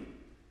you.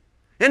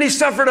 And he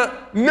suffered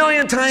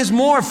 1,000,000 times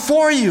more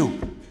for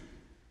you.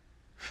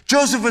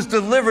 Joseph was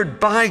delivered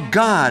by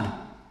God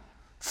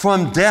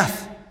from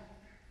death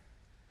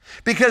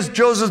because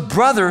Joseph's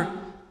brothers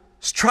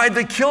tried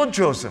to kill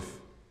Joseph.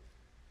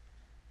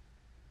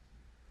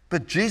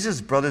 But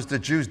Jesus' brothers, the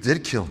Jews,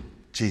 did kill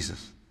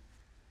Jesus.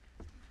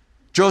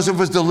 Joseph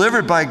was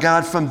delivered by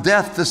God from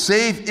death to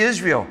save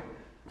Israel,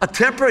 a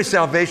temporary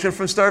salvation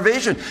from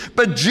starvation.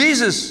 But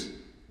Jesus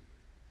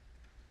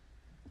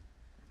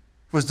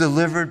was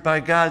delivered by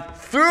God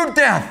through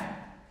death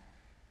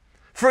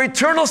for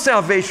eternal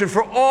salvation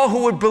for all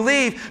who would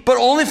believe, but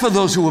only for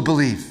those who would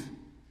believe.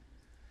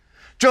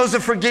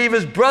 Joseph forgave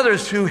his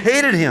brothers who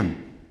hated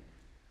him.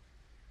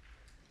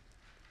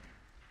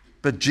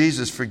 But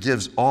Jesus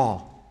forgives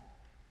all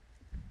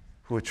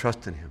who would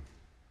trust in him.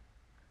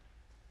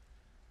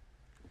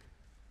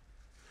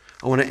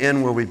 I want to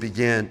end where we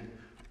began.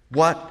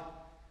 What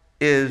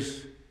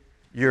is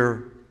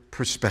your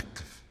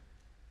perspective?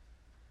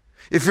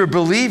 If you're a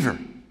believer,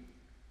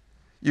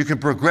 you can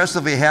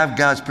progressively have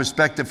God's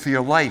perspective for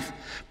your life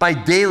by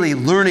daily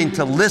learning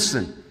to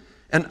listen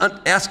and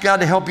ask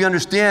God to help you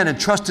understand and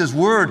trust his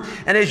word.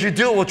 And as you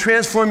do, it will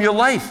transform your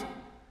life.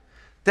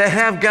 To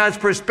have God's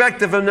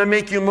perspective and to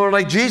make you more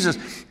like Jesus.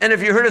 And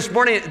if you heard this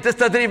morning, this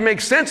doesn't even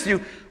make sense to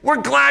you,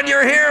 we're glad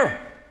you're here.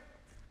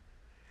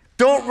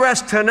 Don't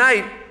rest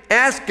tonight.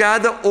 Ask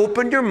God to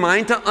open your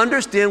mind to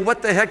understand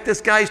what the heck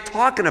this guy's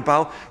talking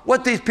about,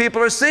 what these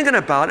people are singing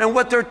about, and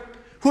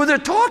who they're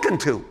talking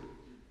to.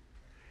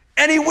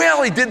 And he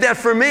will. He did that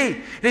for me.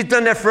 And he's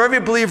done that for every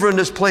believer in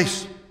this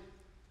place.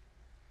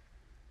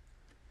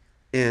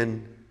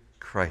 In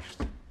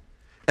Christ.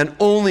 And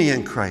only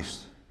in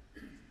Christ.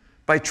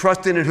 By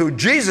trusting in who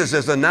Jesus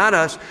is and not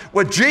us,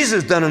 what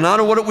Jesus has done and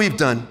not what we've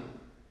done.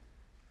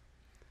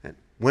 And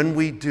when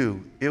we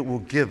do, it will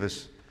give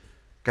us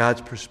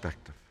God's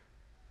perspective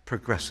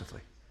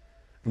progressively.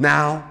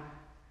 Now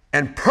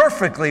and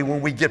perfectly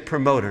when we get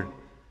promoted,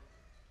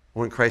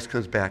 when Christ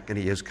comes back, and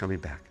he is coming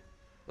back.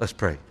 Let's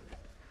pray.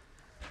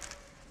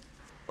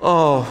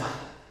 Oh,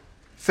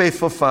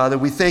 faithful Father,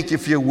 we thank you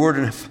for your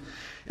word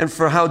and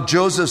for how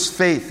Joseph's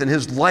faith and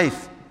his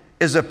life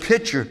is a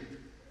picture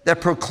that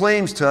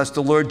proclaims to us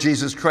the Lord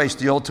Jesus Christ,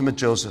 the ultimate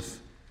Joseph.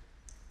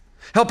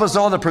 Help us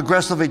all to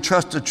progressively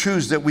trust the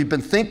truths that we've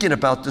been thinking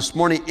about this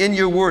morning in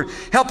your word.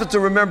 Help us to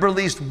remember at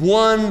least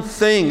one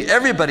thing,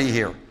 everybody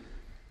here.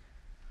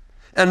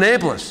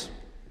 Enable us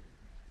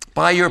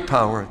by your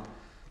power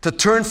to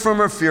turn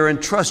from our fear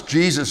and trust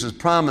Jesus'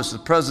 promise,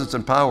 his presence,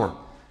 and power.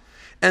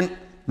 And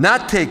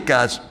not take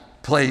God's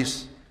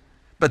place,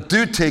 but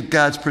do take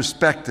God's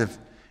perspective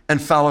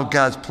and follow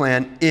God's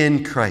plan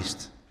in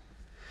Christ.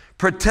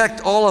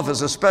 Protect all of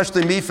us,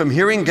 especially me, from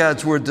hearing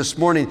God's word this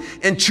morning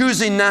and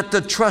choosing not to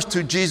trust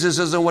who Jesus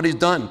is and what he's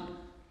done.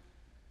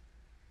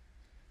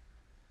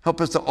 Help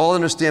us to all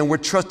understand we're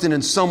trusting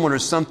in someone or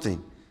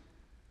something.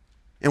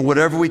 And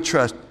whatever we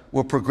trust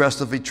will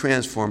progressively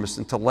transform us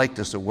into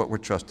likeness of what we're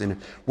trusting,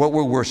 what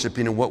we're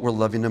worshiping, and what we're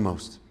loving the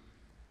most.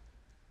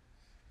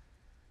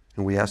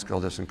 And we ask all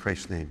this in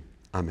Christ's name.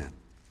 Amen.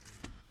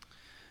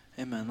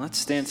 Amen. Let's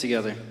stand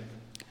together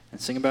and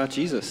sing about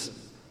Jesus.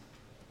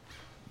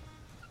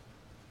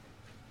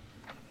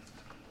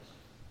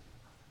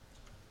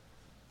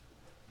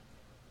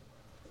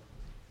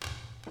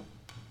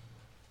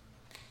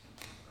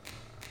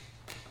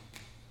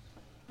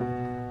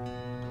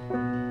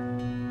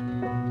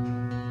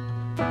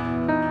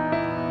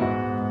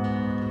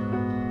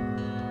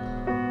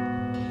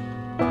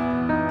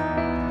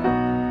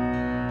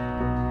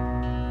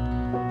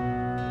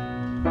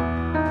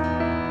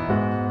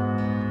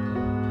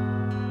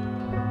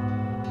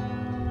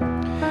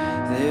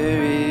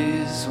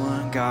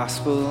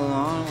 Gospel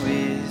on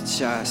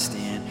which I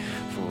stand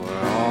for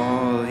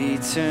all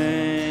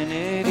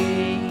eternity.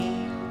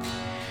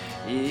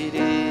 It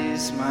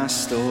is my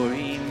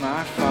story,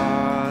 my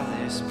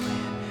Father's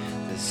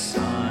plan. The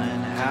Son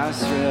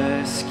has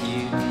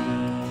rescued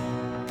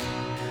me.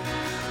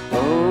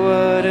 Oh,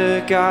 what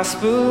a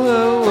gospel,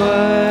 oh,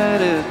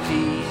 what a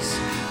peace.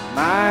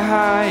 My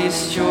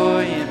highest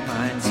joy and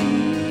my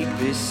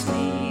deepest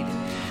need.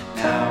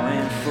 Now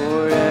and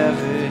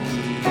forever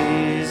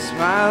he is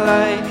my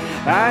light.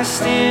 I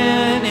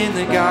stand in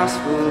the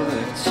gospel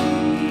of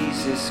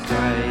Jesus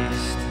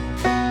Christ.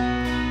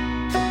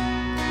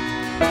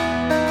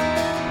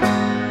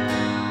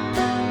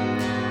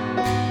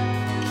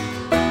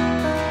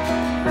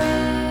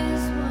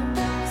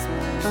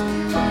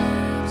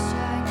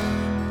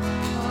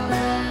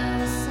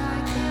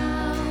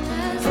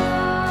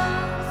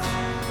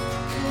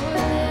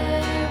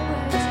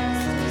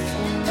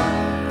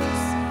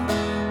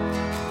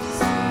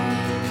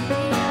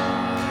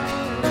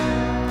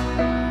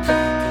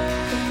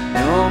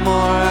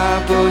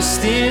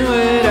 Boasting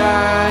what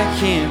I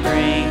can't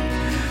bring.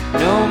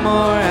 No more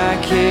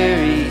I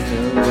carry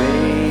the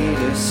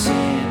weight of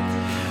sin.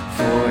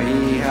 For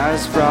he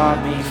has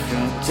brought me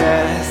from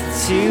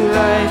death to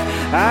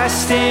life. I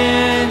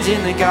stand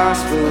in the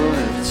gospel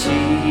of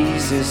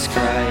Jesus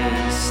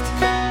Christ.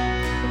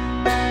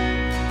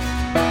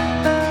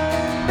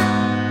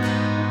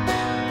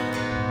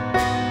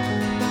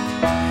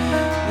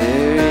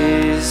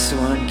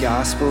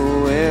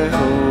 gospel where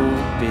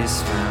hope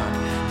is found.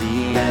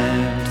 The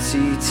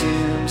empty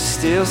tomb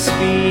still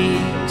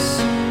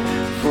speaks,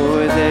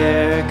 for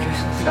there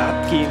could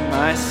not keep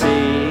my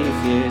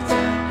Savior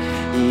down.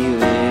 He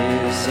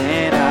lives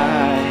and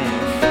I am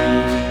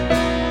free.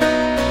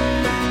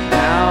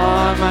 Now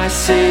on my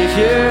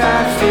Savior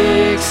I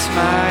fix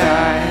my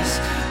eyes.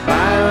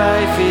 My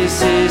life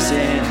is His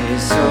and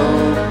His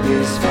hope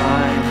is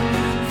mine.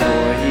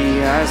 For He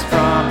has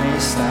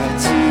promised I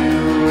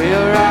too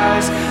will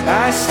rise.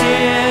 I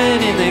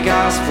stand in the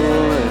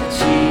gospel of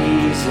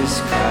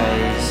Jesus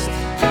Christ.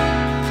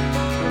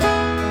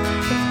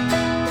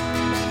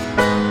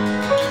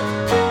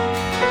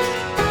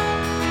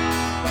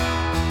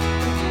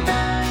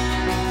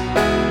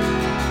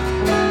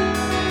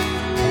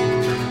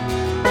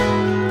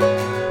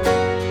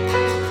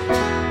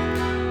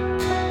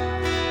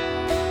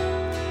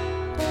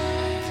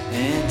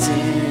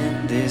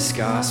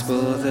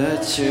 Gospel, the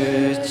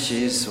church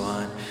is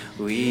one.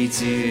 We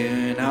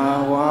do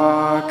not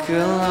walk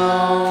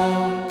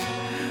alone.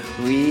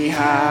 We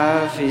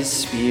have His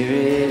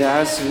Spirit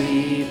as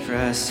we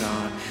press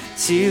on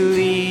to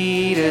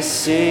lead us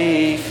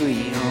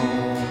safely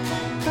home.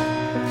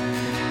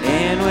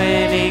 And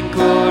when in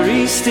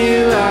glory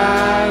still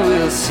I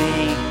will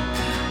sing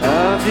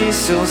of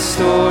this old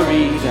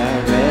story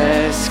that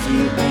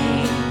rescued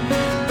me.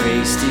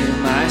 Praise to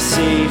my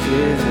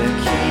Savior, the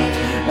King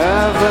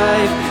of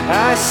life.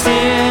 I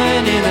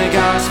stand in the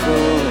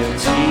gospel of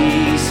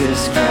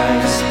Jesus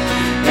Christ.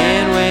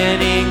 And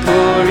when in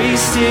glory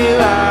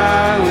still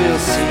I will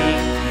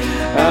sing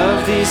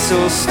of this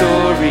old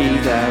story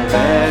that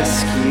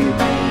rescued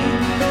me.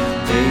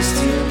 Praise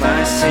to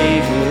my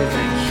Savior,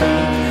 the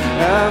King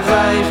of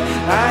life.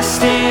 I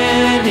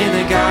stand in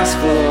the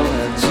gospel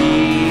of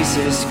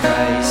Jesus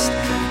Christ.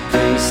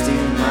 Praise to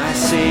my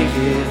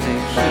Savior, the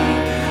King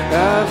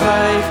of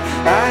life.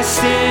 I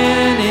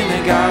stand in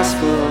the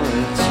gospel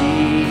of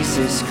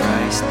Jesus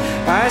Christ.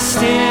 I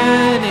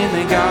stand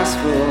in the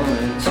gospel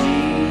of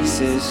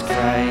Jesus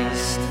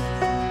Christ.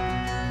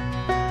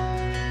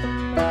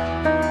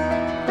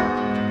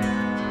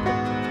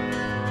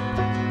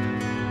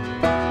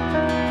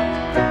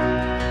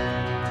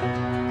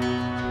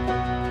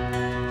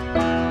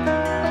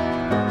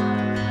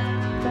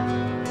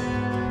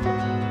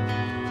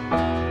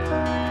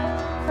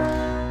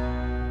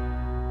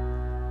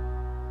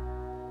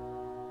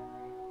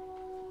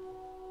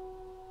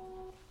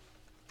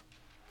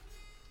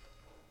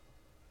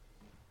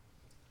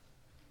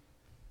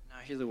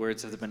 Hear the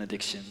words of the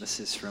benediction. This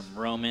is from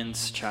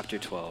Romans chapter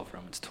 12,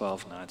 Romans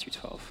 12, 9 through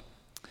 12.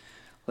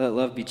 Let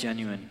love be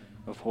genuine.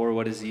 Abhor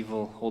what is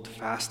evil. Hold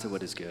fast to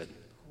what is good.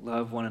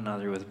 Love one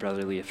another with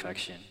brotherly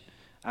affection.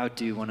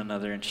 Outdo one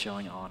another in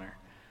showing honor.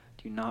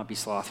 Do not be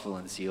slothful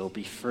in zeal.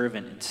 Be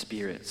fervent in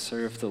spirit.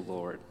 Serve the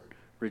Lord.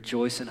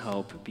 Rejoice in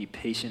hope. Be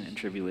patient in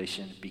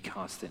tribulation. Be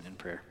constant in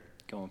prayer.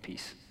 Go in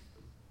peace.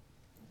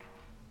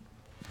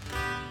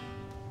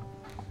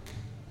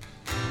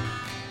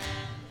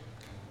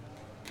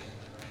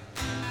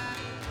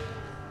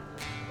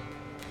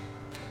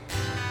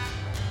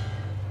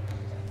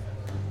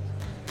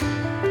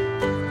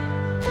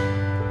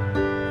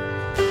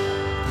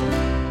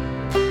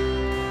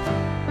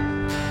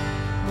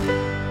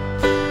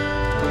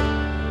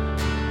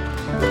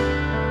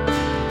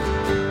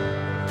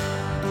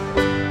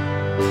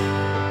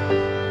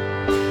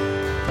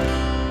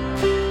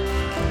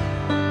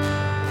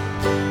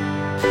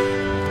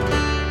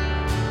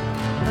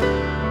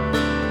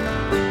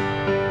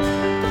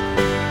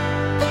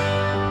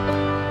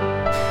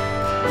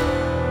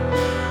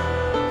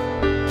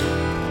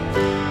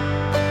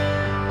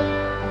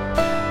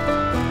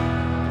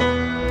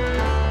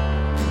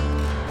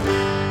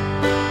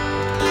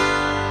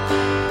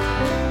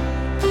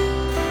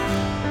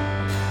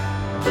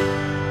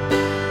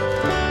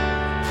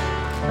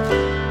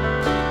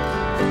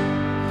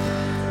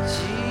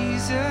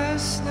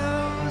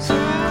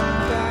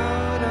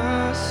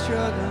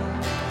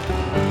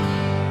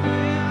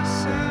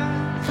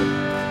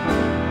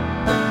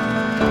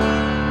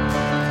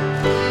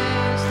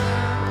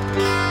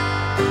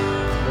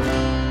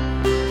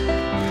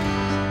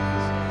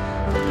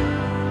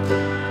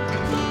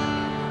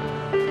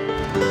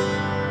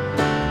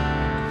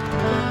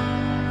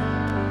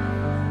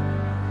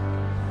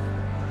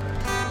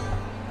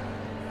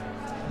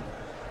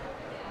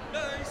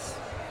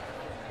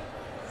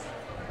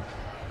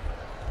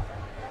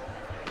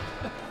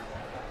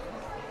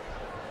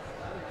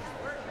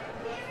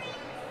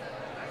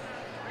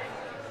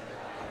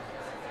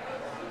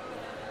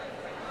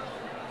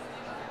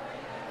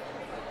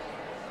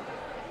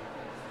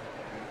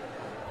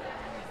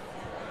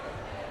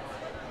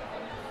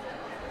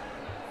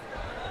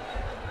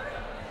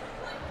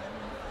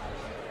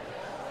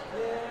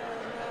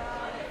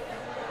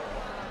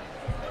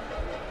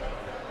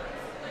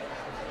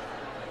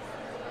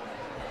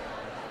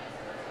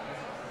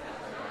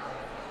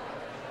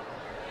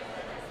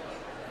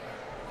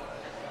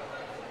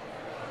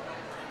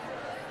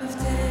 of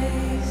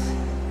days.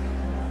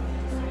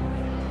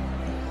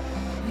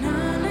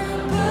 None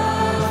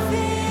above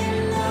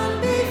in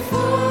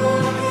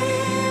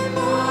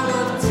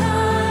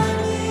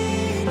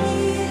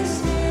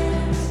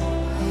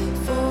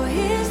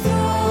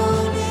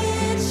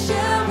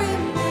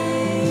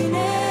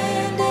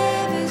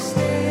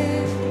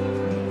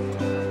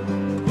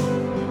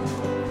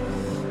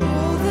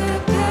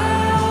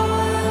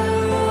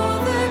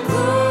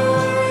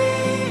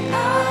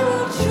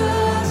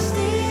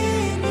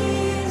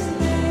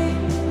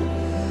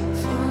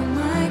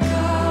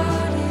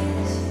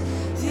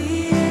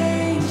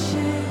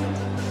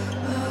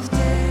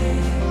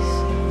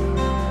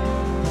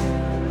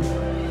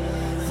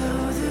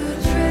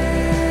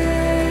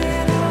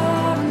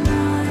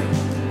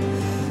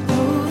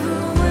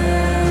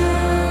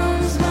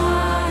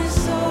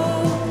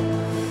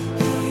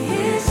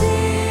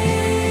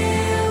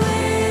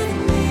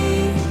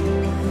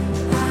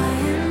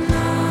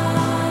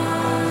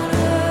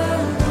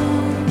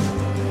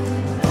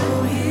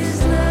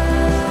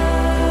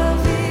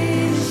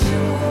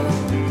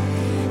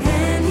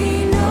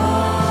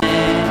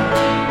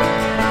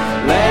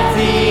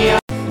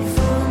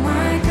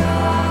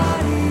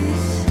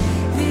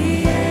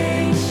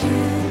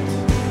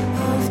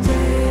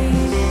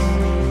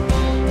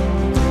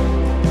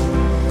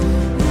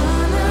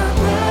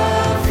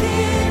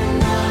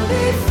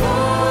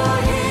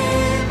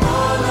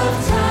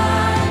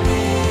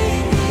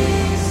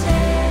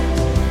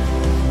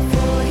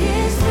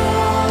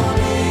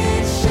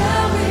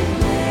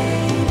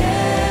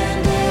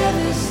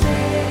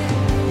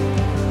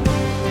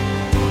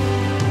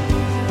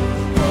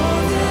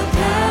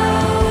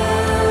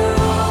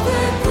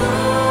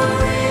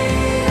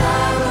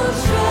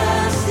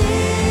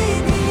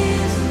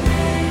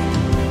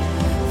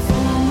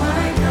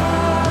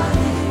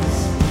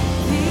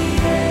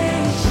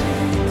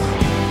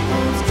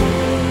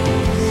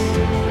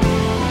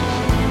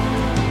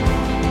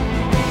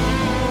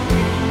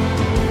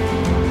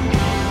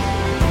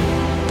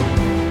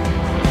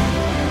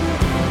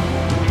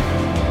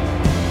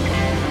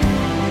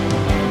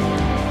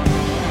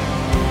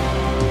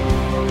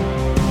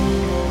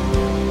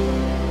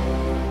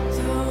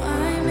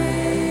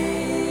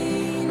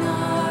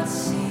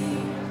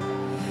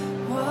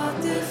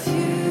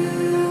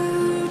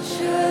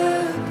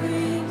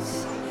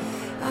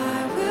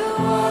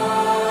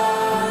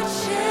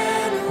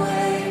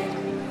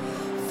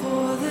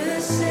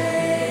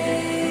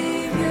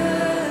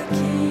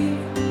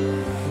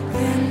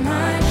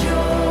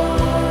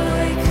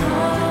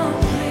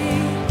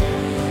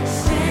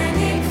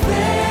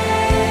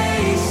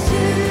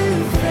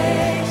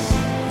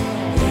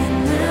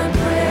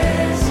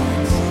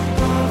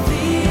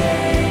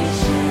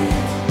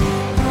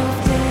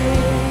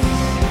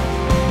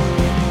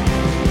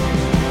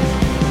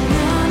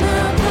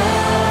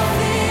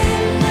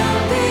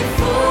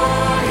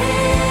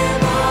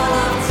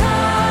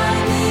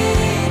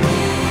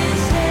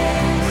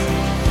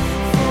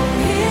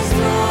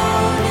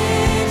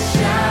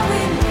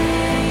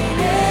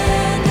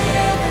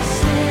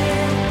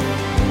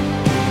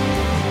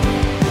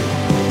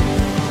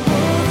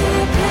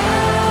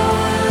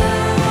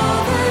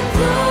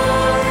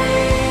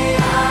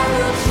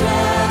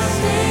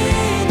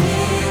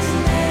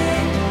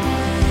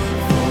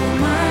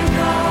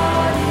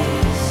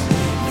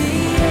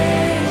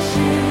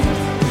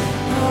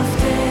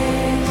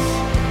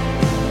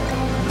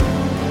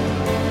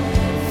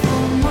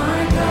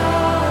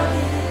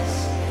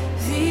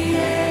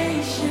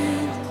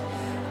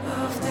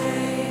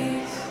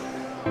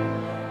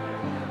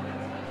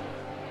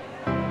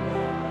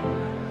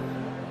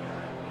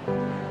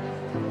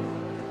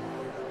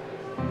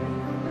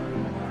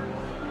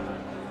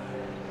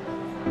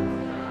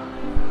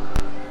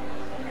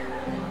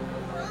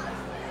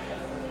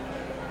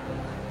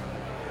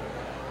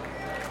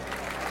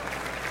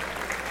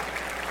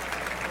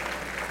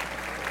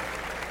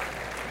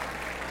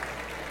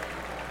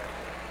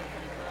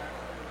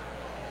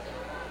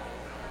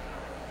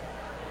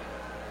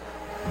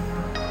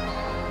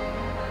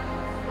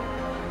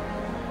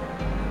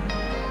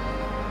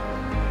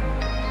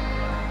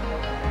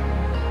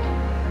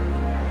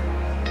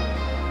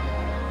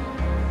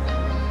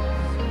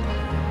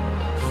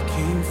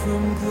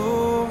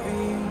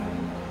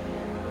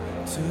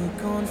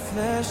took on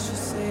flesh to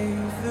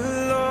save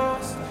the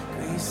lost,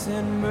 grace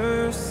and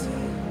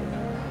mercy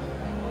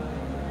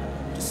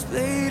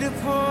displayed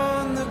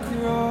upon the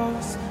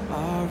cross,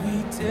 our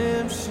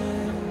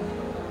redemption.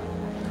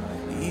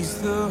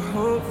 He's the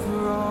hope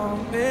for all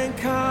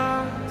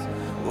mankind,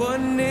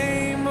 one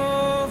name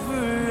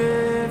over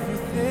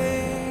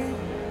everything,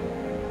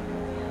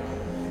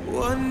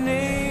 one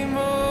name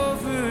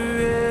over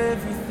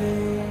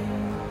everything.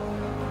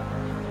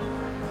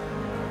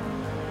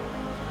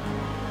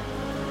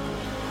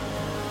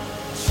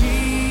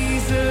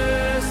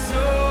 Jesus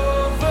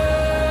over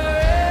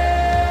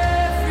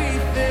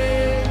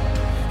everything,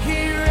 He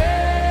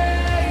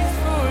reigns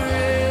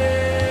forevermore.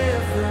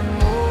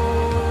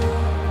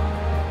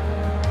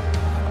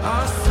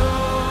 Our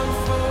song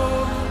for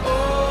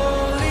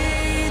all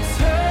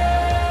eternity,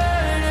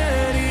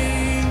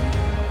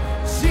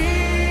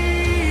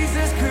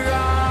 Jesus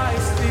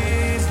Christ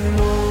is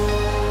Lord.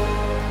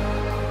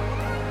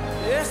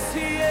 Yes,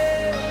 He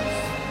is.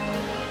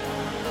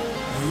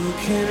 Who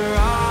can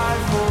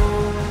rival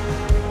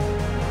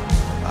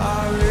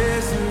our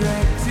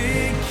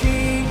resurrected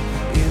King?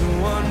 In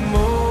one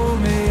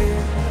moment,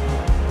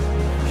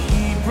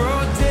 He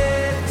brought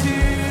death to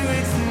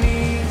its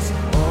knees.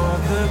 All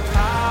the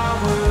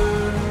power,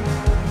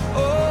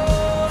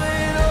 all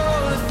and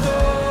all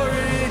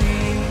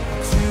authority,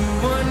 to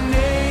one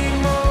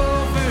name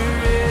over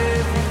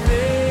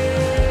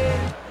everything.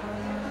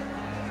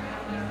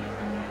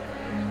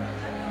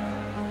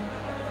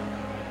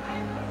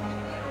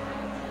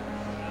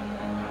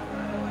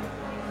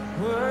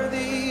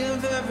 Worthy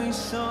of every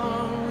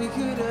song we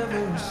could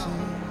ever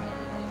sing,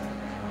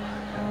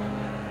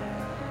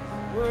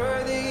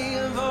 worthy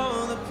of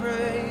all the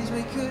praise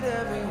we could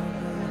ever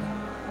bring,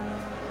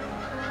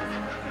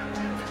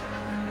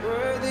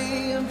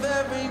 worthy of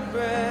every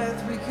breath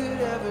we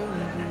could ever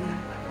breathe.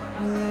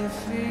 We live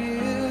for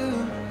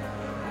You,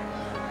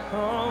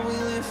 oh, we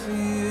live for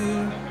You.